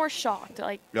think we were more shocked.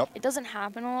 Like, Yep. it doesn't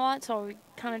happen a lot, so we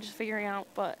kind of just figuring out.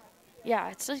 But, yeah,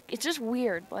 it's just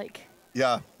weird. Like...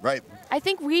 Yeah, right. I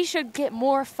think we should get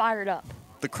more fired up.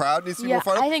 The crowd needs to be more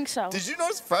fired up? I think so. Did you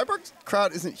notice Fryeburg's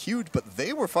crowd isn't huge, but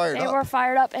they were fired up? They were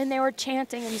fired up, and they were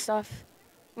chanting and stuff.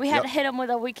 We had to hit them with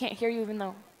a "we can't hear you," even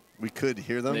though. We could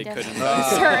hear them? They couldn't.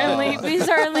 We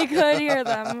certainly could hear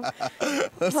them.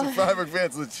 That's the Fryeburg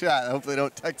fans in the chat. I hope they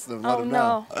don't text them. Oh,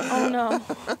 no. Oh, no.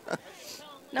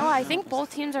 No, I think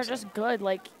both teams are just good.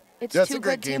 Like, it's two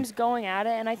good teams going at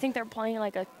it, and I think they're playing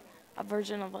like a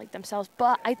version of like themselves.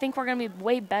 But I think we're going to be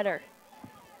way better.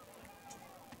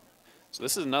 So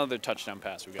this is another touchdown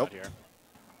pass we got here.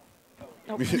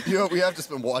 We have just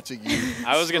been watching you.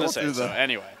 I was going to say, so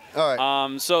anyway. All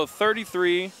right. So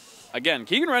 33, again,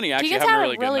 Keegan Rennie actually having a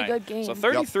really good night. Game. So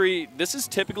 33, this is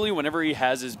typically whenever he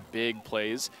has his big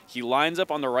plays, he lines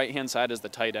up on the right-hand side as the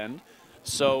tight end.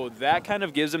 So that kind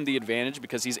of gives him the advantage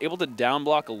because he's able to down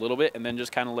block a little bit and then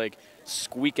just kind of like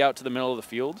squeak out to the middle of the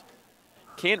field.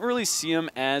 Can't really see him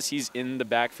as he's in the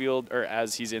backfield or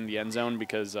as he's in the end zone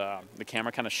because the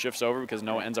camera kind of shifts over because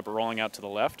Noah ends up rolling out to the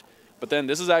left. But then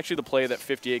this is actually the play that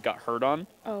 58 got hurt on.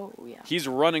 Oh, yeah. He's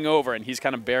running over, and he's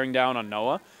kind of bearing down on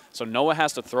Noah. So Noah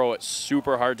has to throw it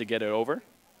super hard to get it over.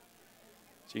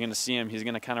 So you're going to see him. He's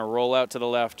going to kind of roll out to the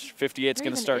left. 58's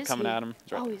going to start coming at him.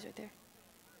 He's right there.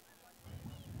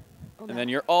 And then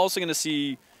you're also going to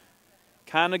see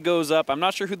kind of goes up. I'm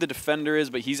not sure who the defender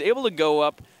is, but he's able to go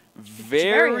up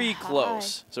very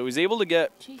close. So he's able to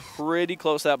get pretty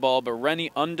close to that ball, but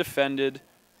Rennie undefended,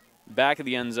 back of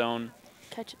the end zone.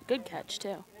 Good catch, too.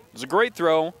 It was a great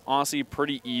throw. Honestly,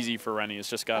 pretty easy for Rennie. It's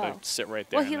just got to sit right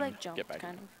there. Well, he like jumped,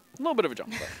 kind of. A little bit of a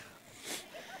jump.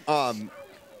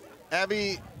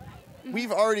 Abby,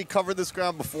 we've already covered this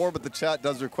ground before, but the chat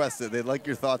does request it. They'd like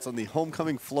your thoughts on the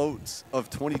homecoming floats of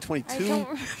 2022. I don't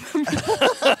remember.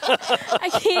 I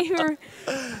can't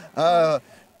even.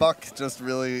 Buck just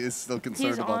really is still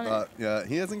concerned about that. It. Yeah,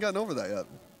 he hasn't gotten over that yet.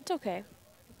 It's okay.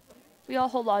 We all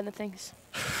hold on to things.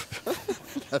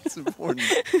 That's important.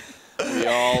 We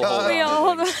all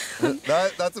hold on.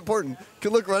 That's important. You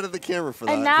can look right at the camera for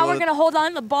that. And now we're going to hold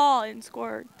on to the ball and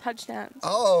score touchdowns.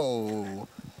 Oh.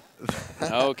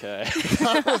 Okay.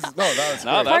 That was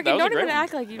great. Don't even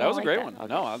act like you That was a great that. one. Okay.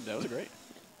 No, that was great.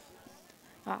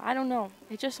 I don't know.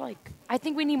 It's just like, I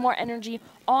think we need more energy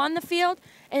on the field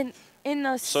and in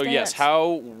the So, stance.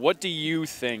 yes, what do you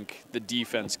think the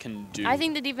defense can do? I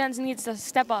think the defense needs to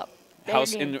step up.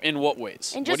 In what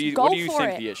ways? And just what do you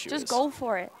think the issue is? Just go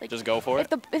for it. Like, just go for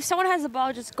it? If someone has the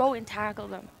ball, just go and tackle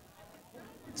them.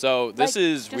 So this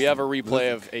we have a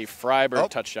replay of a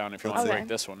Fryeburg touchdown if you want to break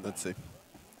this one. Let's see.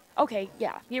 Okay,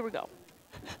 yeah, here we go.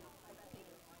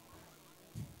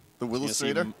 The Willis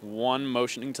Raider? One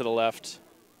motioning to the left,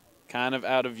 kind of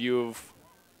out of view of...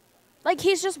 Like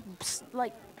he's just,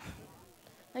 like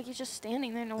he's just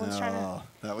standing there. No one's trying to...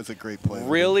 That was a great play.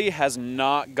 Really has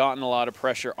not gotten a lot of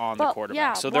pressure on the quarterback.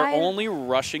 Yeah, so they're only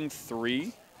rushing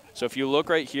 3. So if you look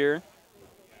right here,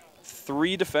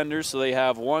 3 defenders. So they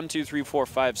have 1, 2, 3, 4,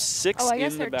 5, 6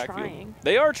 in the backfield. Trying.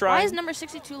 They are trying. Why is number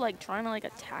 62 like trying to like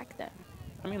attack them?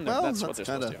 I mean, that's what they're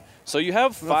supposed to do. So you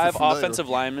have 5 offensive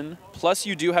linemen, plus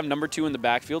you do have number 2 in the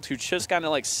backfield who just kind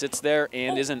of like sits there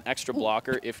and is an extra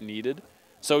blocker if needed.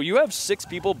 So you have 6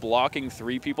 people blocking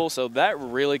 3 people, so that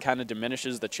really kind of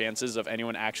diminishes the chances of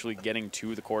anyone actually getting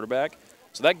to the quarterback.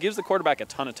 So that gives the quarterback a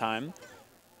ton of time.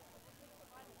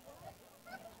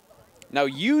 Now,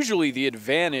 usually the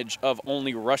advantage of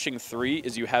only rushing 3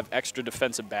 is you have extra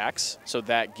defensive backs, so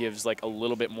that gives like a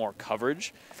little bit more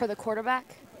coverage. For the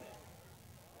quarterback?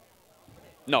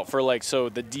 No, for so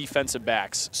the defensive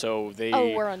backs. So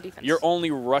we're on defense. You're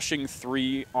only rushing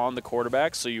 3 on the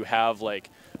quarterback, so you have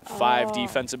 5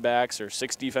 defensive backs or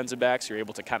 6 defensive backs. You're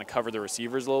able to kind of cover the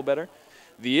receivers a little better.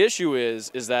 The issue is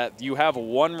that you have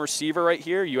 1 receiver right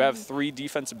here. You have 3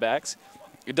 defensive backs.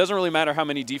 It doesn't really matter how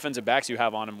many defensive backs you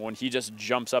have on him when he just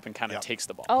jumps up and kind of takes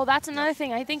the ball. Oh, that's another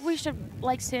thing. I think we should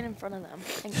stand in front of them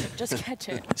and just catch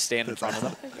it. Stand in front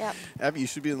of them? Yep. Abby, you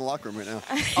should be in the locker room right now.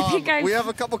 I think we have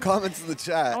a couple comments in the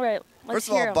chat. All right, First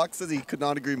of all, Buck says he could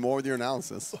not agree more with your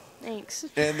analysis. Thanks.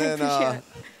 And then I appreciate it.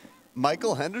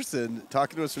 Michael Henderson,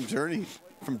 talking to us from Journey,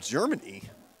 from Germany.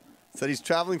 Said he's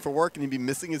traveling for work and he'd be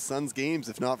missing his son's games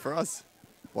if not for us.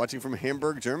 Watching from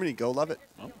Hamburg, Germany. Go Leavitt.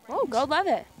 Oh, go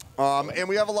Leavitt. And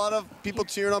we have a lot of people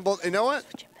cheering on both. You know what?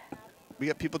 We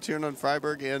got people cheering on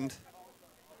Fryeburg and,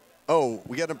 oh,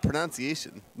 we got a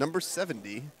pronunciation. Number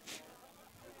 70.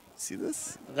 See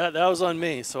this? That was on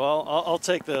me, so I'll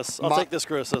take this. I'll take this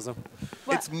criticism.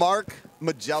 What? It's Mark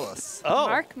Magellas. Oh,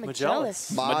 Mark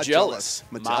Magellas.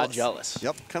 Magellas.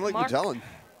 Yep, kind of like Mark. Magellan.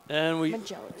 And we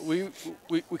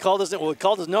called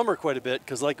his number quite a bit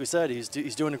because, like we said, he's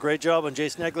doing a great job on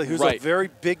Jace Negley, who's a very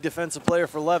big defensive player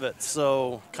for Leavitt.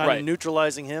 So kind of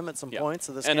neutralizing him at some points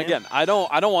of this game. And again, I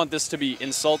don't want this to be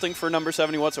insulting for number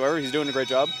 70 whatsoever. He's doing a great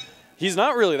job. He's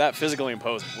not really that physically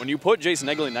imposing. When you put Jace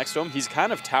Negley next to him, he's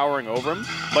kind of towering over him,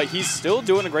 but he's still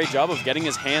doing a great job of getting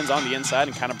his hands on the inside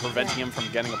and kind of preventing him from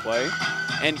getting a play.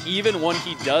 And even when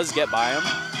he does get by him,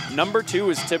 number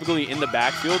 2 is typically in the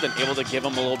backfield and able to give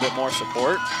him a little bit more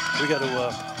support. We gotta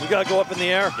go up in the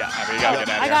air. Yeah, I mean, you gotta get out of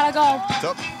here. I gotta go.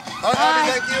 All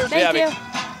right, thank you. Thank you.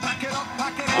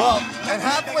 Well, and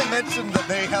Hathaway mentioned that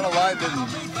they had a lineman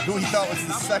who he thought was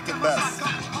the second best.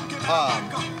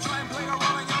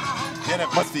 And it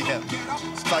must be him.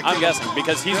 I'm guessing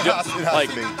because he's like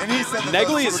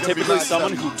Negley is typically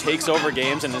someone who takes over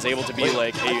games and is able to be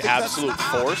like a absolute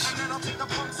force.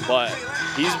 But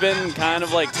he's been kind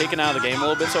of like taken out of the game a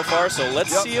little bit so far. So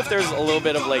let's see if there's a little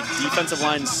bit of like defensive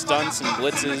line stunts and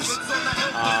blitzes,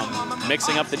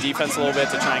 mixing up the defense a little bit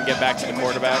to try and get back to the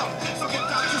quarterback.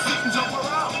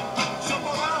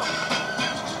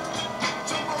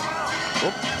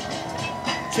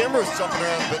 Camera's jumping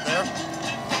around a bit there.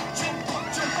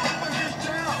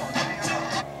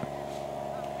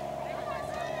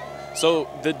 So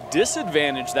the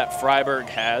disadvantage that Fryeburg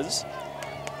has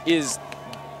is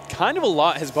kind of a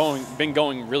lot has been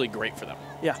going really great for them.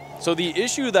 Yeah. So the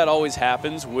issue that always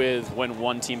happens with when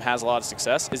one team has a lot of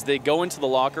success is they go into the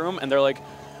locker room and they're like,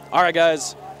 all right,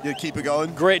 guys. You keep it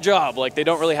going. Great job. Like they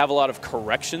don't really have a lot of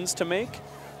corrections to make.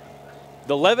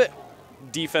 The Leavitt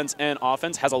defense and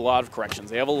offense has a lot of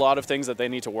corrections. They have a lot of things that they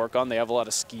need to work on. They have a lot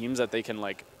of schemes that they can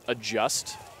like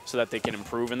adjust so that they can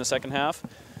improve in the second half.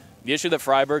 The issue that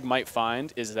Fryeburg might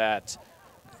find is that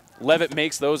Leavitt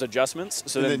makes those adjustments,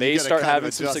 so then they start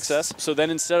having some success. So then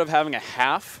instead of having a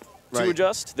half to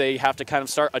adjust, they have to kind of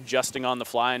start adjusting on the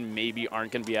fly and maybe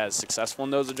aren't going to be as successful in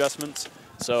those adjustments.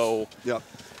 So yeah.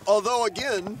 Although,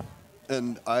 again,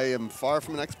 and I am far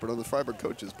from an expert on the Fryeburg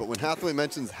coaches, but when Hathaway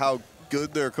mentions how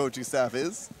good their coaching staff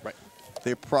is,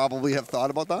 they probably have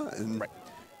thought about that. And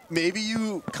maybe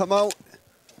you come out.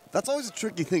 That's always a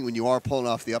tricky thing when you are pulling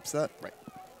off the upset.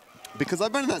 Because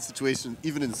I've been in that situation,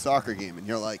 even in a soccer game, and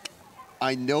you're like,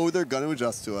 I know they're going to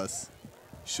adjust to us.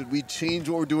 Should we change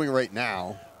what we're doing right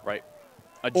now?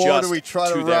 Adjust or do we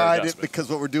try to ride it because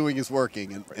what we're doing is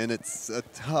working? And it's a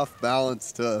tough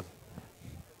balance to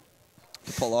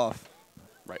pull off.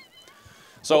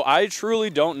 So I truly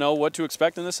don't know what to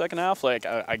expect in the second half. Like,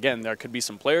 again, there could be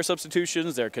some player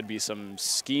substitutions. There could be some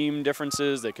scheme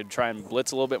differences. They could try and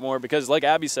blitz a little bit more. Because like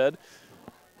Abby said,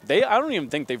 I don't even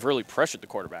think they've really pressured the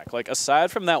quarterback. Like,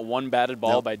 aside from that one batted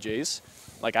ball by Jace,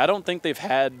 like, I don't think they've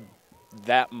had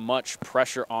that much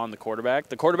pressure on the quarterback.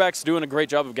 The quarterback's doing a great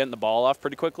job of getting the ball off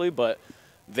pretty quickly, but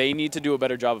they need to do a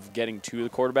better job of getting to the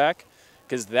quarterback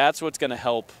because that's what's going to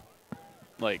help,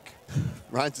 like...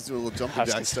 Ryan's just doing a little jumping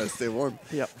jacks trying to stay warm.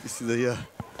 Yep. You see the...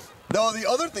 No, the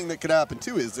other thing that could happen,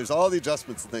 too, is there's all the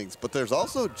adjustments and things, but there's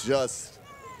also just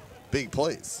big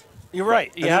plays. You're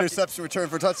right. An interception return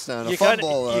for a touchdown, a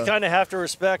fumble. You kind of have to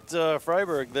respect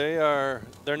Fryeburg.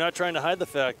 They're not trying to hide the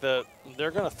fact that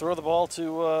they're going to throw the ball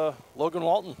to Logan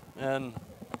Walton, and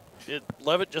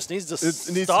Leavitt just needs to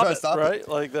stop it, right?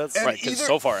 Like that's right, because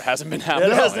so far it hasn't been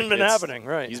happening. It hasn't been happening,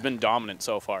 right? He's been dominant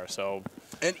so far. So,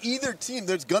 and either team,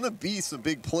 there's going to be some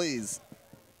big plays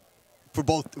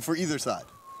for either side.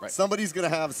 Right. Somebody's going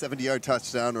to have a 70-yard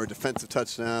touchdown or a defensive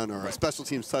touchdown or a special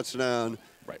teams touchdown.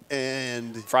 Right.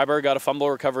 And Fryeburg got a fumble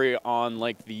recovery on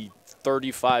like the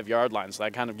 35-yard line, so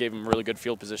that kind of gave him really good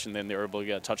field position. Then they were able to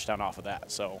get a touchdown off of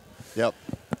that. So. Yep.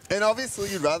 And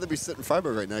obviously, you'd rather be sitting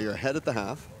Fryeburg right now. You're ahead at the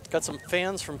half. Got some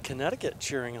fans from Connecticut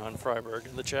cheering on Fryeburg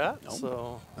in the chat. Oh.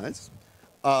 So nice.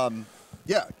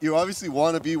 Yeah, you obviously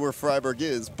want to be where Fryeburg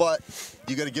is, but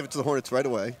you got to give it to the Hornets right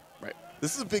away. Right.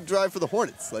 This is a big drive for the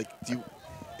Hornets. Like,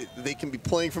 they can be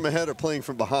playing from ahead or playing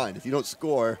from behind. If you don't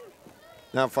score.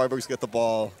 Now Fryeburg's got the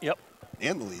ball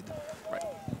and the lead. Right.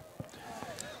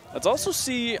 Let's also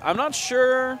see, I'm not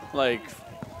sure, like,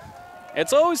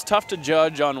 it's always tough to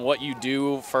judge on what you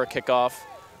do for a kickoff.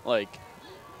 Like,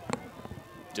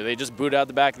 Do they just boot out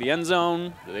the back of the end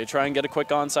zone? Do they try and get a quick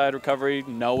onside recovery,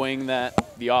 knowing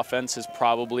that the offense is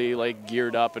probably like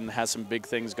geared up and has some big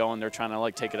things going? They're trying to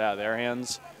like take it out of their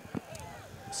hands.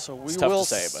 So it's tough to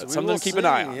say, but something to keep an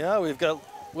eye on. Yeah, we've got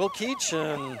Will Keach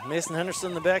and Mason Henderson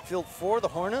in the backfield for the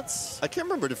Hornets. I can't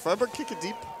remember. Did Fryeburg kick it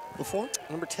deep before?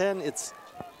 Number 10, it's...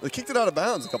 They kicked it out of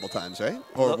bounds a couple times, right?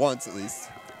 Or once at least.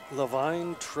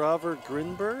 Levine Traver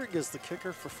Grinberg is the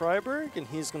kicker for Fryeburg, and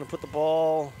he's going to put the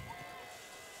ball,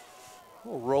 a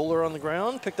little roller on the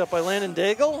ground, picked up by Landon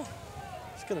Daigle.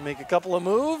 He's going to make a couple of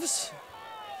moves.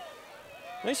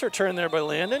 Nice return there by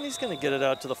Landon. He's going to get it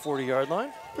out to the 40-yard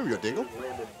line. There we go, Daigle.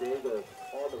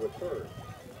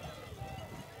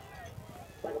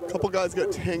 A couple guys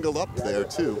got tangled up there,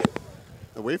 too,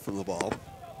 away from the ball.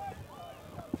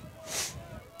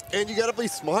 And you got to be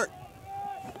smart.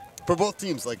 For both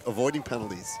teams, like avoiding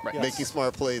penalties, making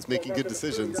smart plays, making good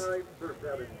decisions.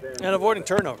 And avoiding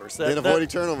turnovers.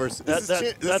 This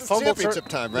is championship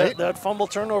time, right? That fumble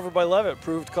turnover by Leavitt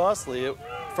proved costly.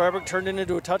 Fryeburg turned it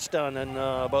into a touchdown in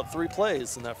about 3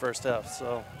 plays in that first half.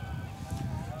 So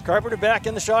Carpenter back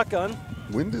in the shotgun.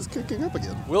 Wind is kicking up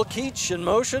again. Will Keach in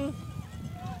motion.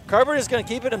 Carpenter is going to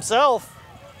keep it himself.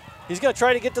 He's going to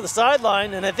try to get to the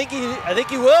sideline, and I think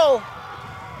he will.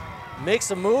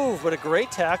 Makes a move, but a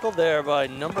great tackle there by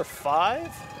number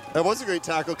 5. That was a great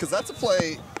tackle because that's a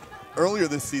play earlier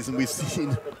this season we've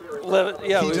seen.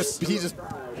 Yeah, he just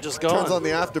turns on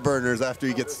the afterburners after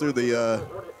he gets through the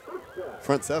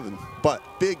front 7. But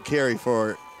big carry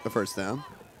for the first down.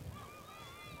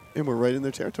 And we're right in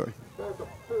their territory.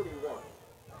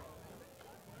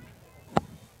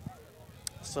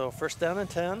 So first down and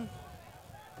 10.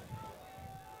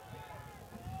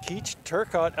 Keach,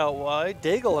 Turcotte out wide,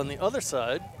 Daigle on the other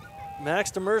side,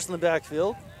 Max Demers in the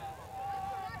backfield,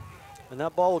 and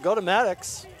that ball will go to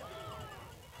Maddox.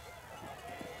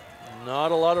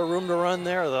 Not a lot of room to run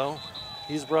there, though.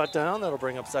 He's brought down. That'll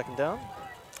bring up second down.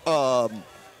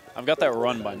 I've got that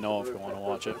run by Noah if you want to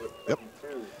watch it. Yep.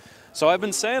 So I've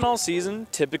been saying all season,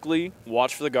 typically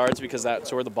watch for the guards because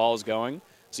that's where the ball is going.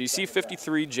 So you see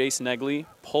 53, Jace Negley,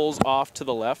 pulls off to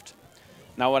the left.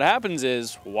 Now what happens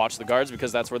is, watch the guards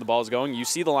because that's where the ball is going. You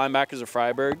see the linebackers of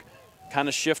Fryeburg kind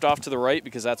of shift off to the right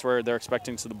because that's where they're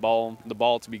expecting the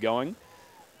ball to be going.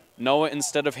 Noah,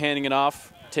 instead of handing it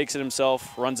off, takes it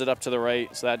himself, runs it up to the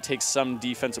right, so that takes some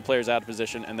defensive players out of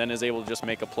position and then is able to just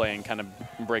make a play and kind of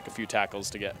break a few tackles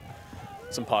to get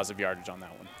some positive yardage on that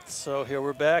one. So here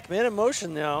we're back. Man in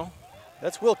motion now.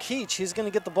 That's Will Keach. He's going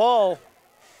to get the ball.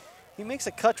 He makes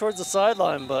a cut towards the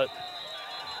sideline, but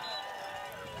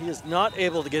he is not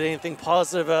able to get anything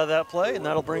positive out of that play, and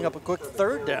that'll bring up a quick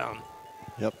third down.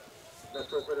 Yep.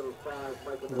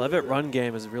 Leavitt run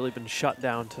game has really been shut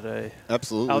down today.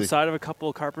 Absolutely. Outside of a couple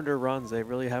of Carpenter runs, they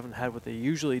really haven't had what they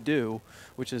usually do,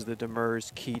 which is the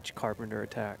Demers, Keach, Carpenter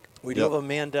attack. We do have a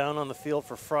man down on the field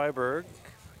for Fryeburg.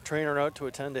 Trainer out to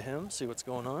attend to him, see what's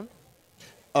going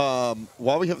on.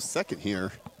 While we have a second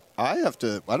here, I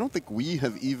don't think we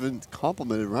have even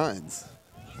complimented Rhines.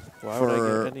 Why would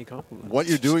I get any compliments? What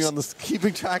you're doing on this,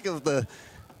 keeping track of the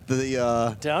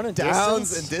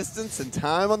downs and distance and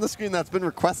time on the screen that's been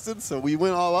requested. So we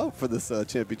went all out for this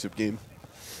championship game.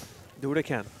 Do what I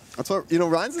can. That's what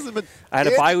Rhines hasn't been. I had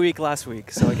a bye week last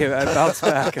week, so I bounced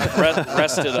back.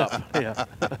 Rested up. Yeah.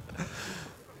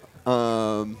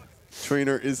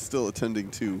 Trainer is still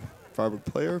attending to Fryeburg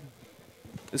player.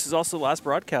 This is also the last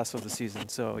broadcast of the season,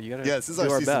 so you got to this is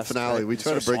our season best, finale. Right? We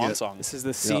try to bring it. This is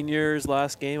the seniors'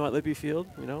 last game at Lippy Field.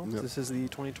 You know, this is the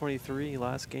 2023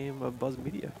 last game of Buzz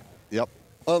Media. Yep.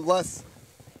 Unless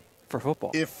for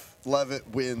football, if Leavitt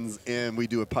wins and we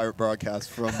do a pirate broadcast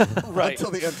from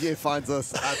until the MPA finds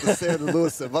us at the Sand and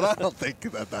Lewiston, but I don't think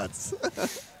that's.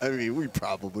 I mean, we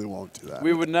probably won't do that.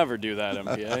 We would never do that,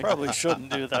 MPA. Probably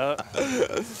shouldn't do that.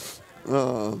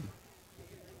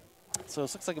 So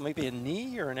it looks like it might be a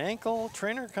knee or an ankle.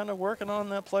 Trainer kind of working on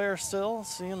that player still,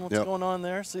 seeing what's going on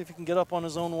there, see if he can get up on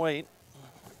his own weight.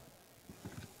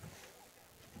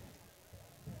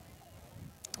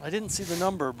 I didn't see the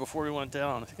number before he went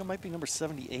down. I think it might be number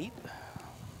 78.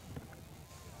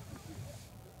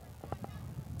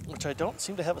 Which I don't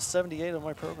seem to have a 78 on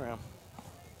my program.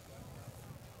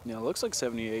 Yeah, it looks like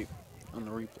 78 on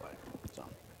the replay. So.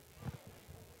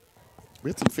 We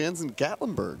had some fans in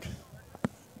Gatlinburg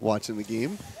watching the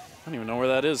game. I don't even know where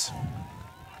that is.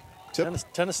 Tennessee?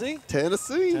 Tennessee.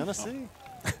 Tennessee.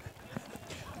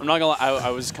 I'm not going to lie, I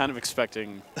was kind of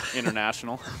expecting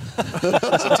international.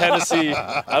 So Tennessee,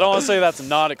 I don't want to say that's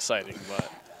not exciting,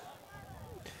 but.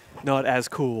 Not as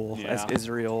cool as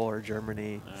Israel or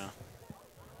Germany. Yeah.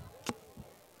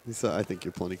 Lisa, I think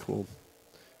you're plenty cool.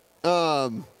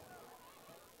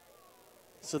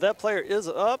 So that player is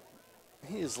up.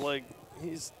 He's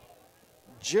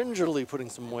gingerly putting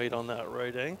some weight on that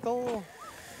right ankle.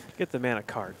 Get the man a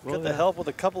card. Get the help with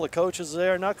a couple of coaches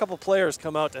there. Now a couple of players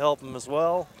come out to help him as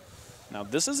well. Now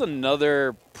this is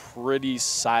another pretty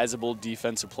sizable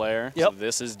defensive player. Yep. So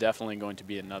this is definitely going to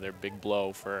be another big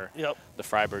blow for the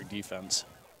Fryeburg defense.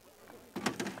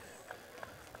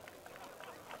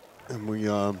 And we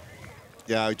try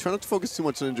not to focus too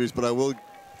much on injuries, but I will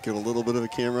get a little bit of a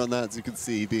camera on that, as you can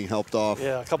see, being helped off.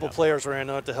 Yeah, a couple players ran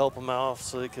out to help him out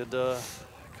so they could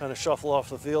kind of shuffle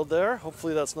off the field there.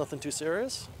 Hopefully that's nothing too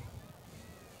serious.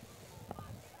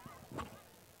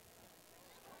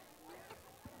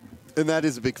 And that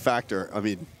is a big factor. I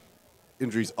mean,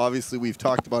 injuries, obviously, we've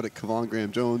talked about it. Kevon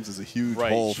Graham-Jones is a huge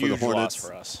hole for the Hornets.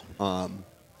 Loss for us.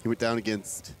 He went down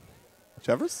against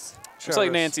Chevers? Looks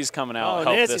like Nancy's coming out. Oh,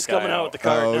 help Nancy's this guy coming out with the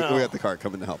card now. We got the card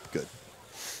coming to help. Good.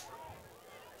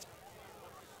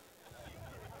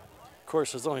 Of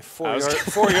course, there's only 4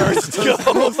 yards to go.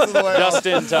 Just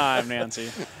in time, Nancy.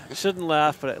 Shouldn't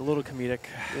laugh, but a little comedic.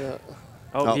 Yeah.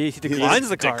 Oh, he declines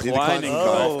the card. He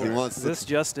wants this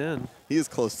just in. He is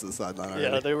close to the sideline already.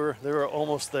 Yeah, they were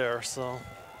almost there. So.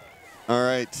 All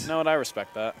right. You know what? I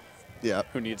respect that. Yeah.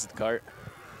 Who needs the cart?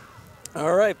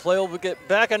 All right, play will get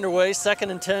back underway.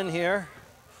 2nd and 10 here.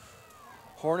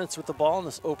 Hornets with the ball in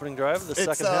this opening drive of the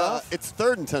second half. It's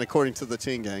 3rd and 10 according to the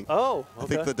chain gang. Oh, okay. I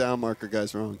think the down marker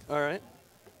guy's wrong. All right.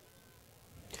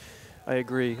 I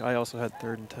agree. I also had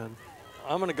 3rd and 10.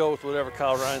 I'm going to go with whatever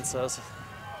Kyle Ryan says.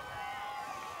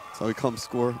 So he comes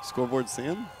scoreboard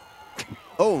Sam.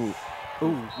 Oh,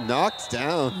 knocked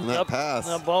down on that pass.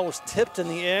 That ball was tipped in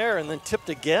the air and then tipped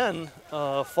again.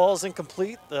 Falls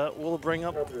incomplete. That will bring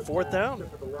up 4th down.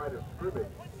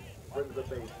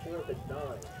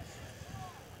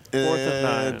 4th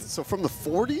and 9. So from the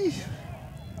 40,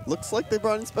 looks like they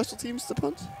brought in special teams to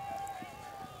punt.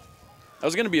 That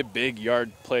was going to be a big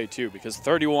yard play, too, because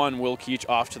 31, Will Keach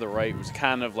off to the right was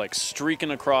kind of like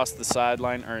streaking across the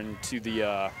sideline or into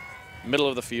the middle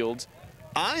of the field.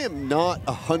 I am not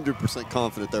 100%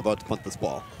 confident they're about to punt this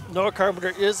ball. Noah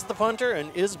Carpenter is the punter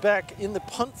and is back in the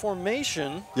punt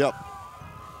formation. Yep.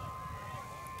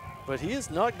 But he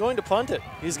is not going to punt it.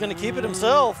 He's going to keep it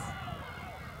himself.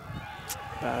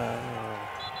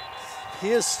 He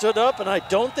has stood up, and I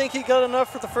don't think he got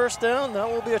enough for the first down. That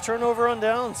will be a turnover on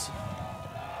downs.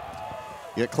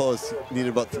 Get close. Needed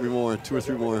about 3 more, 2 or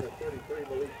 3 more.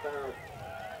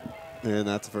 And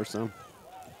that's the first down.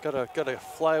 Got a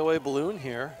flyaway balloon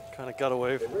here. Kind of got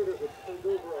away.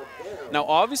 Now,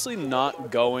 obviously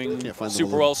not going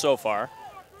super well so far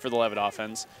for the Leavitt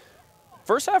offense.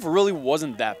 First half really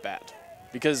wasn't that bad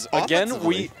because, again,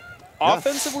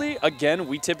 offensively,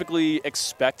 we typically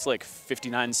expect like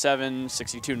 59-7,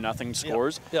 62-0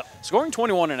 scores. Yeah. Scoring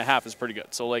 21.5 is pretty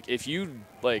good. So, like, if you,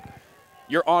 like,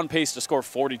 you're on pace to score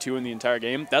 42 in the entire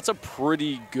game, that's a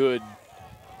pretty good,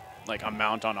 like,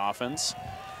 amount on offense.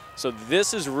 So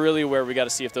this is really where we got to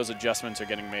see if those adjustments are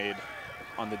getting made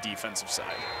on the defensive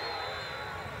side.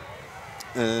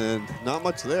 And not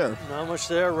much there. Not much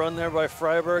there. Run there by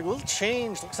Fryeburg. A little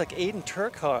change. Looks like Aiden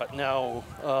Turcotte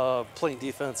now playing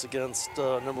defense against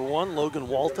number 1, Logan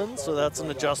Walton. So that's an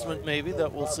adjustment maybe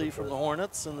that we'll see from the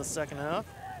Hornets in the second half.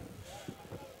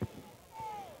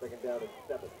 2nd down and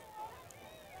 7.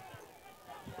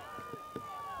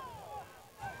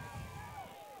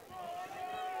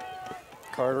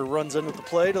 Carter runs into the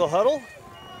play to the huddle.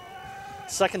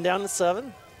 2nd down and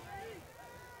 7.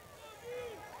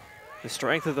 The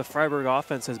strength of the Fryeburg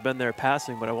offense has been their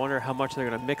passing, but I wonder how much they're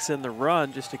going to mix in the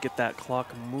run just to get that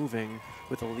clock moving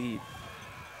with a lead.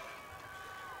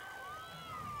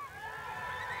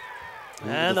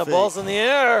 And the ball's in the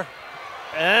air.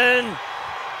 And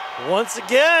once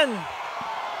again,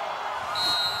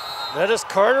 that is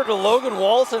Carter to Logan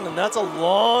Walton, and that's a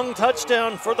long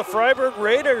touchdown for the Fryeburg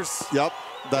Raiders. Yep,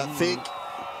 that fake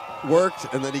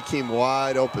worked, and then he came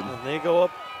wide open. And they go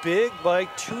up big by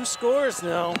 2 scores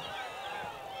now.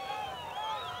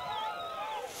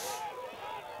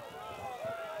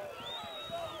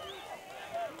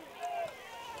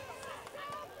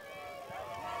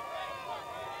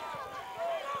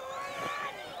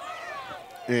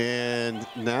 And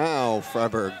now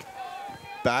Fryeburg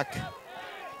back.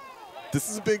 This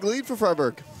is a big lead for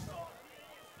Fryeburg.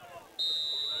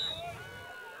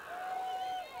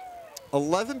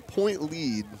 11-point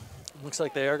lead. Looks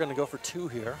like they are going to go for 2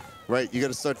 here. Right, you got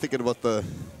to start thinking about the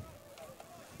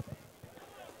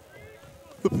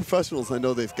professionals. I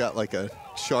know they've got like a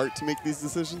chart to make these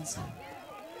decisions.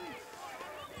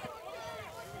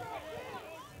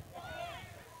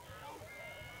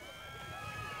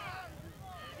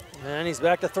 And he's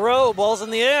back to throw. Ball's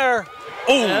in the air.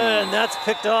 Oh! And that's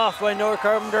picked off by Noah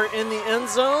Carpenter in the end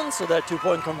zone, so that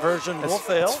 2-point conversion will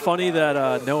fail. It's funny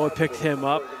that Noah picked him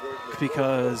up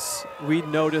because we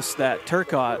noticed that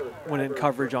Turcotte went in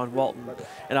coverage on Walton,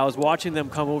 and I was watching them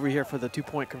come over here for the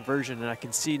 2-point conversion, and I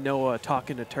can see Noah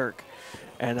talking to Turk,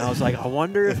 and I was like, I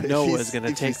wonder if Noah is going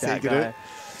to take that guy.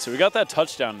 So we got that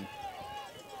touchdown.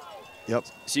 Yep.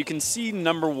 So you can see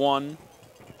number 1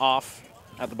 off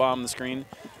at the bottom of the screen.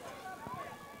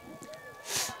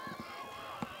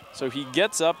 So he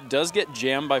gets up, does get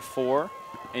jammed by 4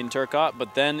 in Turcotte,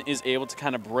 but then is able to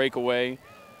kind of break away.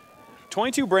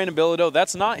 22 Brandon Bilodeau,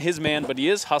 that's not his man, but he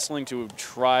is hustling to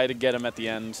try to get him at the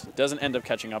end. Doesn't end up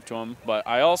catching up to him. But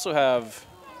I also have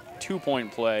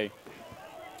 2-point play.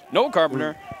 Noah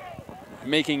Carpenter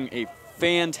making a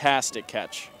fantastic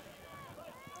catch.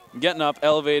 Getting up,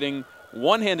 elevating,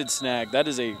 one-handed snag. That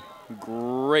is a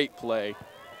great play.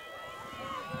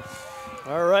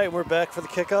 All right, we're back for the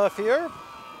kickoff here.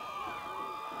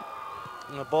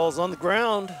 And the ball's on the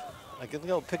ground. I think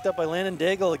it'll picked up by Landon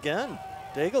Daigle again.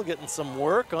 Daigle getting some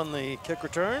work on the kick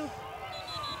return.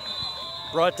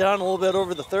 Brought down a little bit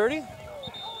over the 30.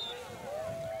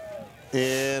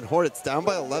 And Hornets down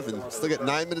by 11. Still got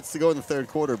 9 minutes to go in the third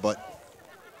quarter, but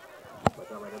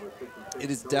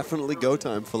it is definitely go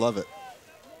time for Leavitt.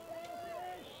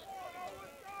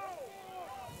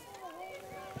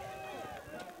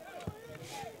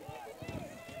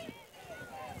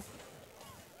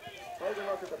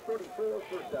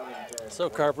 So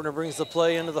Carpenter brings the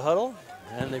play into the huddle,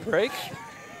 and they break.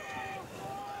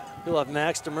 He'll have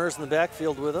Max Demers in the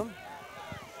backfield with him.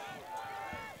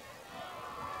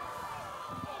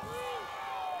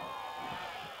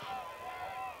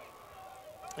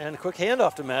 And a quick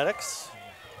handoff to Maddox.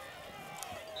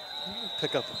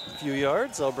 Pick up a few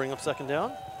yards. I'll bring up second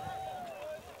down.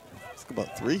 Let's go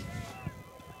about 3.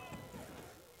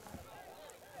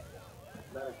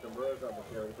 Maddox Demers on the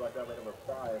carry. Brought down by number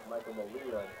 5, Michael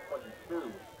Malia,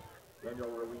 22. Daniel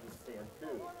Ruiz, stand 2.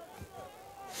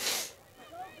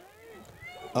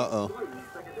 Uh-oh.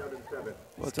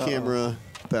 This camera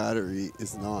battery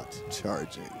is not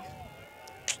charging.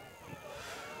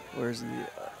 Where's the...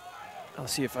 I'll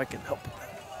see if I can help.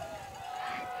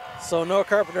 So Noah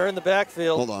Carpenter in the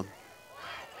backfield. Hold on.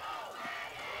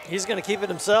 He's going to keep it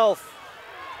himself.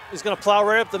 He's going to plow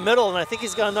right up the middle, and I think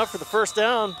he's got enough for the first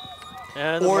down.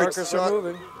 And the markers are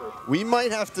moving. We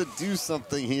might have to do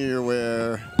something here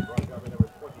where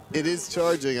it is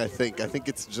charging, I think. I think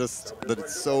it's just that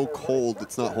it's so cold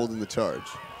it's not holding the charge.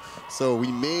 So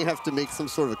we may have to make some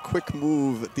sort of a quick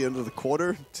move at the end of the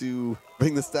quarter to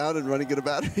bring this down and run and get a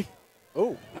battery.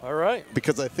 Oh, all right.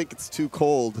 Because I think it's too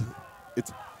cold.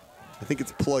 I think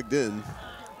it's plugged in.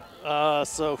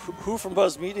 So who from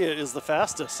Buzz Media is the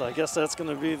fastest? I guess that's going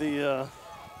to be the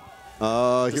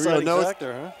here we go.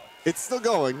 factor, huh? It's still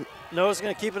going. Noah's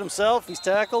going to keep it himself. He's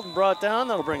tackled and brought down.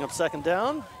 That'll bring up second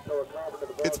down.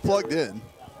 It's plugged in.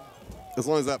 As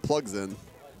long as that plugs in.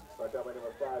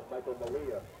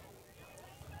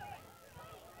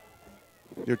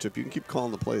 Here, Chip, you can keep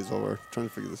calling the plays while we're trying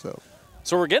to figure this out.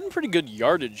 So we're getting pretty good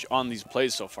yardage on these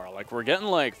plays so far. Like, we're getting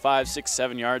like 5, 6,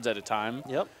 7 yards at a time.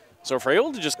 Yep. So if we're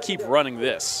able to just keep running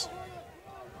this.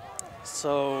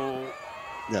 So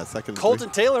yeah, second.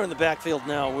 Colton Taylor in the backfield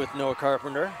now with Noah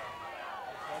Carpenter.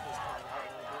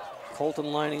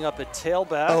 Colton lining up at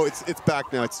tailback. Oh, it's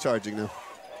back now. It's charging now.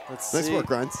 Let's nice see. work,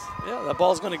 Ryan. Yeah, that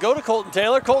ball's going to go to Colton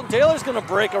Taylor. Colton Taylor's going to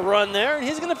break a run there, and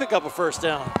he's going to pick up a first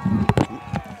down.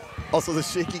 Also, the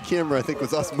shaky camera, I think,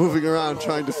 was us moving around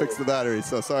trying to fix the battery.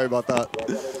 So sorry about that.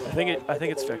 I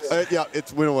think it's fixed. Yeah,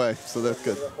 it went away, so that's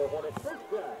good.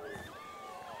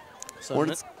 So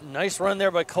nice run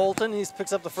there by Colton. He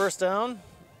picks up the first down.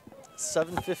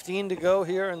 7:15 to go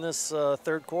here in this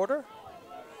third quarter.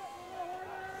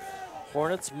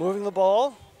 Hornets moving the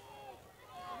ball.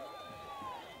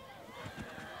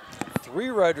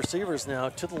 3 wide receivers now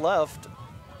to the left.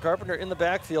 Carpenter in the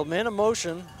backfield, man in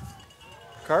motion.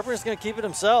 Carpenter's going to keep it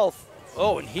himself.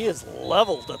 Oh, and he is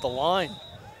leveled at the line.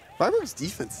 Fryeburg's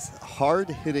defense is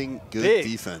hard-hitting, good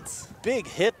defense. Big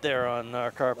hit there on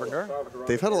Carpenter.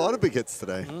 They've had a lot of big hits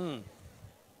today.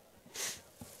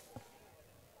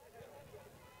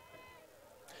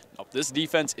 This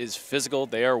defense is physical.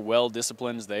 They are well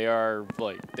disciplined. They are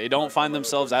they don't find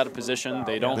themselves out of position.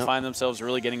 They don't find themselves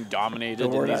really getting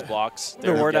dominated in these blocks.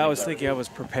 The word I was thinking of was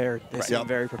prepared. They seem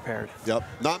very prepared. Yep.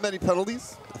 Not many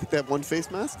penalties. I think they have 1 face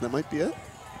mask. That might be it.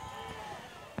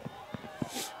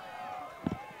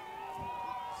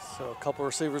 So a couple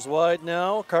receivers wide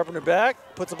now. Carpenter back,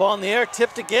 puts the ball in the air,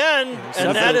 tipped again,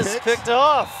 and that is picked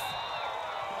off.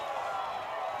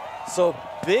 So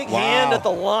Big hand at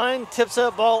the line, tips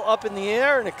that ball up in the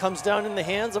air, and it comes down in the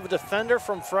hands of a defender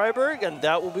from Fryeburg, and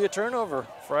that will be a turnover.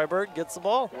 Fryeburg gets the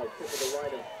ball.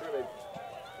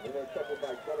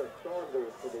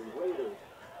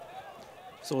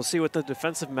 So we'll see what the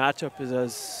defensive matchup is.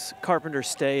 Does Carpenter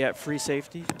stay at free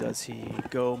safety? Does he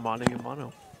go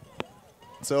mano-a-mano?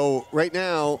 So right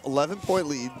now, 11-point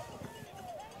lead.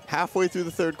 Halfway through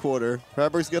the third quarter,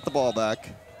 Fryeburg's get the ball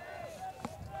back.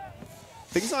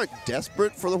 Things aren't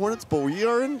desperate for the Hornets, but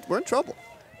we're in trouble.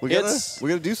 We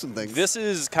gotta do some things. This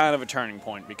is kind of a turning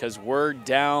point because we're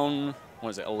down,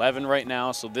 11 right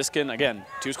now. So this can, again,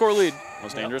 2-score lead,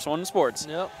 most dangerous one in sports.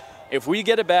 Yep. If we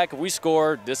get it back, if we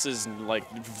score, this is like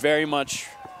very much.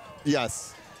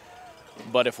 Yes.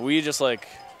 But if we just like.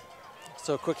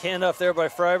 So quick handoff there by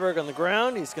Fryeburg on the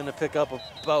ground. He's going to pick up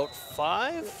about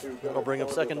 5. That'll bring him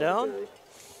second down.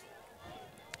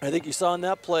 I think you saw in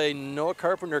that play, Noah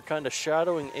Carpenter kind of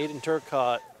shadowing Aiden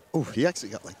Turcotte. Oh, he actually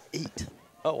got like 8.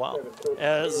 Oh, wow.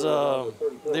 As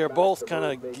they are both kind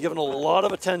of giving a lot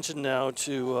of attention now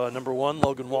to number 1,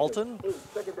 Logan Walton.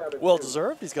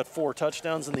 Well-deserved. He's got 4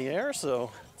 touchdowns in the air,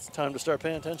 so it's time to start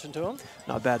paying attention to him.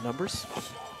 Not bad numbers.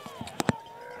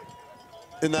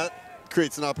 And that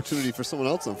creates an opportunity for someone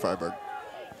else on Fryeburg,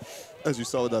 as you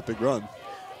saw with that big run.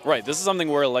 Right. This is something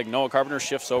where like Noah Carpenter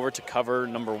shifts over to cover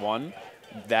number 1.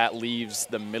 That leaves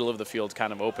the middle of the field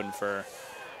kind of open for.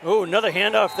 Oh, another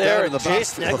handoff there.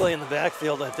 Chase Negley in the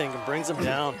backfield, I think, and brings him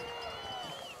down.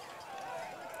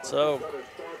 So,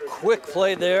 quick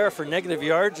play there for negative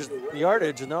yardage,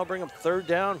 and that'll bring up third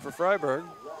down for Fryeburg.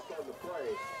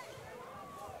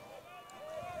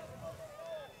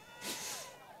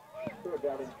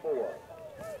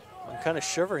 I'm kind of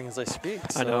shivering as I speak.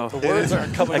 So I know. the words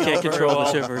aren't coming out. I can't control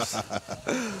the shivers.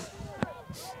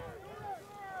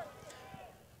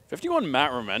 51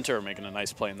 Matt Rementer making a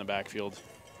nice play in the backfield.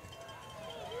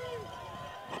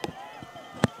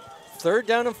 Third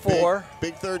down and 4.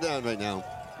 Big third down right now.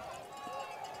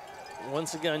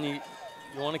 Once again, you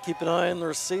want to keep an eye on the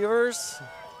receivers.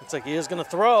 Looks like he is going to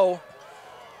throw.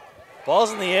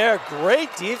 Ball's in the air. Great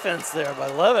defense there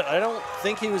by Leavitt. I don't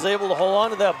think he was able to hold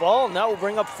on to that ball, and that will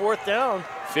bring up 4th down.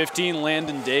 15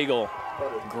 Landon Daigle.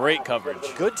 Great coverage.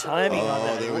 Good timing on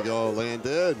that. Oh, there we go.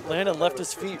 Landon. Landon left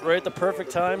his feet right at the perfect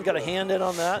time. Got a hand in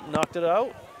on that, knocked it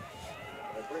out.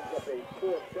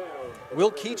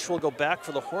 Will Keach will go back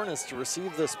for the Hornets to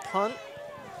receive this punt.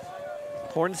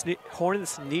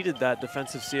 Hornets needed that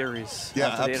defensive series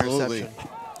after the absolutely. interception.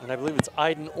 And I believe it's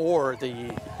Iden Orr,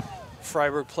 the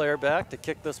Fryeburg player, back to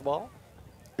kick this ball.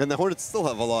 And the Hornets still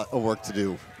have a lot of work to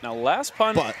do. Now, last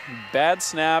punt, bad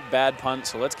snap, bad punt,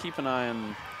 so let's keep an eye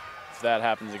on if that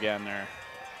happens again there.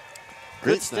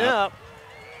 Good snap.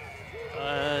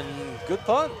 And good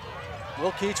punt.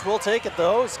 Will Keach will take it,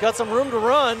 though. He's got some room to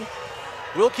run.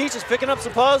 Will Keach is picking up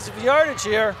some positive yardage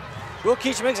here. Will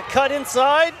Keach makes a cut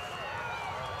inside.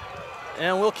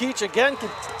 And Will Keach again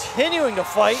continuing to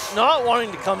fight, not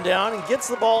wanting to come down, and gets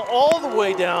the ball all the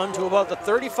way down to about the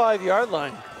 35-yard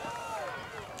line.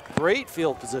 Great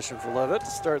field position for Leavitt to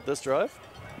start this drive.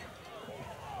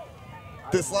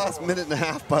 This last minute and a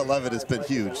half by Leavitt has been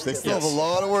huge. They still have a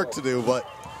lot of work to do, but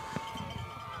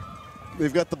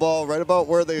they've got the ball right about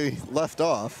where they left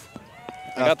off.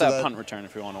 I got that punt return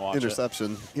if you want to watch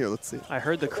interception. Here, let's see. I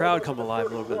heard the crowd come alive a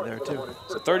little bit there, too.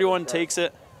 So 31 takes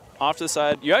it off to the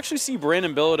side. You actually see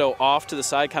Brandon Bilodeau off to the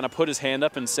side kind of put his hand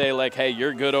up and say, like, hey,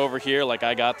 you're good over here. Like,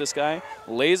 I got this guy.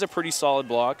 Lays a pretty solid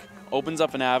block. Opens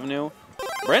up an avenue.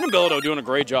 Brandon Bilodeau doing a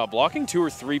great job. Blocking 2 or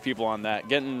 3 people on that.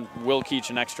 Getting Will Keach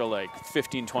an extra, like,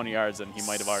 15, 20 yards than he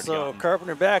might have already gotten. So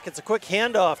Carpenter back. It's a quick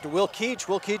handoff to Will Keach.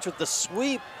 Will Keach with the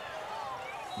sweep.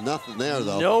 Nothing there,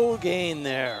 though. No gain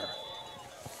there.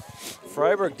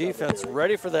 Fryeburg defense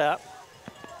ready for that.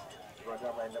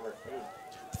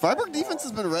 Fryeburg defense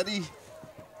has been ready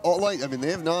all night. I mean,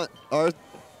 they have not,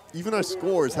 even our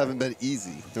scores haven't been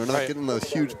easy. They're not getting those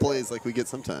huge plays like we get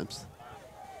sometimes.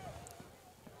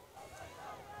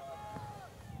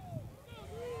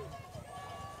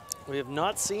 We have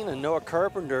not seen a Noah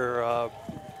Carpenter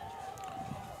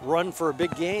run for a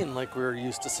big gain like we're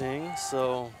used to seeing,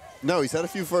 so. No, he's had a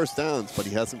few first downs, but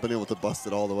he hasn't been able to bust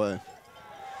it all the way.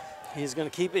 He's going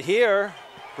to keep it here.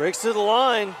 Breaks through the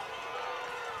line.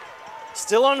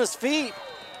 Still on his feet.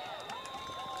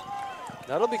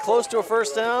 That'll be close to a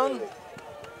first down.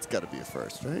 It's got to be a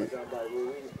first, right?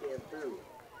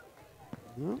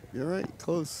 No, you're right,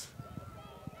 close.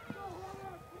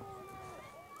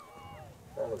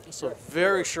 So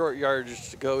very short yardage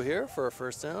to go here for a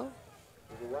first down.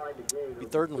 Be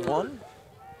 3rd and 1.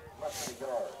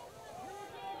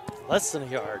 Less than a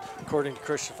yard, according to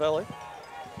Chris Schiffelli.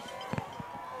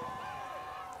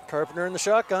 Carpenter in the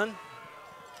shotgun.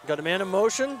 Got a man in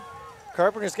motion.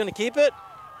 Carpenter's going to keep it.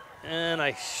 And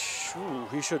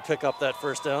he should pick up that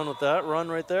first down with that run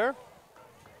right there.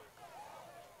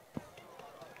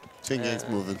 Chain gang's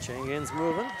moving. Chain gang's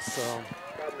moving, so.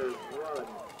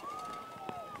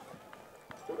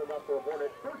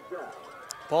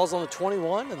 Ball's on the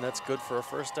 21, and that's good for a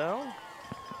first down.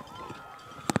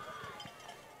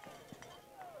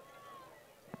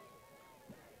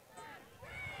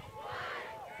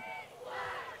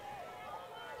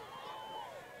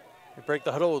 They break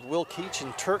the huddle with Will Keach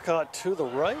and Turcotte to the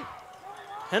right.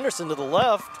 Henderson to the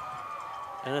left.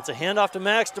 And it's a handoff to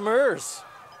Max Demers.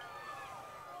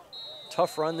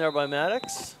 Tough run there by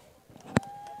Maddox.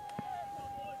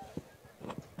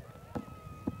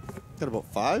 Got about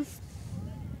 5.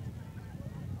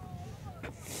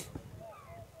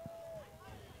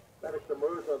 Maddox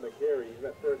Demers on the carry. He's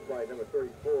got third by number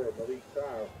 34, Malik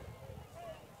Kyle.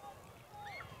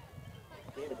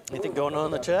 Anything going on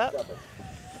in the chat?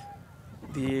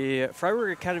 The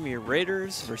Fryeburg Academy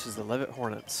Raiders versus the Leavitt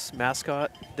Hornets.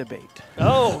 Mascot debate.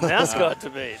 Oh, mascot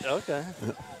debate. Okay.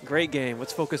 Great game.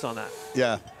 Let's focus on that.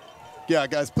 Yeah. Yeah,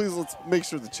 guys, please let's make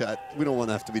sure the chat. We don't want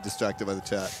to have to be distracted by the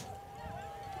chat.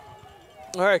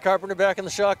 All right, Carpenter back in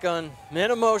the shotgun. Man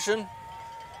in motion.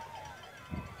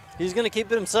 He's going to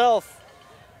keep it himself.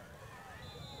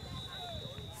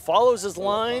 Follows his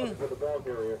line.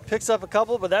 Picks up a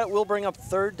couple, but that will bring up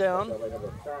third down.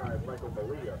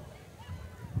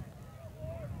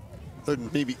 Third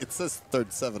and maybe it says 3rd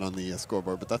and 7 on the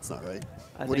scoreboard, but that's not right.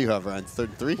 What do you have, Ryan? 3rd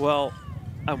and 3? Well,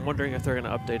 I'm wondering if they're going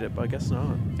to update it, but I guess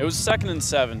not. It was 2nd and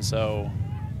 7, so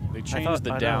they changed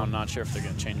the down. Not sure if they're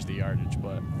going to change the yardage,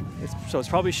 but so it's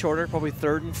probably shorter, probably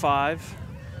 3rd and 5.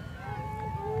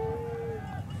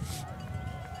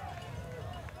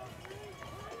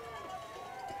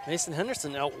 Mason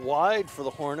Henderson out wide for the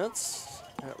Hornets.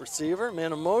 At receiver,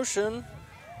 man in motion.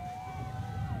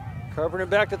 Carpenter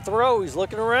back to throw. He's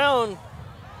looking around,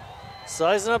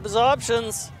 sizing up his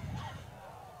options.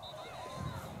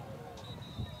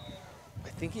 I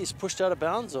think he's pushed out of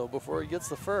bounds, though, before he gets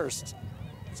the first.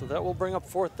 So that will bring up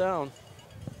 4th down.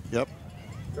 Yep.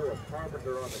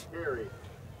 Carpenter on the carry.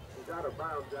 He's out of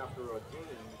bounds after a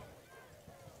gain.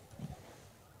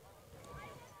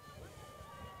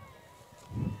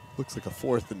 Looks like a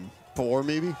 4th and 4,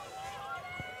 maybe.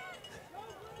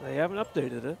 They haven't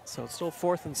updated it, so it's still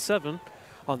 4th and 7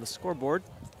 on the scoreboard.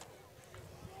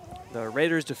 The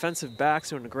Raiders' defensive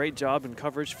backs doing a great job in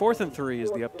coverage. 4th and 3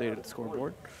 is the updated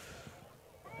scoreboard.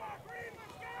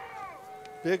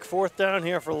 Big 4th down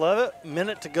here for Leavitt.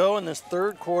 Minute to go in this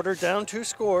 3rd quarter, down 2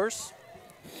 scores.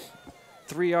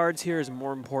 3 yards here is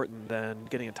more important than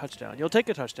getting a touchdown. You'll take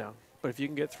a touchdown, but if you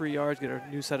can get 3 yards, get a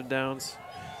new set of downs.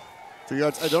 3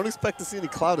 yards. I don't expect to see any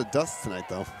cloud of dust tonight,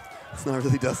 though. It's not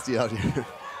really dusty out here.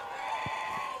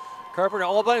 Carpenter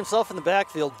all by himself in the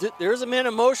backfield. There's a man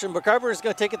in motion, but Carpenter's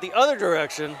going to take it the other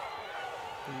direction.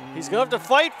 He's going to have to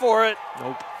fight for it.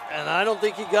 Nope. And I don't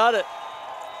think he got it.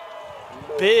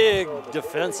 Big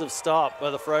defensive stop by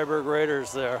the Fryeburg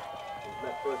Raiders there.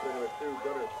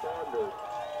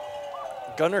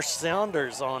 Gunnar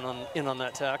Saunders in on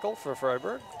that tackle for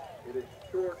Fryeburg. It is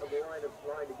short of the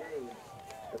line to gain,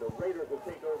 and the Raiders will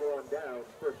take over on down,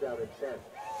 1st down and 10.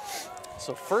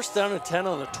 So 1st down and 10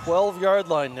 on the 12-yard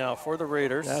line now for the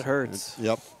Raiders. That hurts.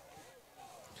 Yep.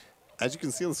 As you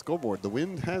can see on the scoreboard, the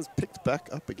wind has picked back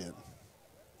up again.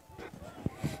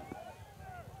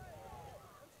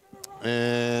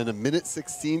 And a minute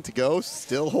 16 to go.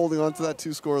 Still holding on to that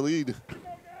 2-score lead.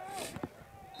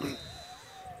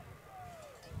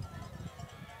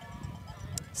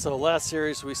 So last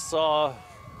series we saw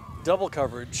double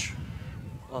coverage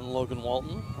on Logan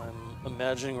Walton. I'm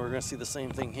imagining we're going to see the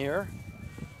same thing here.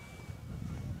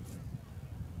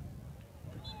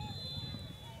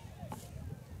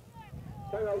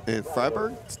 And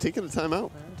Fryeburg is taking a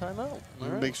timeout. Timeout. All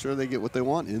right. Make sure they get what they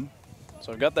want in.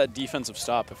 So I've got that defensive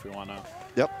stop if we want to.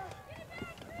 Yep.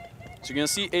 So you're going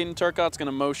to see Aiden Turcotte's going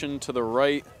to motion to the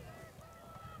right.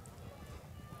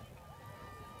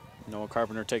 Noah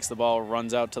Carpenter takes the ball,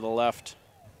 runs out to the left.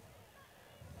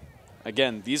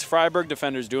 Again, these Fryeburg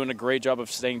defenders doing a great job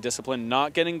of staying disciplined,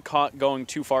 not getting caught going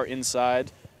too far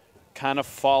inside, kind of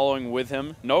following with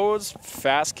him. Noah's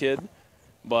fast kid,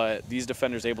 but these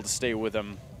defenders able to stay with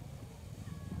him.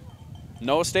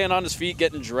 Noah staying on his feet,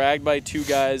 getting dragged by 2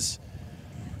 guys.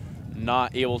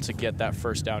 Not able to get that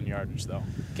 1st down yardage, though.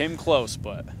 Came close,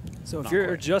 but so if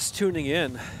you're just tuning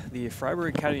in, the Fryeburg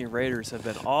Academy Raiders have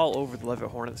been all over the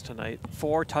Leavitt Hornets tonight.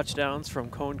 4 touchdowns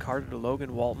from Cone Carter to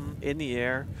Logan Walton in the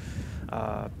air.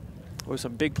 With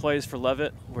some big plays for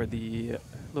Leavitt, where the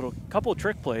little couple of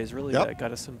trick plays really that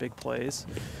got us some big plays.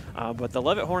 But the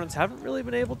Leavitt Hornets haven't really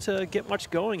been able to get much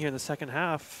going here in the second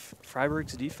half.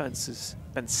 Fryeburg's defense has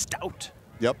been stout.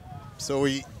 Yep. So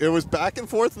it was back and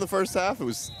forth in the first half. It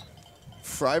was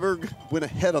Fryeburg went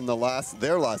ahead on their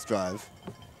last drive.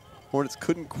 Hornets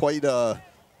couldn't quite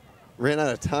ran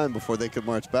out of time before they could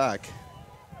march back.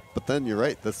 But then you're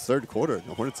right, this third quarter,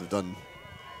 the Hornets have done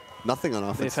nothing on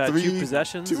offense. They've had 2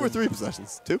 possessions. 2 or 3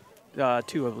 possessions? 2? 2, I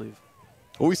believe.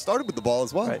 Well, we started with the ball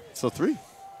as well, right. So 3.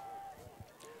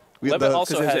 Leavitt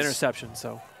also has interception,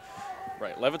 so.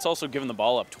 Right, Leavitt's also given the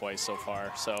ball up twice so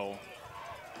far, so.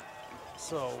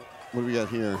 What do we got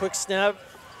here? Quick snap,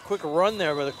 quick run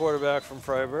there by the quarterback from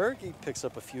Fryeburg. He picks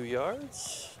up a few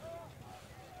yards.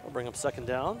 We'll bring up second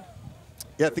down.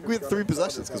 Yeah, I think we had 3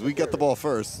 possessions because we got the ball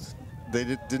first. They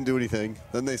didn't do anything.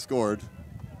 Then they scored.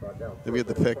 Then we had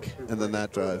the pick, and then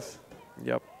that drive.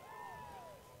 Yep.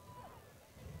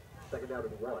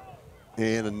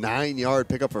 And a 9-yard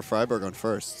pickup for Fryeburg on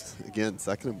first. Again,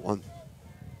 2nd and 1.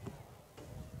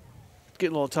 It's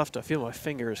getting a little tough to feel my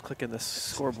fingers clicking this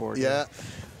scoreboard. Yeah.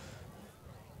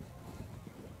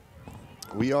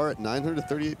 We are at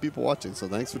 938 people watching, so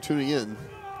thanks for tuning in.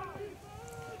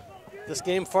 This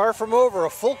game far from over. A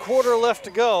full quarter left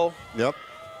to go. Yep.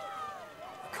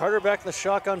 Carter back in the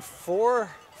shotgun for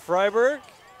Fryeburg.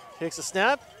 Takes a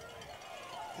snap.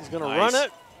 He's going to run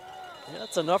it. Yeah,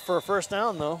 that's enough for a first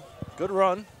down, though. Good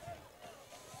run.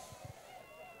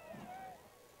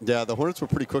 Yeah, the Hornets were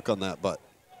pretty quick on that, but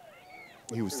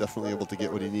he was definitely able to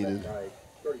get what he needed.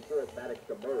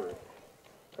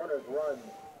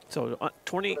 So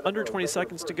under 20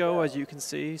 seconds to go, as you can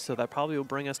see. So that probably will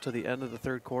bring us to the end of the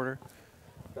third quarter.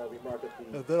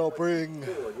 And that'll bring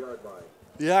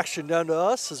the action down to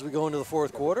us as we go into the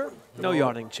fourth quarter. No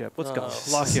yawning, Chip. Let's go.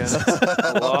 Lock in.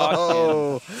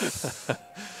 Lock in.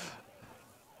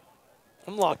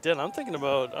 I'm locked in. I'm thinking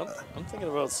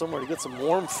about somewhere to get some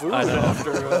warm food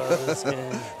after this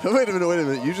game. Wait a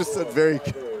minute. You just said very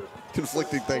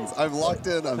conflicting things. I'm locked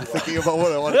in. I'm thinking about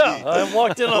what I want to eat. Yeah, I'm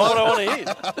locked in on what I want to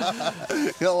eat.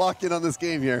 You gotta lock in on this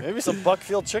game here. Maybe some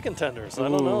Buckfield chicken tenders. I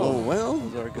don't know. Oh, well.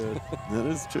 Those are good. That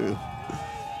is true.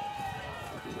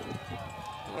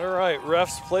 All right,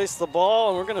 refs place the ball,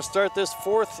 and we're going to start this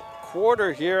fourth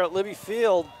quarter here at Libby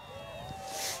Field.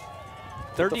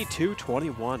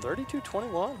 32-21.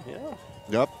 32-21, yeah.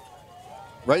 Yep.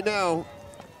 Right now,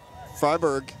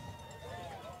 Fryeburg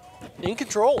in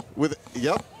control.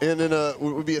 And in a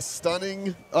would be a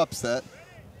stunning upset.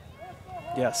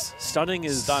 Yes, stunning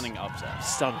upset.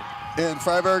 Stunning. And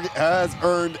Fryeburg has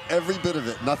earned every bit of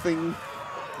it. Nothing.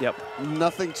 Yep.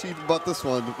 Nothing cheap about this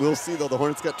one. We'll see though. The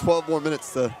Hornets got 12 more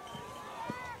minutes to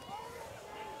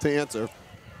answer.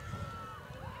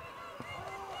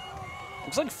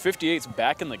 Looks like 58's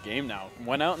back in the game now.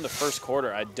 Went out in the first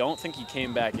quarter. I don't think he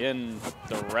came back in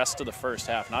the rest of the first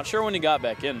half. Not sure when he got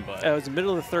back in, but. It was the middle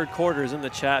of the third quarter. It was in the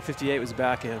chat. 58 was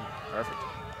back in. Perfect.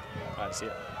 I see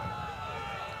it.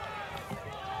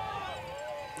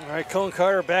 All right, Cone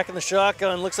Carter back in the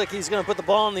shotgun. Looks like he's going to put the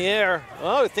ball in the air.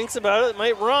 Oh, he thinks about it.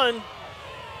 Might run.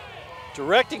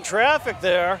 Directing traffic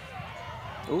there.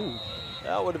 Ooh.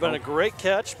 That would have been a great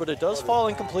catch, but it does fall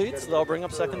incomplete, so they'll bring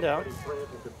up second down.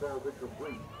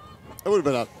 It would have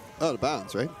been out of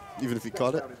bounds, right? Even if he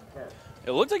caught it.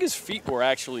 It looked like his feet were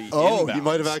actually inbounds. He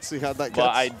might have actually had that catch.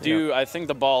 But I think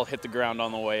the ball hit the ground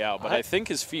on the way out, but I think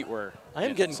his feet were. I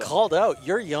am getting called out.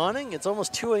 You're yawning? It's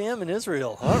almost 2 a.m. in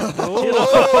Israel.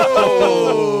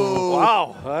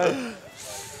 Wow.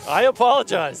 I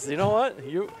apologize. You know what?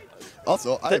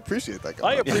 Also, I appreciate that.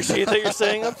 I appreciate that you're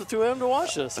staying up to 2 a.m. to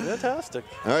watch this. Fantastic.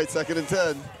 All right, 2nd and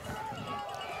 10.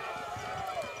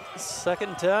 2nd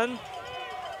and 10.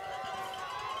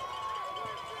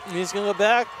 He's going to go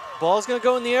back. Ball's going to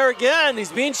go in the air again.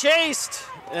 He's being chased.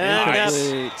 And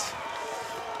nice.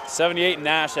 78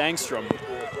 Nash Angstrom.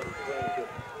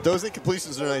 Those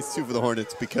incompletions are nice, too, for the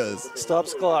Hornets because.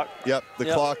 Stops clock. Yep, the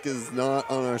clock is not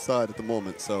on our side at the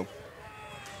moment, so.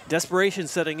 Desperation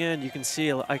setting in. You can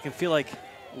see, I can feel like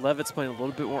Leavitt's playing a little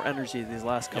bit more energy these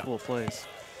last couple of plays.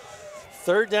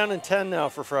 3rd down and 10 now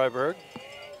for Fryeburg.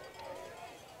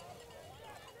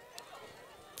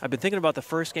 I've been thinking about the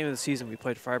first game of the season we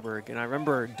played Fryeburg, and I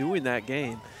remember doing that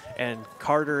game, and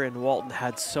Carter and Walton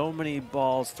had so many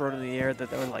balls thrown in the air that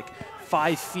they were like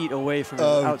 5 feet away from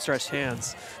their outstretched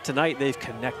hands. Tonight, they've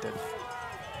connected.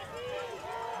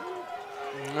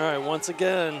 All right, once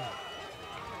again,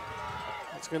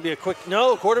 it's going to be a quick,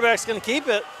 no, quarterback's going to keep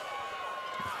it.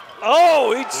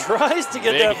 Oh, he tries to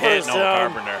get that first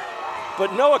down. Carpenter.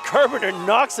 But Noah Carpenter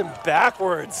knocks him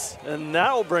backwards, and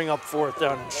that will bring up 4th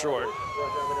down and short.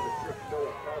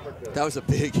 That was a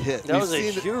big hit. That was a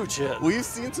huge hit. We've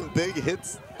seen some big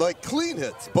hits, like clean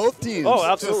hits, both teams. Oh,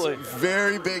 absolutely. Just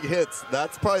very big hits.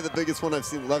 That's probably the biggest one I've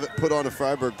seen Leavitt put on a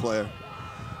Fryeburg player.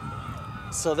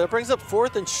 So that brings up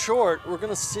 4th and short. We're going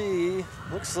to see,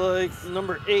 looks like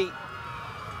number 8,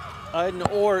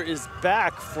 Aiden Orr is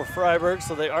back for Fryeburg,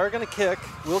 so they are going to kick.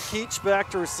 Will Keach back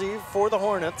to receive for the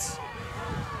Hornets.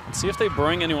 Let's see if they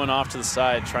bring anyone off to the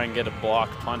side, try and get a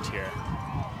blocked punt here.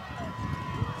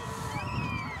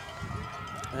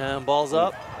 And ball's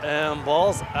up, and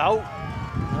ball's out.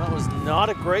 That was not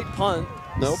a great punt.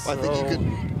 Nope, so I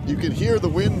think you could hear the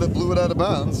wind that blew it out of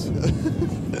bounds.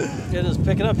 It is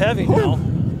picking up heavy now.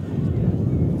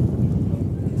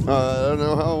 I don't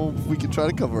know how we could try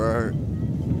to cover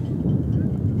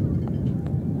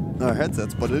our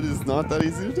headsets, but it is not that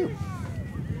easy to do.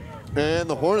 And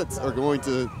the Hornets are going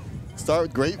to start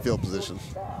with great field position.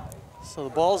 So the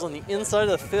ball's on the inside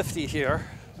of the 50 here.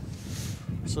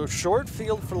 So short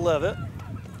field for Leavitt.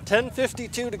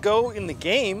 10:52 to go in the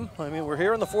game. I mean, we're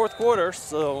here in the 4th quarter,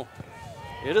 so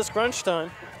it is crunch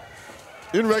time.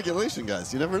 In regulation,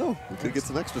 guys, you never know. We could get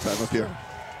some extra time up here.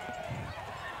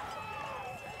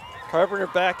 Carpenter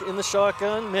back in the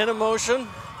shotgun, man in motion.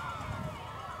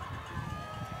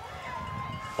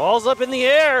 Ball's up in the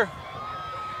air.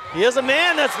 He has a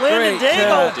man, that's Landon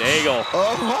Daigle. Daigle.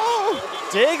 Oh.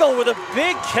 Daigle with a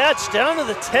big catch down to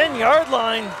the 10-yard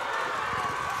line.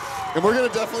 And we're going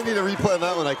to definitely need a replay on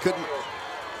that one. I couldn't.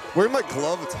 Wearing my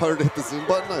glove, it's harder to hit the zoom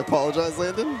button. I apologize,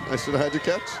 Landon. I should have had your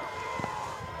catch.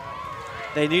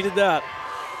 They needed that.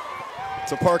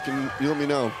 So, Park, and you let me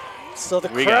know. So the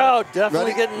crowd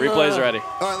definitely ready? getting... Replay's ready.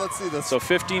 All right, let's see this. So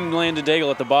 15 Landon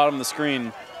Daigle at the bottom of the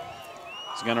screen.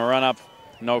 He's going to run up.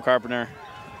 No Carpenter.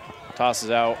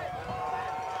 Tosses out.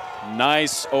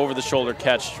 Nice over-the-shoulder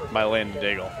catch by Landon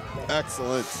Daigle.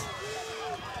 Excellent.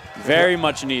 Very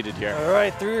much needed here. All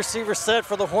right, 3 receiver set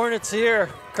for the Hornets here.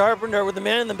 Carpenter with the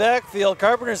man in the backfield.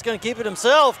 Carpenter's going to keep it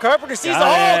himself. Carpenter sees the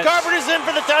hole. Carpenter's in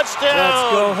for the touchdown.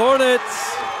 Let's go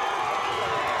Hornets.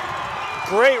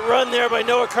 Great run there by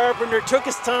Noah Carpenter. Took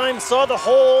his time, saw the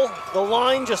hole. The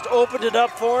line just opened it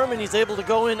up for him, and he's able to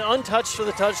go in untouched for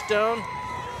the touchdown.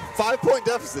 5-point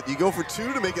deficit. You go for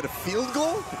 2 to make it a field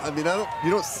goal? I mean, you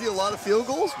don't see a lot of field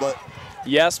goals, but...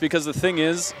 Yes, because the thing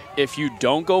is, if you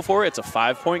don't go for it, it's a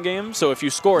 5-point game. So if you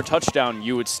score a touchdown,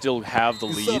 you would still have the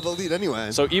lead. You still have the lead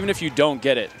anyway. So even if you don't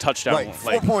get it, touchdown right.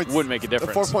 4 points, wouldn't make a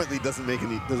difference. A 4-point lead doesn't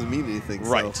mean anything.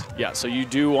 Right. So. Yeah. So you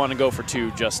do want to go for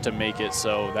 2 just to make it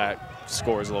so that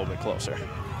score is a little bit closer.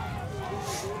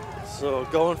 So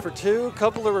going for 2,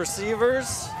 couple of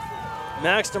receivers.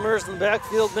 Max Demers in the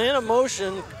backfield, man in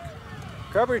motion.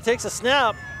 Carpenter takes a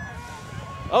snap.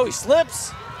 Oh, he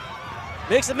slips.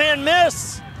 Makes a man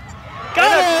miss.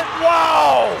 Got it!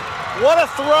 Wow! What a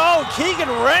throw. Keegan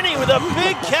Rennie with a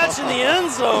big catch in the end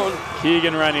zone.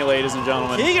 Keegan Rennie, ladies and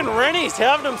gentlemen. Keegan Rennie's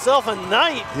having himself a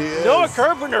night. He is. Noah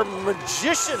Carpenter,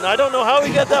 magician. I don't know how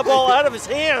he got that ball out of his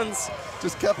hands.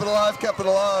 Just kept it alive, kept it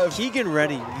alive. Keegan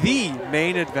Rennie, the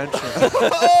main adventure.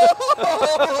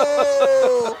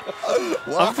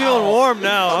 Wow. I'm feeling warm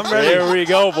now. I'm ready. Here we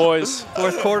go, boys.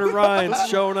 4th quarter Ryan's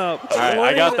showing up. All right,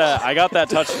 I got that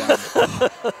touchdown.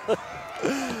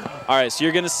 All right, so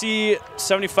you're going to see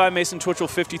 75 Mason Twitchell,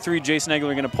 53 Jason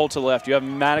Egler going to pull to the left. You have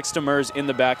Maddox Demers in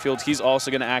the backfield. He's also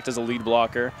going to act as a lead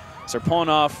blocker. So they're pulling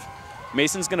off.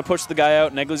 Mason's going to push the guy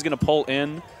out. Negler's going to pull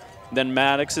in. Then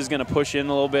Maddox is going to push in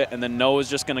a little bit, and then Noah's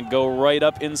just going to go right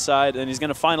up inside, and he's going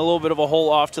to find a little bit of a hole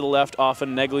off to the left off of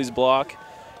Negley's block,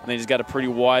 and then he's got a pretty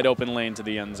wide open lane to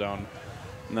the end zone.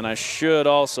 And then I should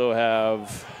also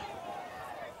have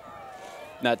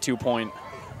that 2-point.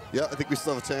 Yeah, I think we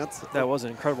still have a chance. That was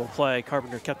an incredible play.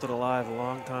 Carpenter kept it alive a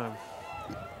long time.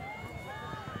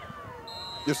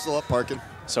 You're still up, Parkin.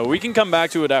 So we can come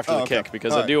back to it after the kick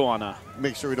because I do want to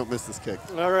make sure we don't miss this kick.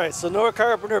 All right, so Noah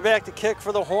Carpenter back to kick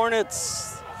for the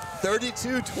Hornets.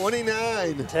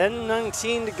 32-29.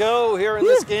 10:19 to go here in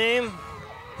this game.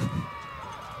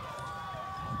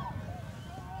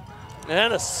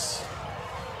 Ennis.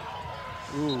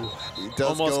 Ooh, he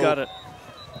does almost got it.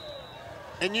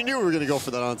 And you knew we were going to go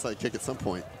for that onside kick at some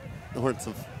point. The Hornets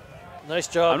have... Nice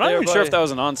job. I'm not even sure if that was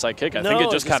an onside kick. I think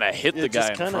it just kind of hit the guy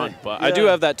in front. But I do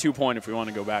have that 2-point if we want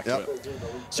to go back to it.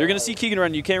 So you're going to see Keegan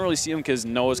run. You can't really see him because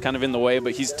Noah's kind of in the way,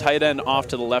 but he's tight end off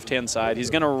to the left-hand side. He's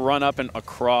going to run up and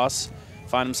across,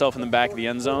 find himself in the back of the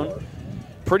end zone.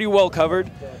 Pretty well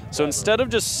covered. So instead of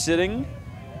just sitting,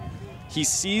 he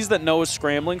sees that Noah's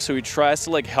scrambling, so he tries to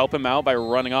like help him out by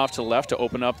running off to the left to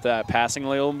open up that passing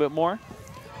lane a little bit more.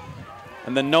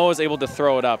 And then Noah's able to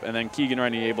throw it up, and then Keegan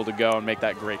Rennie able to go and make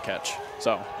that great catch.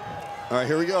 So All right,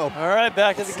 here we go. All right,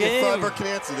 back to the game. Fryeburg can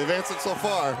answer. They've answered so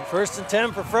far. 1st and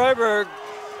 10 for Fryeburg.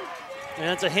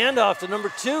 And it's a handoff to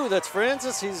number 2. That's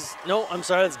Francis.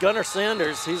 That's Gunnar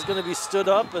Sanders. He's going to be stood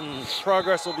up, and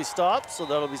progress will be stopped, so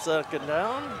that'll be 2nd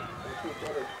down.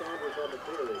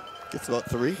 Gets about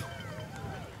 3.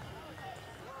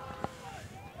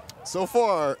 So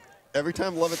far, every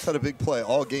time Leavitt's had a big play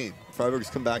all game, Fryeburg's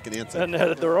come back and answered. And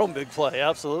had their own big play,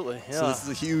 absolutely. Yeah. So this is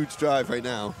a huge drive right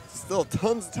now. Still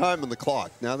tons of time on the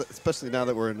clock, especially now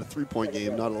that we're in a 3-point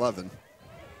game, not 11.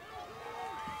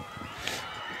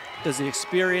 Does the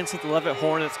experience of the Leavitt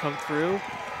Hornets come through,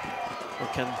 or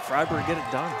can Fryeburg get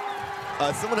it done?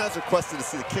 Someone has requested to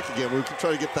see the kick again. We can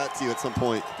try to get that to you at some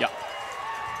point. Yeah.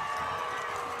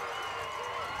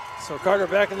 So Carter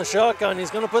back in the shotgun.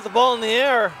 He's going to put the ball in the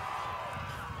air.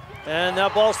 And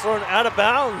that ball's thrown out of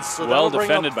bounds. So well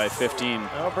defended by 15.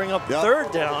 That'll bring up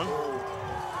 3rd down.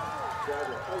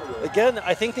 Again,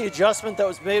 I think the adjustment that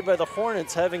was made by the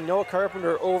Hornets, having Noah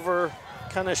Carpenter over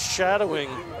kind of shadowing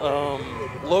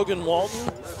Logan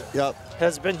Walton,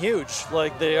 has been huge.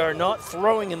 Like, they are not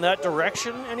throwing in that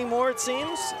direction anymore, it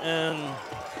seems. And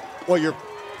well,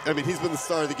 he's been the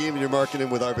star of the game, and you're marking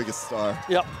him with our biggest star.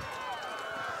 Yep.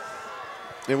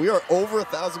 And we are over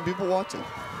 1,000 people watching.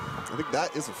 I think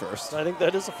that is a first. I think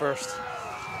that is a first.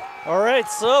 All right,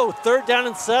 so 3rd down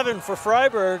and 7 for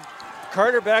Fryeburg.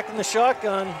 Carter back in the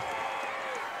shotgun.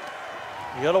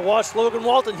 You got to watch Logan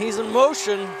Walton. He's in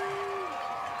motion.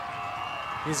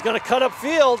 He's going to cut up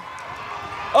field.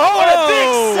 Oh, and a big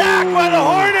sack by the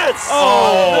Hornets!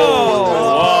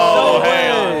 Oh, no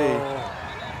way.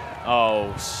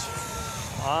 Oh.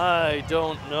 I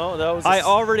don't know. That was. I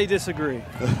already disagree.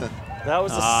 That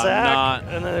was a sack,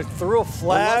 and then it threw a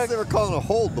flag. Unless they were calling a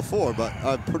hold before, but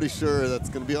I'm pretty sure that's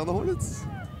going to be on the Hornets.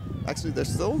 Actually, they're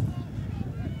still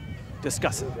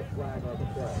discussing.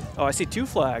 Oh, I see 2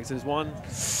 flags. There's one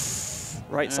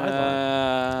right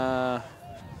sideline.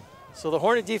 So the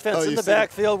Hornet defense in the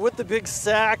backfield with the big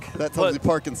sack. That tells you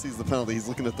Parkin sees the penalty. He's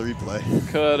looking at the replay.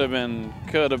 Could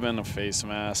have been a face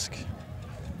mask.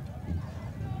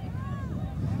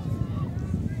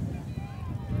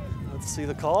 Let's see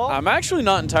the call. I'm actually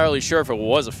not entirely sure if it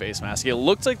was a face mask. It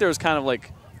looked like there was kind of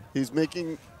like he's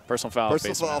making personal foul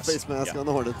face mask on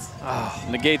the Hornets.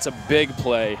 Negates a big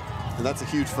play. And that's a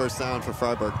huge 1st down for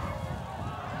Fryeburg.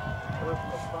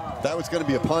 That was going to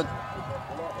be a punt.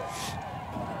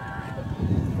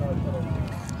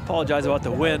 Apologize about the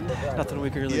wind. Nothing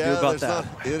we can really do about that.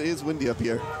 It is windy up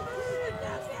here.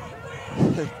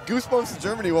 Goosebumps in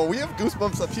Germany. Well, we have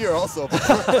goosebumps up here also.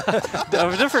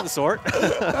 Of a different sort.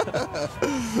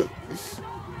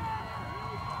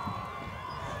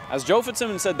 As Joe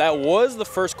Fitzsimmons said, that was the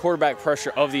first quarterback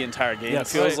pressure of the entire game. It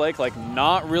feels like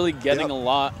not really getting a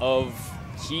lot of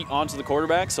heat onto the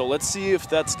quarterback. So let's see if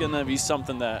that's going to be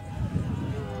something that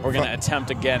we're going to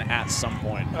attempt again at some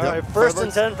point. All right, 1st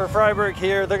and 10 for Fryeburg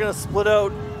here. They're going to split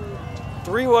out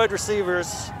 3 wide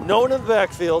receivers, no one in the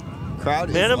backfield.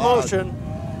 Crowd man in motion.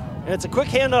 And it's a quick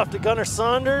handoff to Gunnar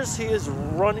Saunders. He is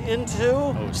run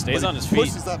into. Stays on his feet.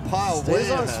 Pushes that pile Stays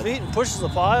on his feet and pushes the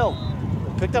pile.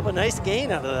 Picked up a nice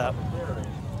gain out of that.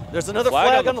 There's another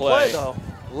flag on the play, though.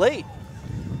 Late.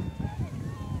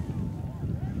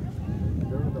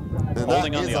 And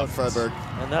holding on Fryeburg.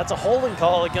 And that's a holding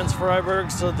call against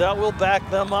Fryeburg, so that will back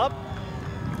them up.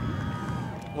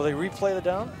 Will they replay the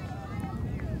down?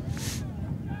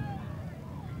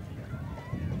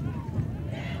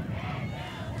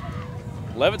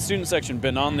 Leavitt student section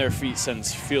been on their feet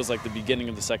since feels like the beginning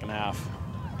of the 2nd half.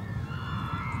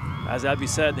 As Abby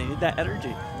said, they need that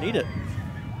energy. Need it.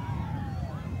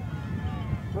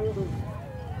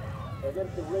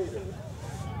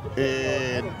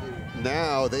 And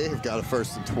now they have got a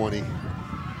 1st and 20.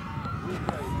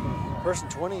 1st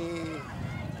and 20.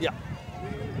 Yeah.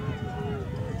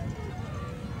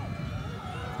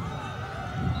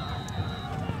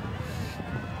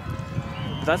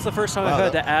 That's the first time I've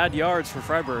had to add yards for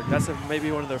Fryeburg. That's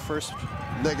maybe one of their first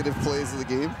negative plays of the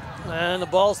game. And the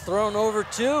ball's thrown over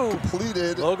to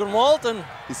completed. Logan Walton.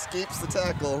 He escapes the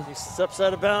tackle. He steps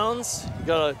out of bounds. He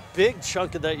got a big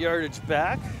chunk of that yardage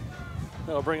back.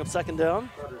 That'll bring up 2nd down.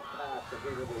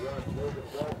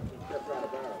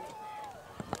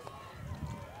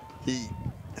 He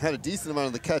had a decent amount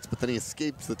of the catch, but then he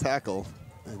escaped the tackle.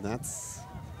 And that's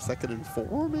 2nd and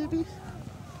 4, maybe?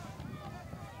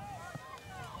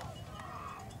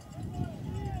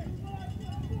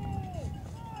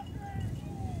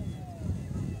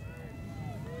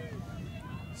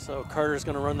 So Carter's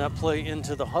going to run that play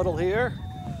into the huddle here.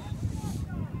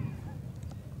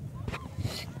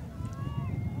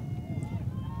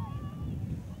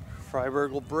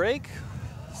 Fryeburg will break.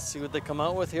 See what they come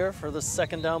out with here for the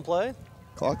second down play.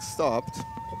 Clock stopped.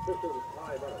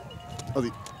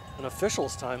 Oh, an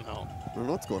official's timeout. I don't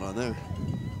know what's going on there.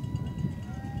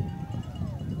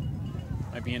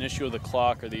 Might be an issue with the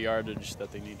clock or the yardage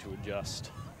that they need to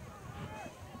adjust.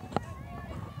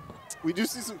 We do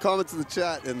see some comments in the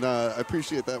chat, and I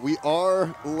appreciate that. We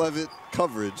are Leavitt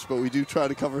coverage, but we do try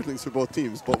to cover things for both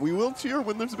teams. But we will cheer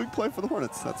when there's a big play for the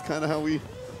Hornets. That's kind of how we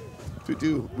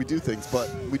do things.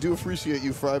 But we do appreciate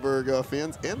you Fryeburg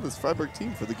fans and this Fryeburg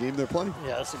team for the game they're playing.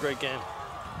 Yeah, it's a great game.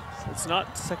 It's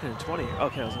not 2nd and 20.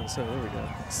 Okay, I was going to say, there we go.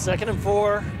 2nd and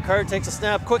 4. Carter takes a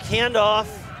snap. Quick handoff.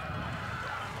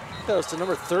 Goes to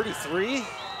number 33.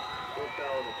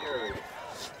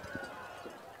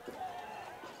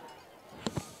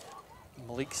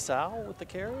 Malik Sow with the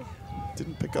carry.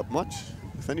 Didn't pick up much,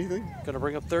 if anything. Going to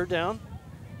bring up 3rd down.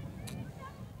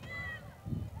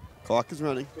 Clock is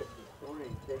running.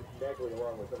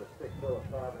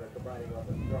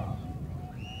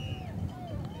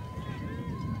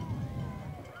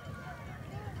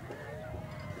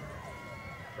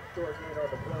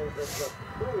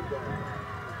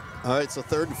 All right, so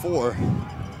 3rd and 4.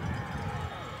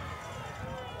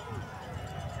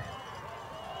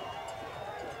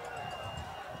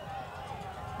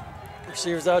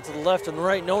 Receivers out to the left and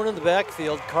right, no one in the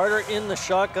backfield. Carter in the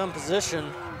shotgun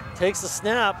position, takes the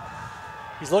snap.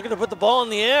 He's looking to put the ball in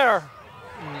the air,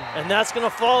 and that's going to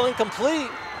fall incomplete.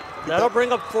 That'll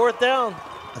bring up 4th down.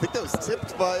 I think that was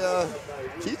tipped by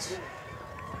Keach,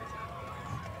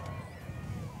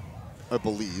 I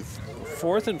believe.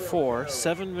 4th and 4,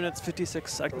 7 minutes,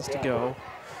 56 seconds to go.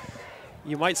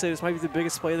 You might say this might be the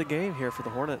biggest play of the game here for the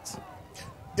Hornets.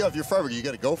 Yeah, if you're Fryeburg, you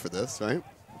got to go for this, right?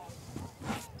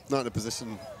 Not in a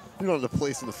position, you're not in a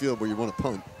place in the field where you want to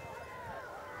punt.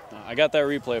 I got that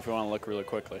replay if we want to look really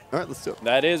quickly. All right, let's do it.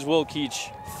 That is Will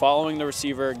Keach following the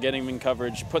receiver, getting him in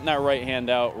coverage, putting that right hand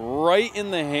out right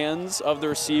in the hands of the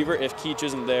receiver if Keach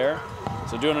isn't there.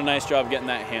 So doing a nice job getting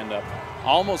that hand up.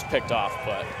 Almost picked off,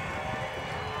 but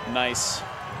nice.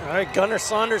 All right, Gunnar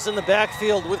Saunders in the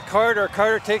backfield with Carter.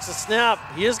 Carter takes a snap.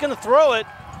 He is going to throw it.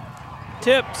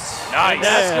 Tips. Nice. And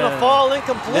that's going to fall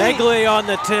incomplete. Negley on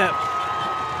the tip.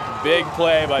 Big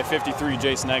play by 53,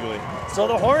 Jace Negley. So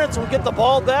the Hornets will get the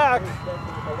ball back.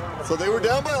 So they were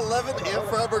down by 11, and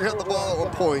Fryeburg had the ball at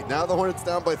one point. Now the Hornets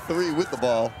down by 3 with the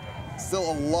ball. Still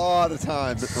a lot of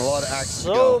time, a lot of action to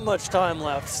go. So much time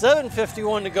left.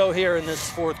 7:51 to go here in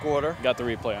this 4th quarter. Got the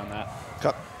replay on that.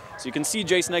 Cut. So you can see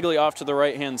Jace Negley off to the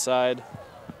right-hand side.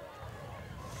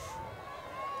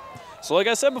 So like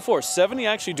I said before, 70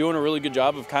 actually doing a really good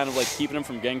job of kind of like keeping him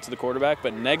from getting to the quarterback,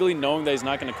 but Negley, knowing that he's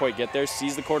not going to quite get there,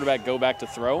 sees the quarterback go back to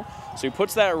throw. So he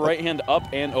puts that right hand up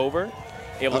and over,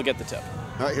 able to get the tip.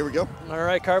 All right, here we go. All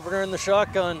right, Carpenter in the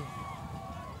shotgun.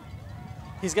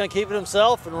 He's going to keep it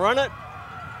himself and run it.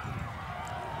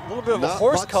 A little bit of a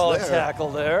horse collar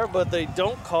tackle there, but they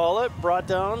don't call it. Brought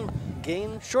down,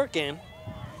 gain, short gain.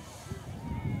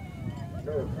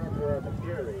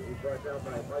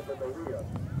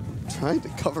 Trying to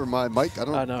cover my mic, I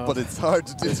know, but it's hard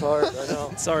to do. It's hard, I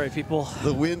know. Sorry, people.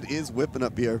 The wind is whipping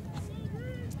up here.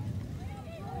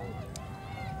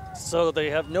 So they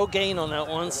have no gain on that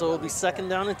one, so it'll be 2nd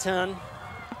down and 10.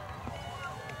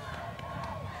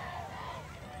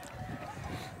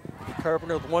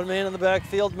 Carpenter with 1 man in the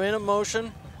backfield, man in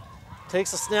motion,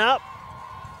 takes a snap.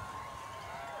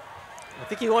 I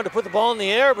think he wanted to put the ball in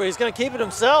the air, but he's going to keep it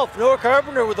himself. Noah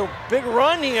Carpenter with a big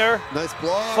run here. Nice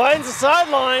block. Finds the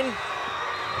sideline,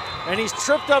 and he's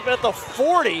tripped up at the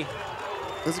 40.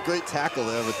 There's a great tackle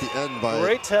there at the end by...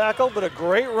 Great tackle, but a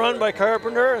great run by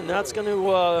Carpenter, and that's going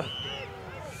to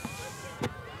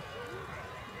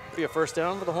be a 1st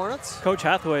down for the Hornets. Coach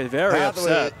Hathaway very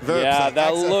upset. Very upset.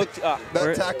 That looked...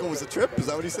 that tackle was a trip, is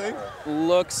that what he's saying?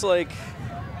 Looks like...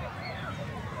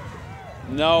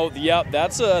 No, yeah,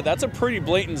 that's a pretty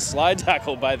blatant slide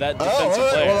tackle by that defensive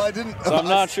player. Well, I didn't. So I'm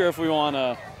not sure if we want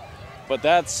to, but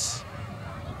that's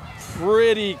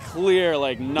pretty clear.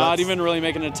 Like not even really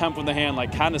making an attempt with the hand,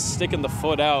 like kind of sticking the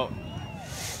foot out.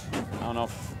 I don't know.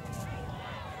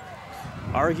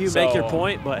 Make your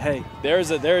point, but hey,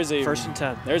 there's a 1st and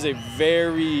 10. There's a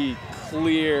very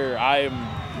clear. I am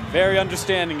very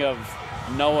understanding of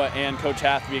Noah and Coach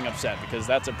Hath being upset because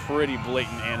that's a pretty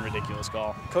blatant and ridiculous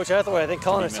call. Coach Hathaway, I think,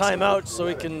 calling a timeout so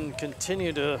he can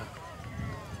continue to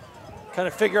kind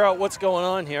of figure out what's going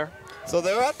on here. So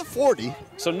they're at the 40.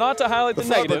 So not to highlight the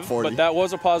negative, 40. but that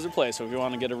was a positive play, so if you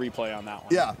want to get a replay on that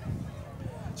one. Yeah.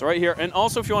 So right here, and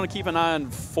also if you want to keep an eye on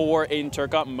for Aiden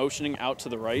Turcotte motioning out to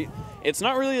the right, it's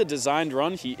not really a designed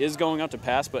run. He is going out to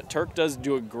pass, but Turk does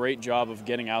do a great job of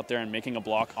getting out there and making a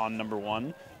block on number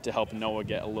 1 to help Noah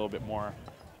get a little bit more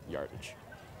yardage.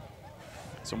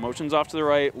 So motions off to the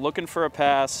right, looking for a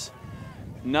pass.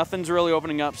 Nothing's really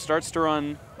opening up, starts to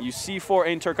run. You see 4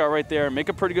 Ain Turcotte right there, make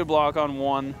a pretty good block on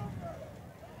 1.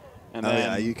 And then,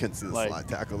 yeah, you can see the slide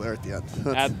tackle there at the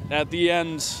end. at the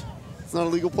end. It's not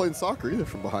illegal playing soccer either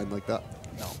from behind like that.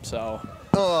 No, so.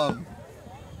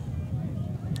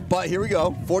 But here we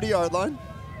go, 40-yard line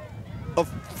of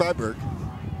Fryeburg.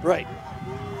 Right.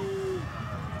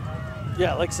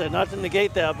 Yeah, like I said, not to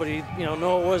negate that, but he,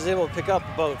 Noah was able to pick up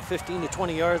about 15 to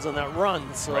 20 yards on that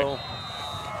run. So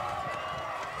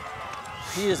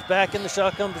he is back in the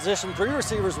shotgun position, 3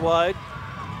 receivers wide,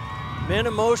 man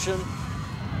in motion,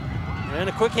 and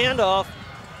a quick handoff.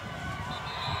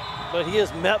 But he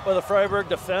is met by the Fryeburg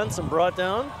defense and brought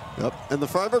down. Yep, and the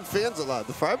Fryeburg fans a lot.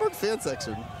 The Fryeburg fan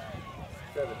section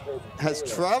has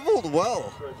traveled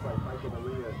well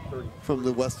from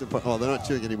the western part. Oh, they're not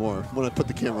cheering anymore when I put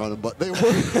the camera on them, but they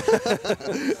were,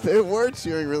 they were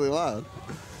cheering really loud.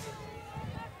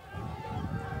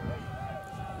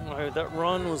 All right, that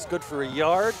run was good for a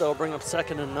yard. That'll bring up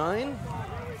 2nd and 9.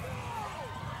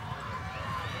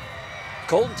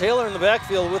 Colton Taylor in the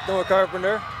backfield with Noah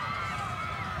Carpenter.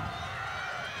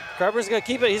 Carpenter's going to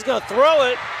keep it. He's going to throw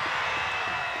it.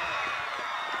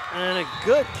 And a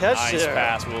good catch nice there.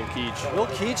 Nice pass, Will Keach. Will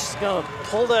Keach is going to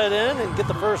pull that in and get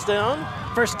the first down.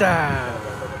 First down.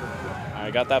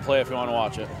 I got that play if you want to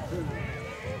watch it.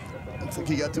 Looks like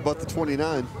he got to about the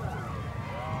 29.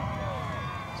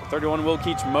 So 31, Will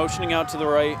Keach motioning out to the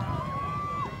right.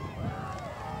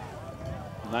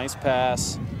 Nice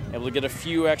pass. Able to get a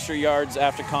few extra yards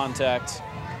after contact.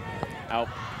 Out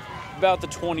about the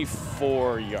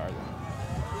 24-yard line.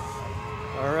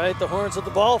 All right, the Hornets with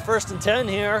the ball, 1st and 10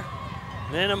 here.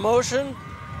 Man in motion.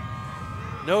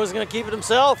 Noah's going to keep it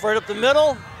himself, right up the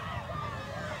middle.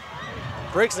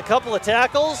 Breaks a couple of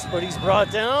tackles, but he's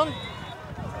brought down.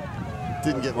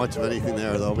 Didn't get much of anything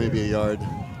there, though, maybe a yard.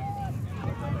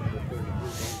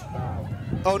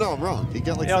 Oh, no, I'm wrong. He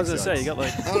got like 6 yards. I was going to say, you got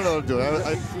like... I don't know what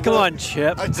I'm doing. Come on,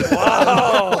 Chip.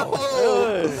 Wow.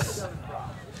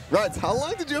 Reds, how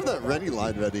long did you have that Rennie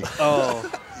line ready? Oh.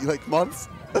 Like months?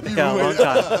 Yeah,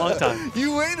 long time.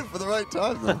 You waited for the right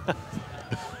time, though.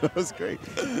 That was great.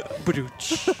 When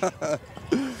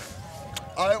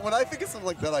I think of something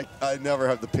like that, I never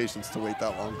have the patience to wait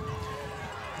that long.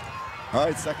 All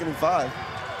right, 2nd and 5.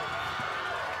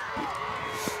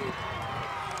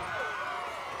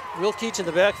 Will Keach in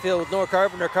the backfield with Noah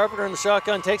Carpenter. Carpenter in the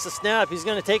shotgun, takes a snap. He's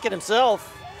going to take it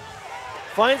himself.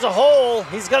 Finds a hole.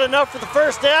 He's got enough for the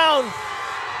first down.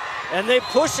 And they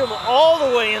push him all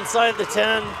the way inside the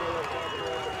 10.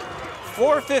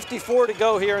 4:54 to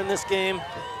go here in this game.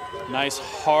 Nice,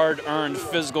 hard-earned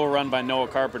physical run by Noah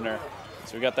Carpenter.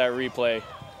 So we got that replay.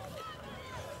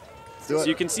 So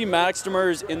you can see Max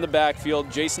Demers in the backfield.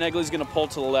 Jace Negley's going to pull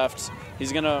to the left.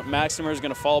 Max Demers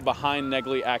going to fall behind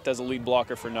Negley, act as a lead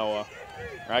blocker for Noah.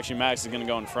 Or actually, Max is going to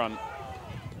go in front.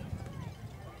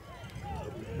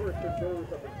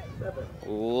 A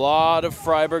lot of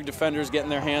Fryeburg defenders getting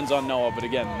their hands on Noah, but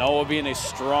again, Noah being a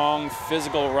strong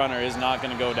physical runner is not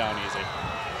going to go down easy.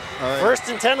 All right.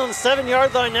 1st and 10 on the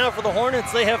 7-yard line now for the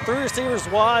Hornets. They have 3 receivers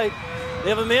wide. They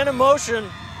have a man in motion,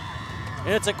 and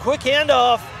it's a quick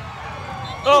handoff.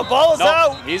 Oh, ball is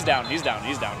out. He's down.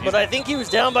 But I think he was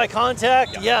down by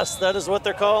contact. Yep. Yes, that is what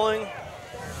they're calling.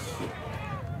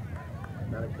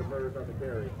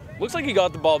 Looks like he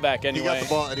got the ball back anyway. He got the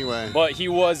ball anyway. But he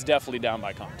was definitely down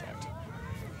by contact.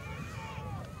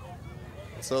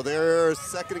 So they're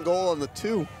 2nd and goal on the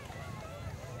 2.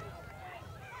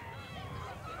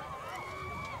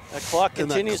 That clock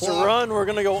continues to run. We're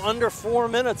going to go under 4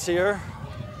 minutes here.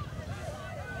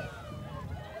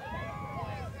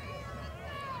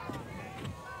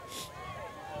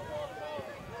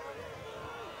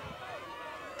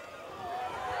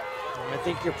 I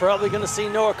think you're probably going to see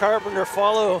Noah Carpenter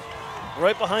follow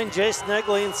right behind Jace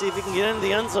Negley and see if he can get into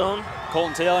the end zone.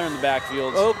 Colton Taylor in the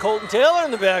backfield. Oh, Colton Taylor in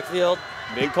the backfield.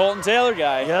 Big Colton Taylor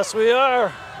guy. Yes, we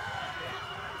are.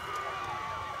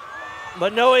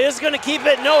 But Noah is going to keep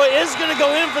it. Noah is going to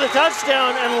go in for the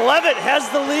touchdown, and Leavitt has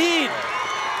the lead.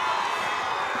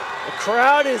 The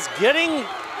crowd is getting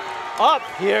up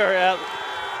here at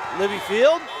Libby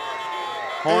Field.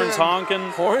 Horns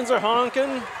honking. Horns are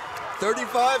honking.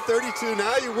 35-32.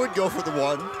 Now you would go for the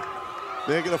 1.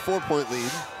 They're getting a 4-point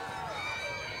lead.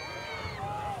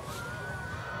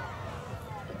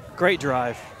 Great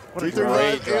drive. What a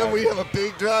great drive. And we have a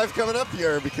big drive coming up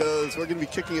here because we're going to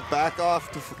be kicking it back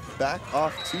off to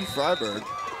Fryeburg.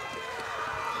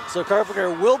 So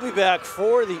Carpenter will be back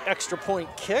for the extra point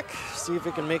kick. See if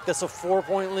he can make this a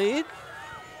 4-point lead.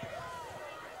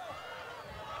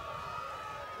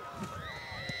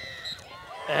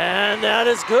 And that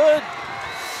is good.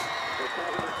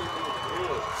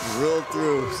 Drilled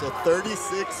through. So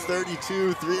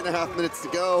 36-32, 3.5 minutes to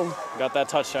go. Got that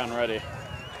touchdown ready.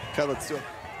 Okay, let's do it.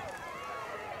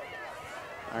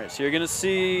 All right, so you're going to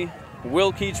see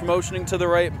Will Keach motioning to the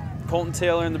right, Colton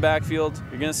Taylor in the backfield.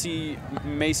 You're going to see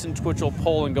Mason Twitchell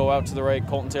pull and go out to the right,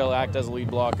 Colton Taylor act as a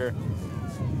lead blocker,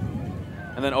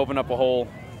 and then open up a hole.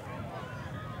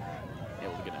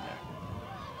 Able to get in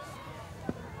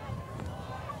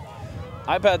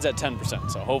there. iPad's at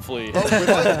 10%, so hopefully.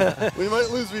 We might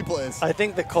lose replays. I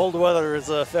think the cold weather is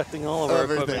affecting all of our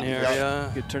equipment here. Yeah.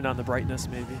 You could turn down the brightness,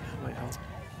 maybe. Might help.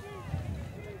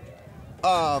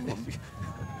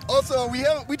 Also,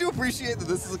 we do appreciate that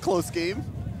this is a close game,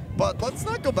 but let's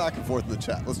not go back and forth in the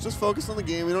chat. Let's just focus on the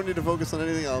game. We don't need to focus on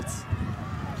anything else.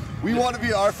 We want to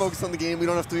be focused on the game. We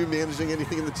don't have to be managing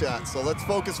anything in the chat. So let's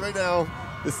focus right now.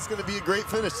 This is going to be a great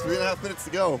finish. 3.5 minutes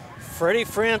to go. Freddie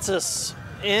Francis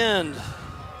and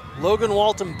Logan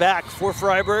Walton back for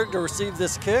Fryeburg to receive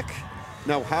this kick.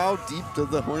 Now, how deep do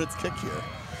the Hornets kick here?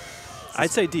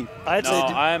 I'd say deep. I'd say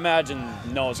deep. I imagine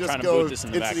Noah's Just trying to boot this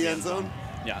in the back into the end zone.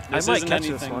 Yeah, I might catch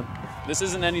this one. This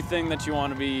isn't anything that you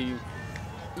want to be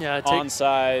Yeah,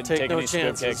 onside, take take no any squib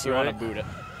chances, kicks. You right? want to boot it.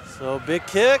 So big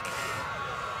kick.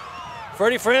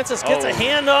 Freddie Francis gets a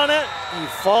hand on it. He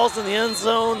falls in the end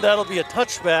zone. That'll be a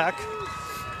touchback.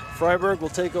 Fryeburg will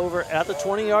take over at the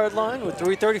 20-yard line with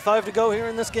 3:35 to go here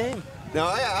in this game. Now,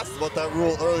 I asked about that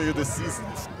rule earlier this season.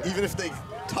 Even if they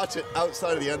touch it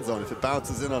outside of the end zone, if it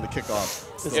bounces in on a kickoff,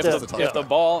 if the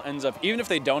ball ends up, even if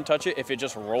they don't touch it, if it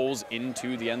just rolls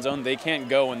into the end zone, they can't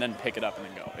go and then pick it up and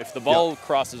then go. If the ball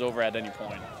crosses over at any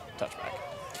point,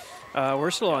 touchback.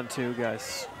 We're still on 2,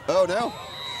 guys. Oh, no.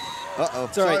 Uh-oh.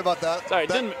 Sorry about that. Sorry,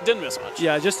 didn't miss much.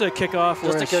 Yeah, just a kickoff.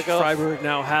 Just a kickoff. Fryeburg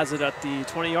now has it at the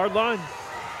 20-yard line.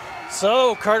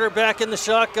 So Carter back in the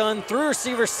shotgun through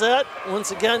receiver set.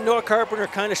 Once again, Noah Carpenter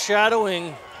kind of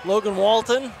shadowing Logan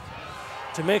Walton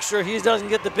to make sure he doesn't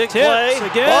get the big play.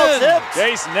 Again. Ball tipped.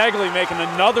 Jace Negley making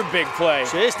another big play.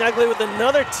 Jace Negley with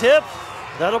another tip.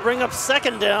 That'll bring up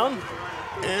 2nd down.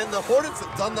 And the Hornets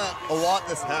have done that a lot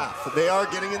this half. They are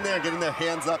getting in there, getting their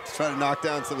hands up to try to knock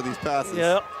down some of these passes.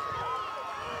 Yep.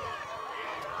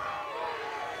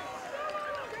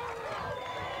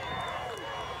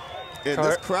 And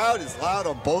this crowd is loud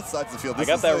on both sides of the field. I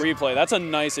got that replay. That's a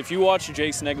nice, if you watch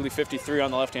Jace Negley 53 on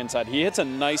the left-hand side, he hits a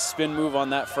nice spin move on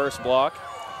that first block.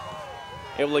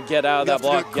 Able to get out of that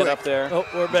block, get up there, oh,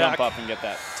 we're back. jump up and get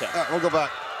that tip. All right, we'll go back.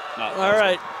 All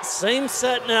right, same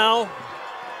set now.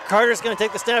 Carter's going to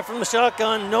take the snap from the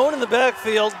shotgun. No one in the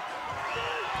backfield.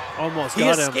 Almost he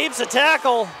got him. escapes a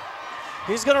tackle.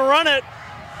 He's going to run it.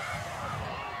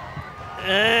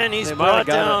 And he's brought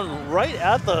down right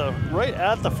at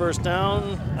the first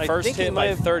down. First hit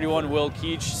by 31 Will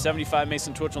Keach, 75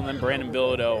 Mason Twitchell, and then Brandon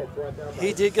Bilodeau.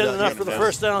 He did get enough for the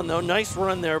first down, though. Nice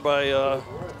run there by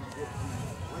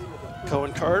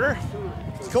Cohen Carter.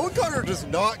 Cohen Carter does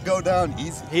not go down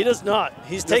easy. He does not.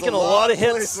 He's taken a lot of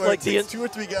hits. Like the 2 or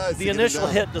 3 guys. The initial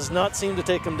hit does not seem to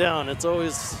take him down. It's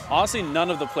always honestly none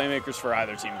of the playmakers for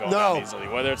either team go down easily.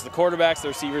 Whether it's the quarterbacks, the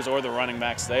receivers, or the running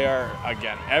backs, they are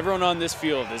again. Everyone on this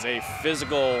field is a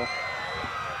physical,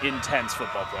 intense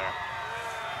football player.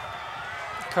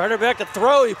 Carter back to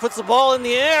throw. He puts the ball in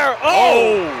the air.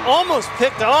 Oh! Almost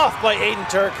picked off by Aiden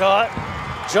Turcotte.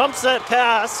 Jumps that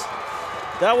pass.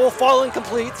 That will fall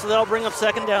incomplete, so that'll bring up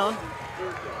 2nd down.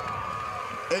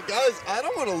 And guys, I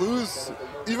don't want to lose,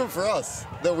 even for us,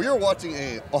 that we are watching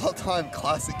a all-time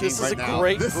classic game right now.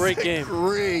 This is a great game.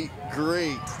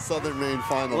 Great Southern Maine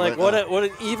final. Like what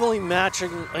an evenly matched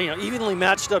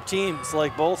up teams,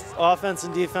 like both offense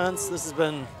and defense. This has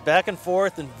been back and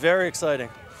forth and very exciting.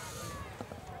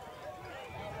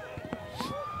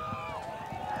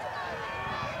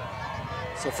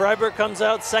 So Fryeburg comes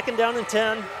out, 2nd down and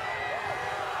 10.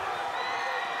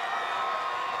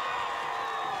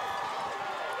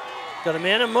 Got a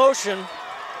man in motion.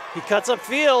 He cuts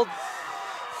upfield.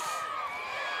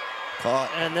 Caught.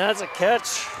 And that's a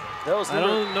catch. That was I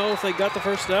don't know if they got the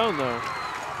first down, though.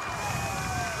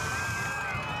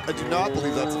 I do not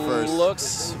believe that's a first.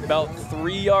 Looks about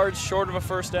 3 yards short of a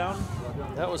first down.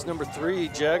 That was number 3,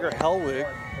 Jagger Hellwig.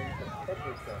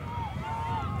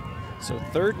 So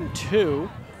 3rd and 2.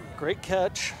 Great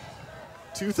catch.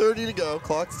 2:30 to go.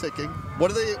 Clock's ticking.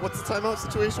 What's the timeout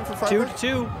situation for Fryeburg?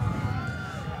 2-2.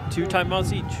 2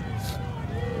 timeouts each.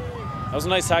 That was a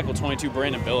nice tackle, 22,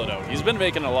 Brandon Bilodeau. He's been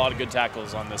making a lot of good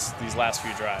tackles on these last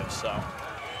few drives. So,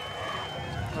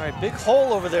 all right, big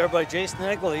hole over there by Jace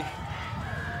Negley.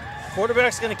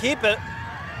 Quarterback's going to keep it,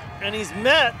 and he's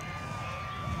met.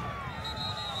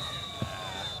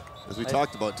 As we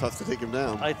talked about, tough to take him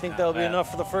down. I think that'll be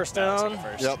enough for the first down.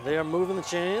 Yep. They are moving the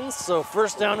chains. So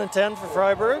first down and 10 for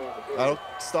Fryeburg. That'll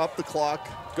stop the clock.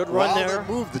 Good run while there. They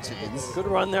move the chains. Good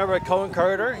run there by Cohen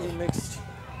Carter. He makes.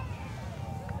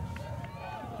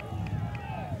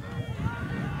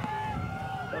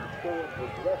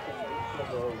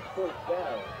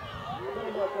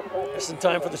 Just in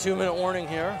time for the 2-minute warning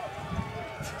here.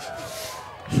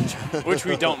 Which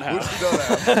we don't have. Which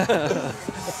we don't have.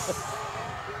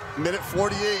 Minute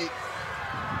 48.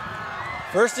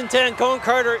 First and 10, Cohen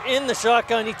Carter in the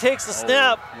shotgun. He takes the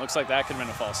snap. Looks like that could have been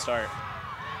a false start.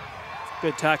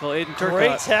 Good tackle, Aiden Turcotte.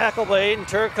 Great tackle by Aiden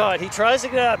Turcotte. He tries to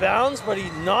get out of bounds, but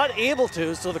he's not able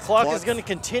to, so the clock is going to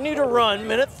continue to run,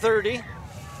 minute 30.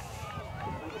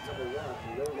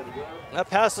 That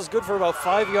pass was good for about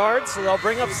 5 yards, so they'll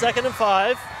bring up 2nd and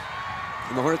 5.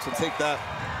 And the Hornets will take that.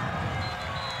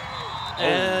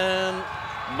 And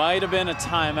might have been a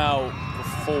timeout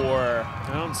before.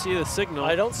 I don't see the signal.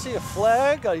 I don't see a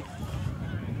flag.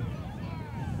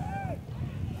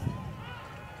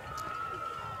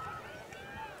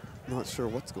 Not sure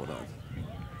what's going on.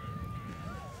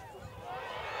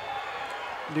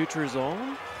 Neutral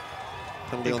zone?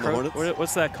 Penalty on the Hornets?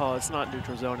 What's that called? It's not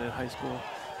neutral zone in high school.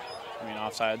 I mean,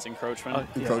 offsides, encroachment.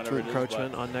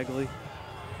 Encroachment on Negley.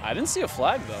 I didn't see a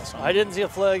flag, though. So I didn't see a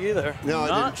flag either. No,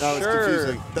 not I didn't. That sure. was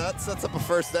confusing. That sets up a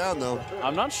first down, though.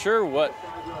 I'm not sure what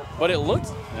it looked.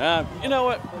 You know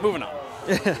what? Moving on.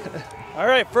 All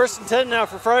right, first and 10 now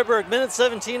for Fryeburg. Minute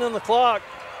 17 on the clock.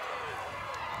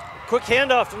 Quick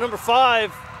handoff to number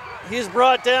 5. He's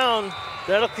brought down.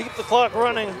 That'll keep the clock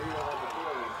running.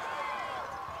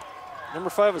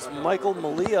 Number 5 is Michael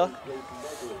Malia.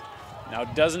 Now,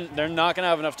 they're not going to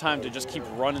have enough time to just keep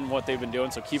running what they've been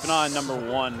doing, so keep an eye on number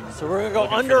 1. So we're going to go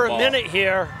under a minute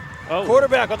here. Oh.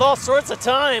 Quarterback with all sorts of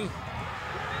time.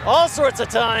 All sorts of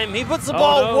time. He puts the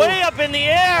ball way up in the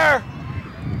air.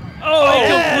 Oh,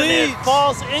 incomplete. It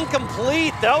falls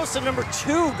incomplete. That was to number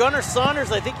 2, Gunnar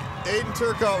Saunders, I think. Aiden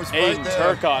Turcotte was right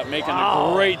there. Turcotte making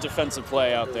a great defensive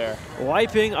play out there.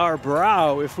 Wiping our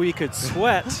brow if we could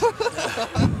sweat.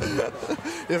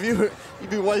 If you'd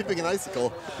be wiping an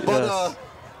icicle. But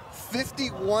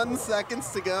 51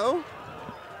 seconds to go.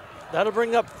 That'll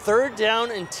bring up 3rd down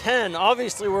and 10.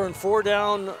 Obviously, we're in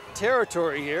 4-down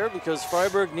territory here because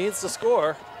Fryeburg needs to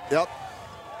score. Yep.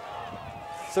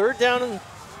 3rd down and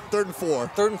 3rd and 4.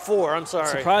 3rd and 4, I'm sorry.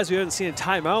 Surprised we haven't seen a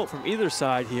timeout from either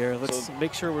side here. Let's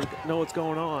make sure we know what's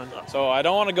going on. So I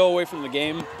don't want to go away from the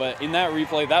game, but in that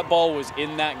replay, that ball was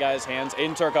in that guy's hands.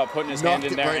 Aiden Turcotte putting his hand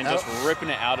in there and just ripping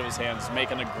it out of his hands,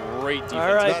 making a great defense.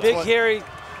 All right, Big Harry.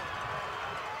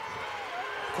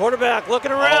 Quarterback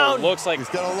looking around. Looks like he's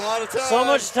got a lot of time. So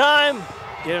much time.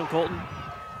 Get him, Colton.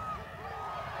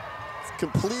 It's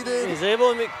completed. He's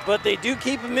able to make, but they do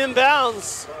keep him in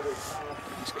bounds.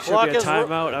 Should be a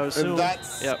timeout, I would assume.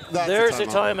 That's There's a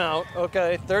timeout.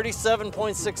 Okay,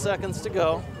 37.6 seconds to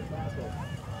go.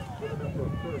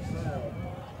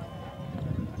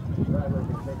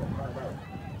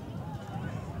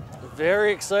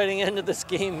 Very exciting end of this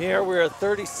game here. We're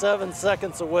 37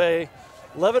 seconds away.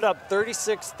 Leavitt up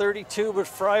 36-32, but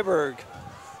Fryeburg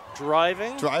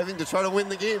driving. Driving to try to win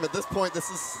the game. At this point, this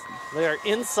is... They are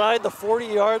inside the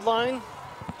 40-yard line.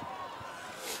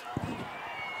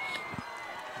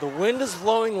 The wind is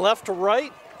blowing left to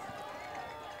right.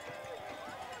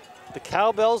 The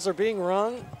cowbells are being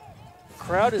rung. The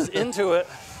crowd is into it.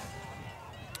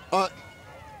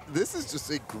 This is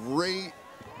just a great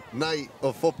night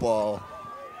of football.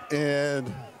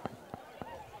 And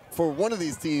for one of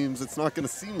these teams, it's not going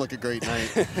to seem like a great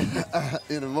night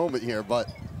in a moment here, but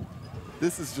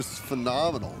this is just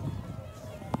phenomenal.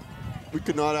 We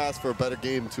could not ask for a better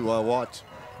game to watch.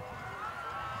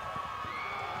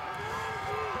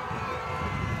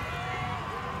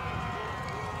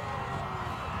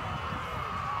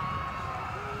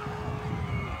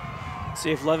 See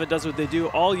if Leavitt does what they do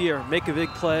all year, make a big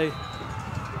play.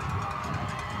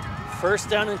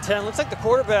 First down and 10. Looks like the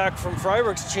quarterback from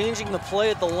Fryeburg's changing the play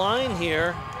at the line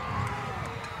here.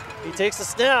 He takes a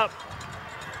snap.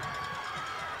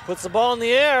 Puts the ball in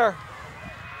the air.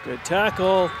 Good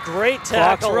tackle. Great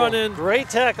tackle. Clock's running. Great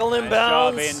tackle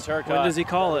inbounds. Nice job, Aiden Turcotte. When does he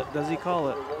call it? Does he call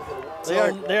it?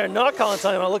 They are not calling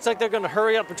timeout. It looks like they're going to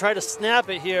hurry up and try to snap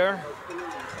it here.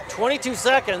 22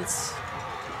 seconds.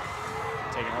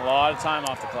 Taking a lot of time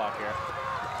off the clock here.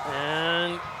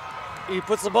 And he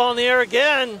puts the ball in the air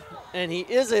again, and he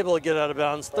is able to get out of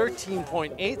bounds.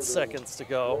 13.8 seconds to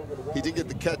go. He did get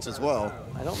the catch as well.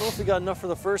 I don't know if he got enough for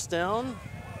the first down.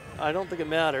 I don't think it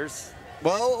matters.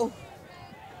 Well,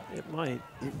 it might.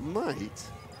 It might.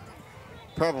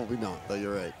 Probably not, though,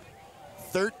 you're right.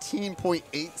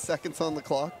 13.8 seconds on the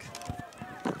clock.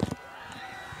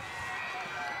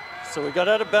 So we got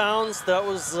out of bounds. That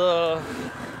was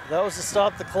to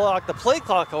stop the clock. The play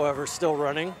clock, however, is still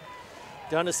running.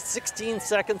 Down to 16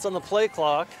 seconds on the play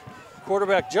clock.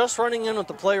 Quarterback just running in with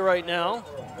the play right now.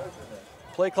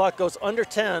 Play clock goes under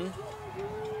 10.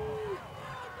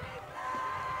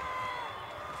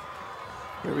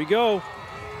 Here we go.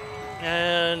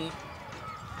 And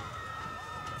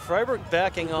Fryeburg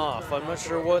backing off. I'm not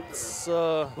sure what's...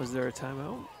 Was there a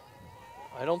timeout?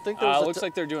 I don't think there was looks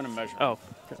like they're doing a measurement. Oh.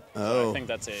 So Oh. I think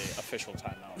that's a official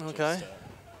timeout. Okay.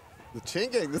 Just, The chain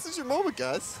gang, this is your moment,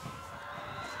 guys.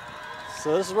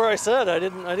 So this is where I said I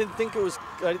didn't think it was.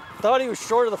 I thought he was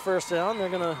short of the first down. They're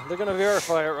gonna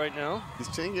verify it right now.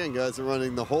 These chain gang guys are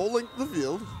running the whole length of the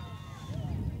field.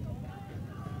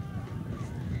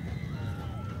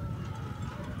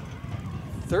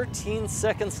 "13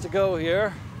 seconds to go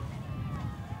here,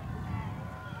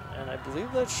 and I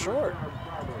believe that's short.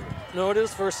 No, it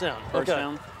is first down. First okay.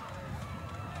 down.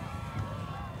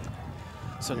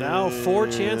 So now 4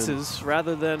 chances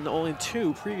rather than only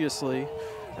 2 previously,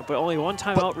 but only 1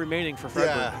 timeout remaining for Fryeburg.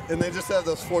 Yeah, and they just have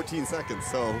those 14 seconds,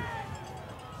 so.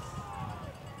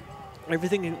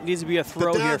 Everything needs to be a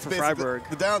throw here for Fryeburg.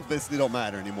 The downs basically don't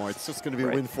matter anymore. It's just going to be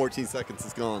when 14 seconds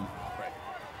is gone.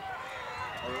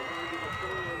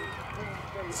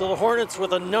 So the Hornets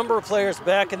with a number of players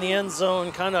back in the end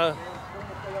zone, kind of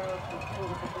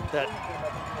that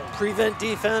prevent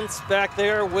defense back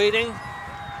there waiting.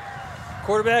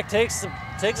 Quarterback takes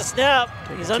a snap.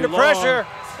 He's under pressure,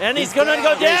 and he's going to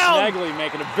go down. Snagley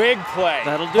making a big play.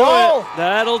 That'll do it.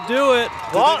 That'll do it.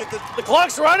 Well, the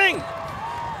clock's running.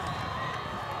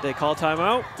 They call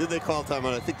timeout? Did they call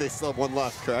timeout? I think they still have 1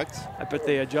 left, correct? I bet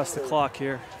they adjust the clock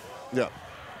here. Yeah.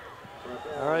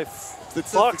 All right,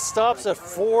 clock stops at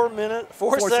 4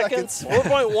 seconds,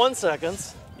 4.1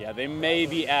 seconds. Yeah, they may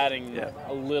be adding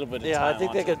a little bit of time. I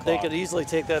think they could easily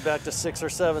take that back to 6 or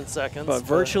 7 seconds. But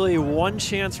virtually 1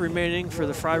 chance remaining for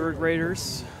the Fryeburg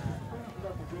Raiders.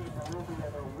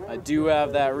 I do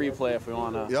have that replay if we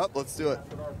want to. Yep, let's do it.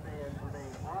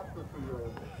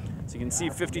 So you can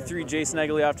see 53 Jason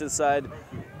Egley off to the side,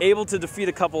 able to defeat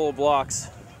a couple of blocks,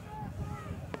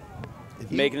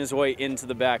 making his way into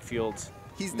the backfield.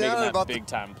 He's down at about big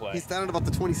time play. He's down at about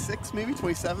the 26, maybe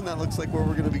 27. That looks like where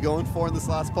we're going to be going for in this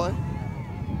last play.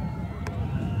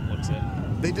 Looks it.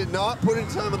 They did not put any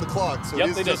time on the clock. So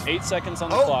yep, they did 8 seconds on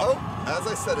the clock. As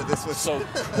I said it, this was so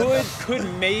could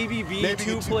maybe be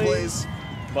two plays,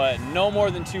 but no more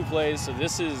than 2 plays. So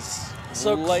this is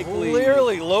so likely.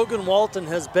 Clearly, Logan Walton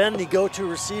has been the go-to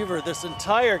receiver this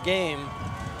entire game.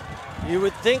 You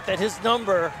would think that his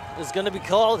number is going to be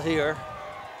called here.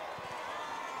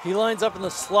 He lines up in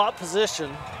the slot position.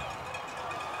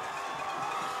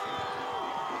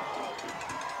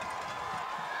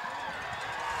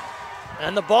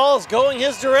 And the ball is going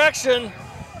his direction.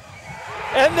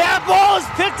 And that ball is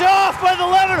picked off by the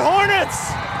Leavitt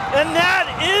Hornets. And that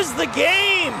is the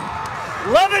game.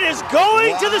 Leavitt is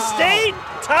going to the state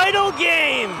title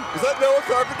game. Is that Noah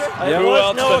Carpenter? Who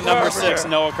else but number 6,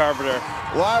 Noah Carpenter?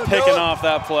 Wow, picking off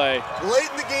that play. Late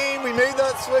in the game, we made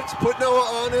that switch, put Noah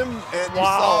on him, and you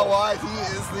saw why he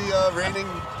is the reigning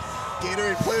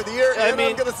Gatorade Player of the Year. And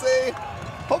I'm going to say,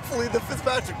 hopefully, the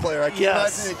Fitzpatrick player. I can't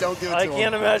imagine they don't give it to him. I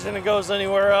can't imagine it goes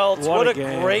anywhere else. What a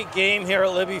great game here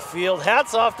at Libby Field.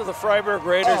 Hats off to the Fryeburg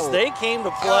Raiders. They came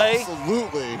to play.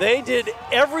 Absolutely. They did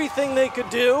everything they could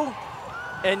do.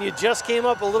 And you just came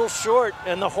up a little short.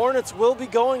 And the Hornets will be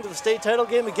going to the state title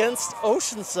game against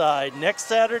Oceanside next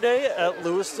Saturday at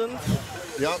Lewiston.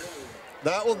 Yep.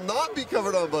 That will not be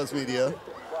covered on Buzz Media.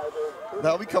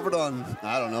 That'll be covered on,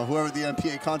 I don't know, whoever the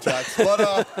MPA contracts.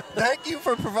 But thank you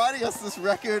for providing us this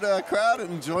record crowd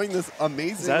and enjoying this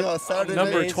amazing Saturday night.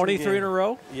 Number 23 in a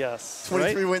row? Yes.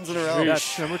 23 wins in a row.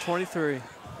 That's number 23.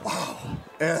 Wow.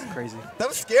 That's crazy. That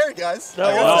was scary, guys.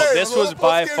 This was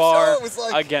by far,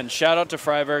 like, again, shout out to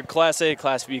Fryeburg, Class A,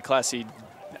 Class B, Class C.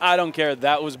 I don't care.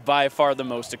 That was by far the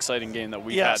most exciting game that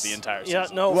we've had the entire season.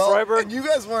 Yeah, no, well, Fryeburg. And you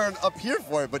guys weren't up here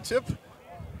for it, but Chip,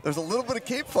 there's a little bit of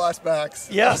Cape flashbacks.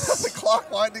 Yes. The clock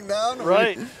winding down.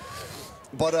 Right.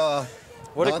 But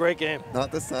what a great game.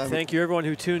 Not this time. Thank you, everyone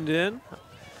who tuned in.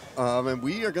 And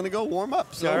we are going to go warm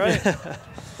up. So. All right.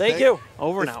 Thank you.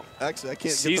 Over and out. Actually, I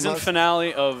can't Season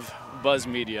finale of Buzz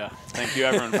Media. Thank you,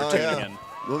 everyone, for tuning in.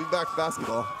 We'll be back to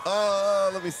basketball.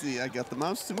 Let me see. I got the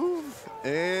mouse to move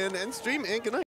and end stream and good night.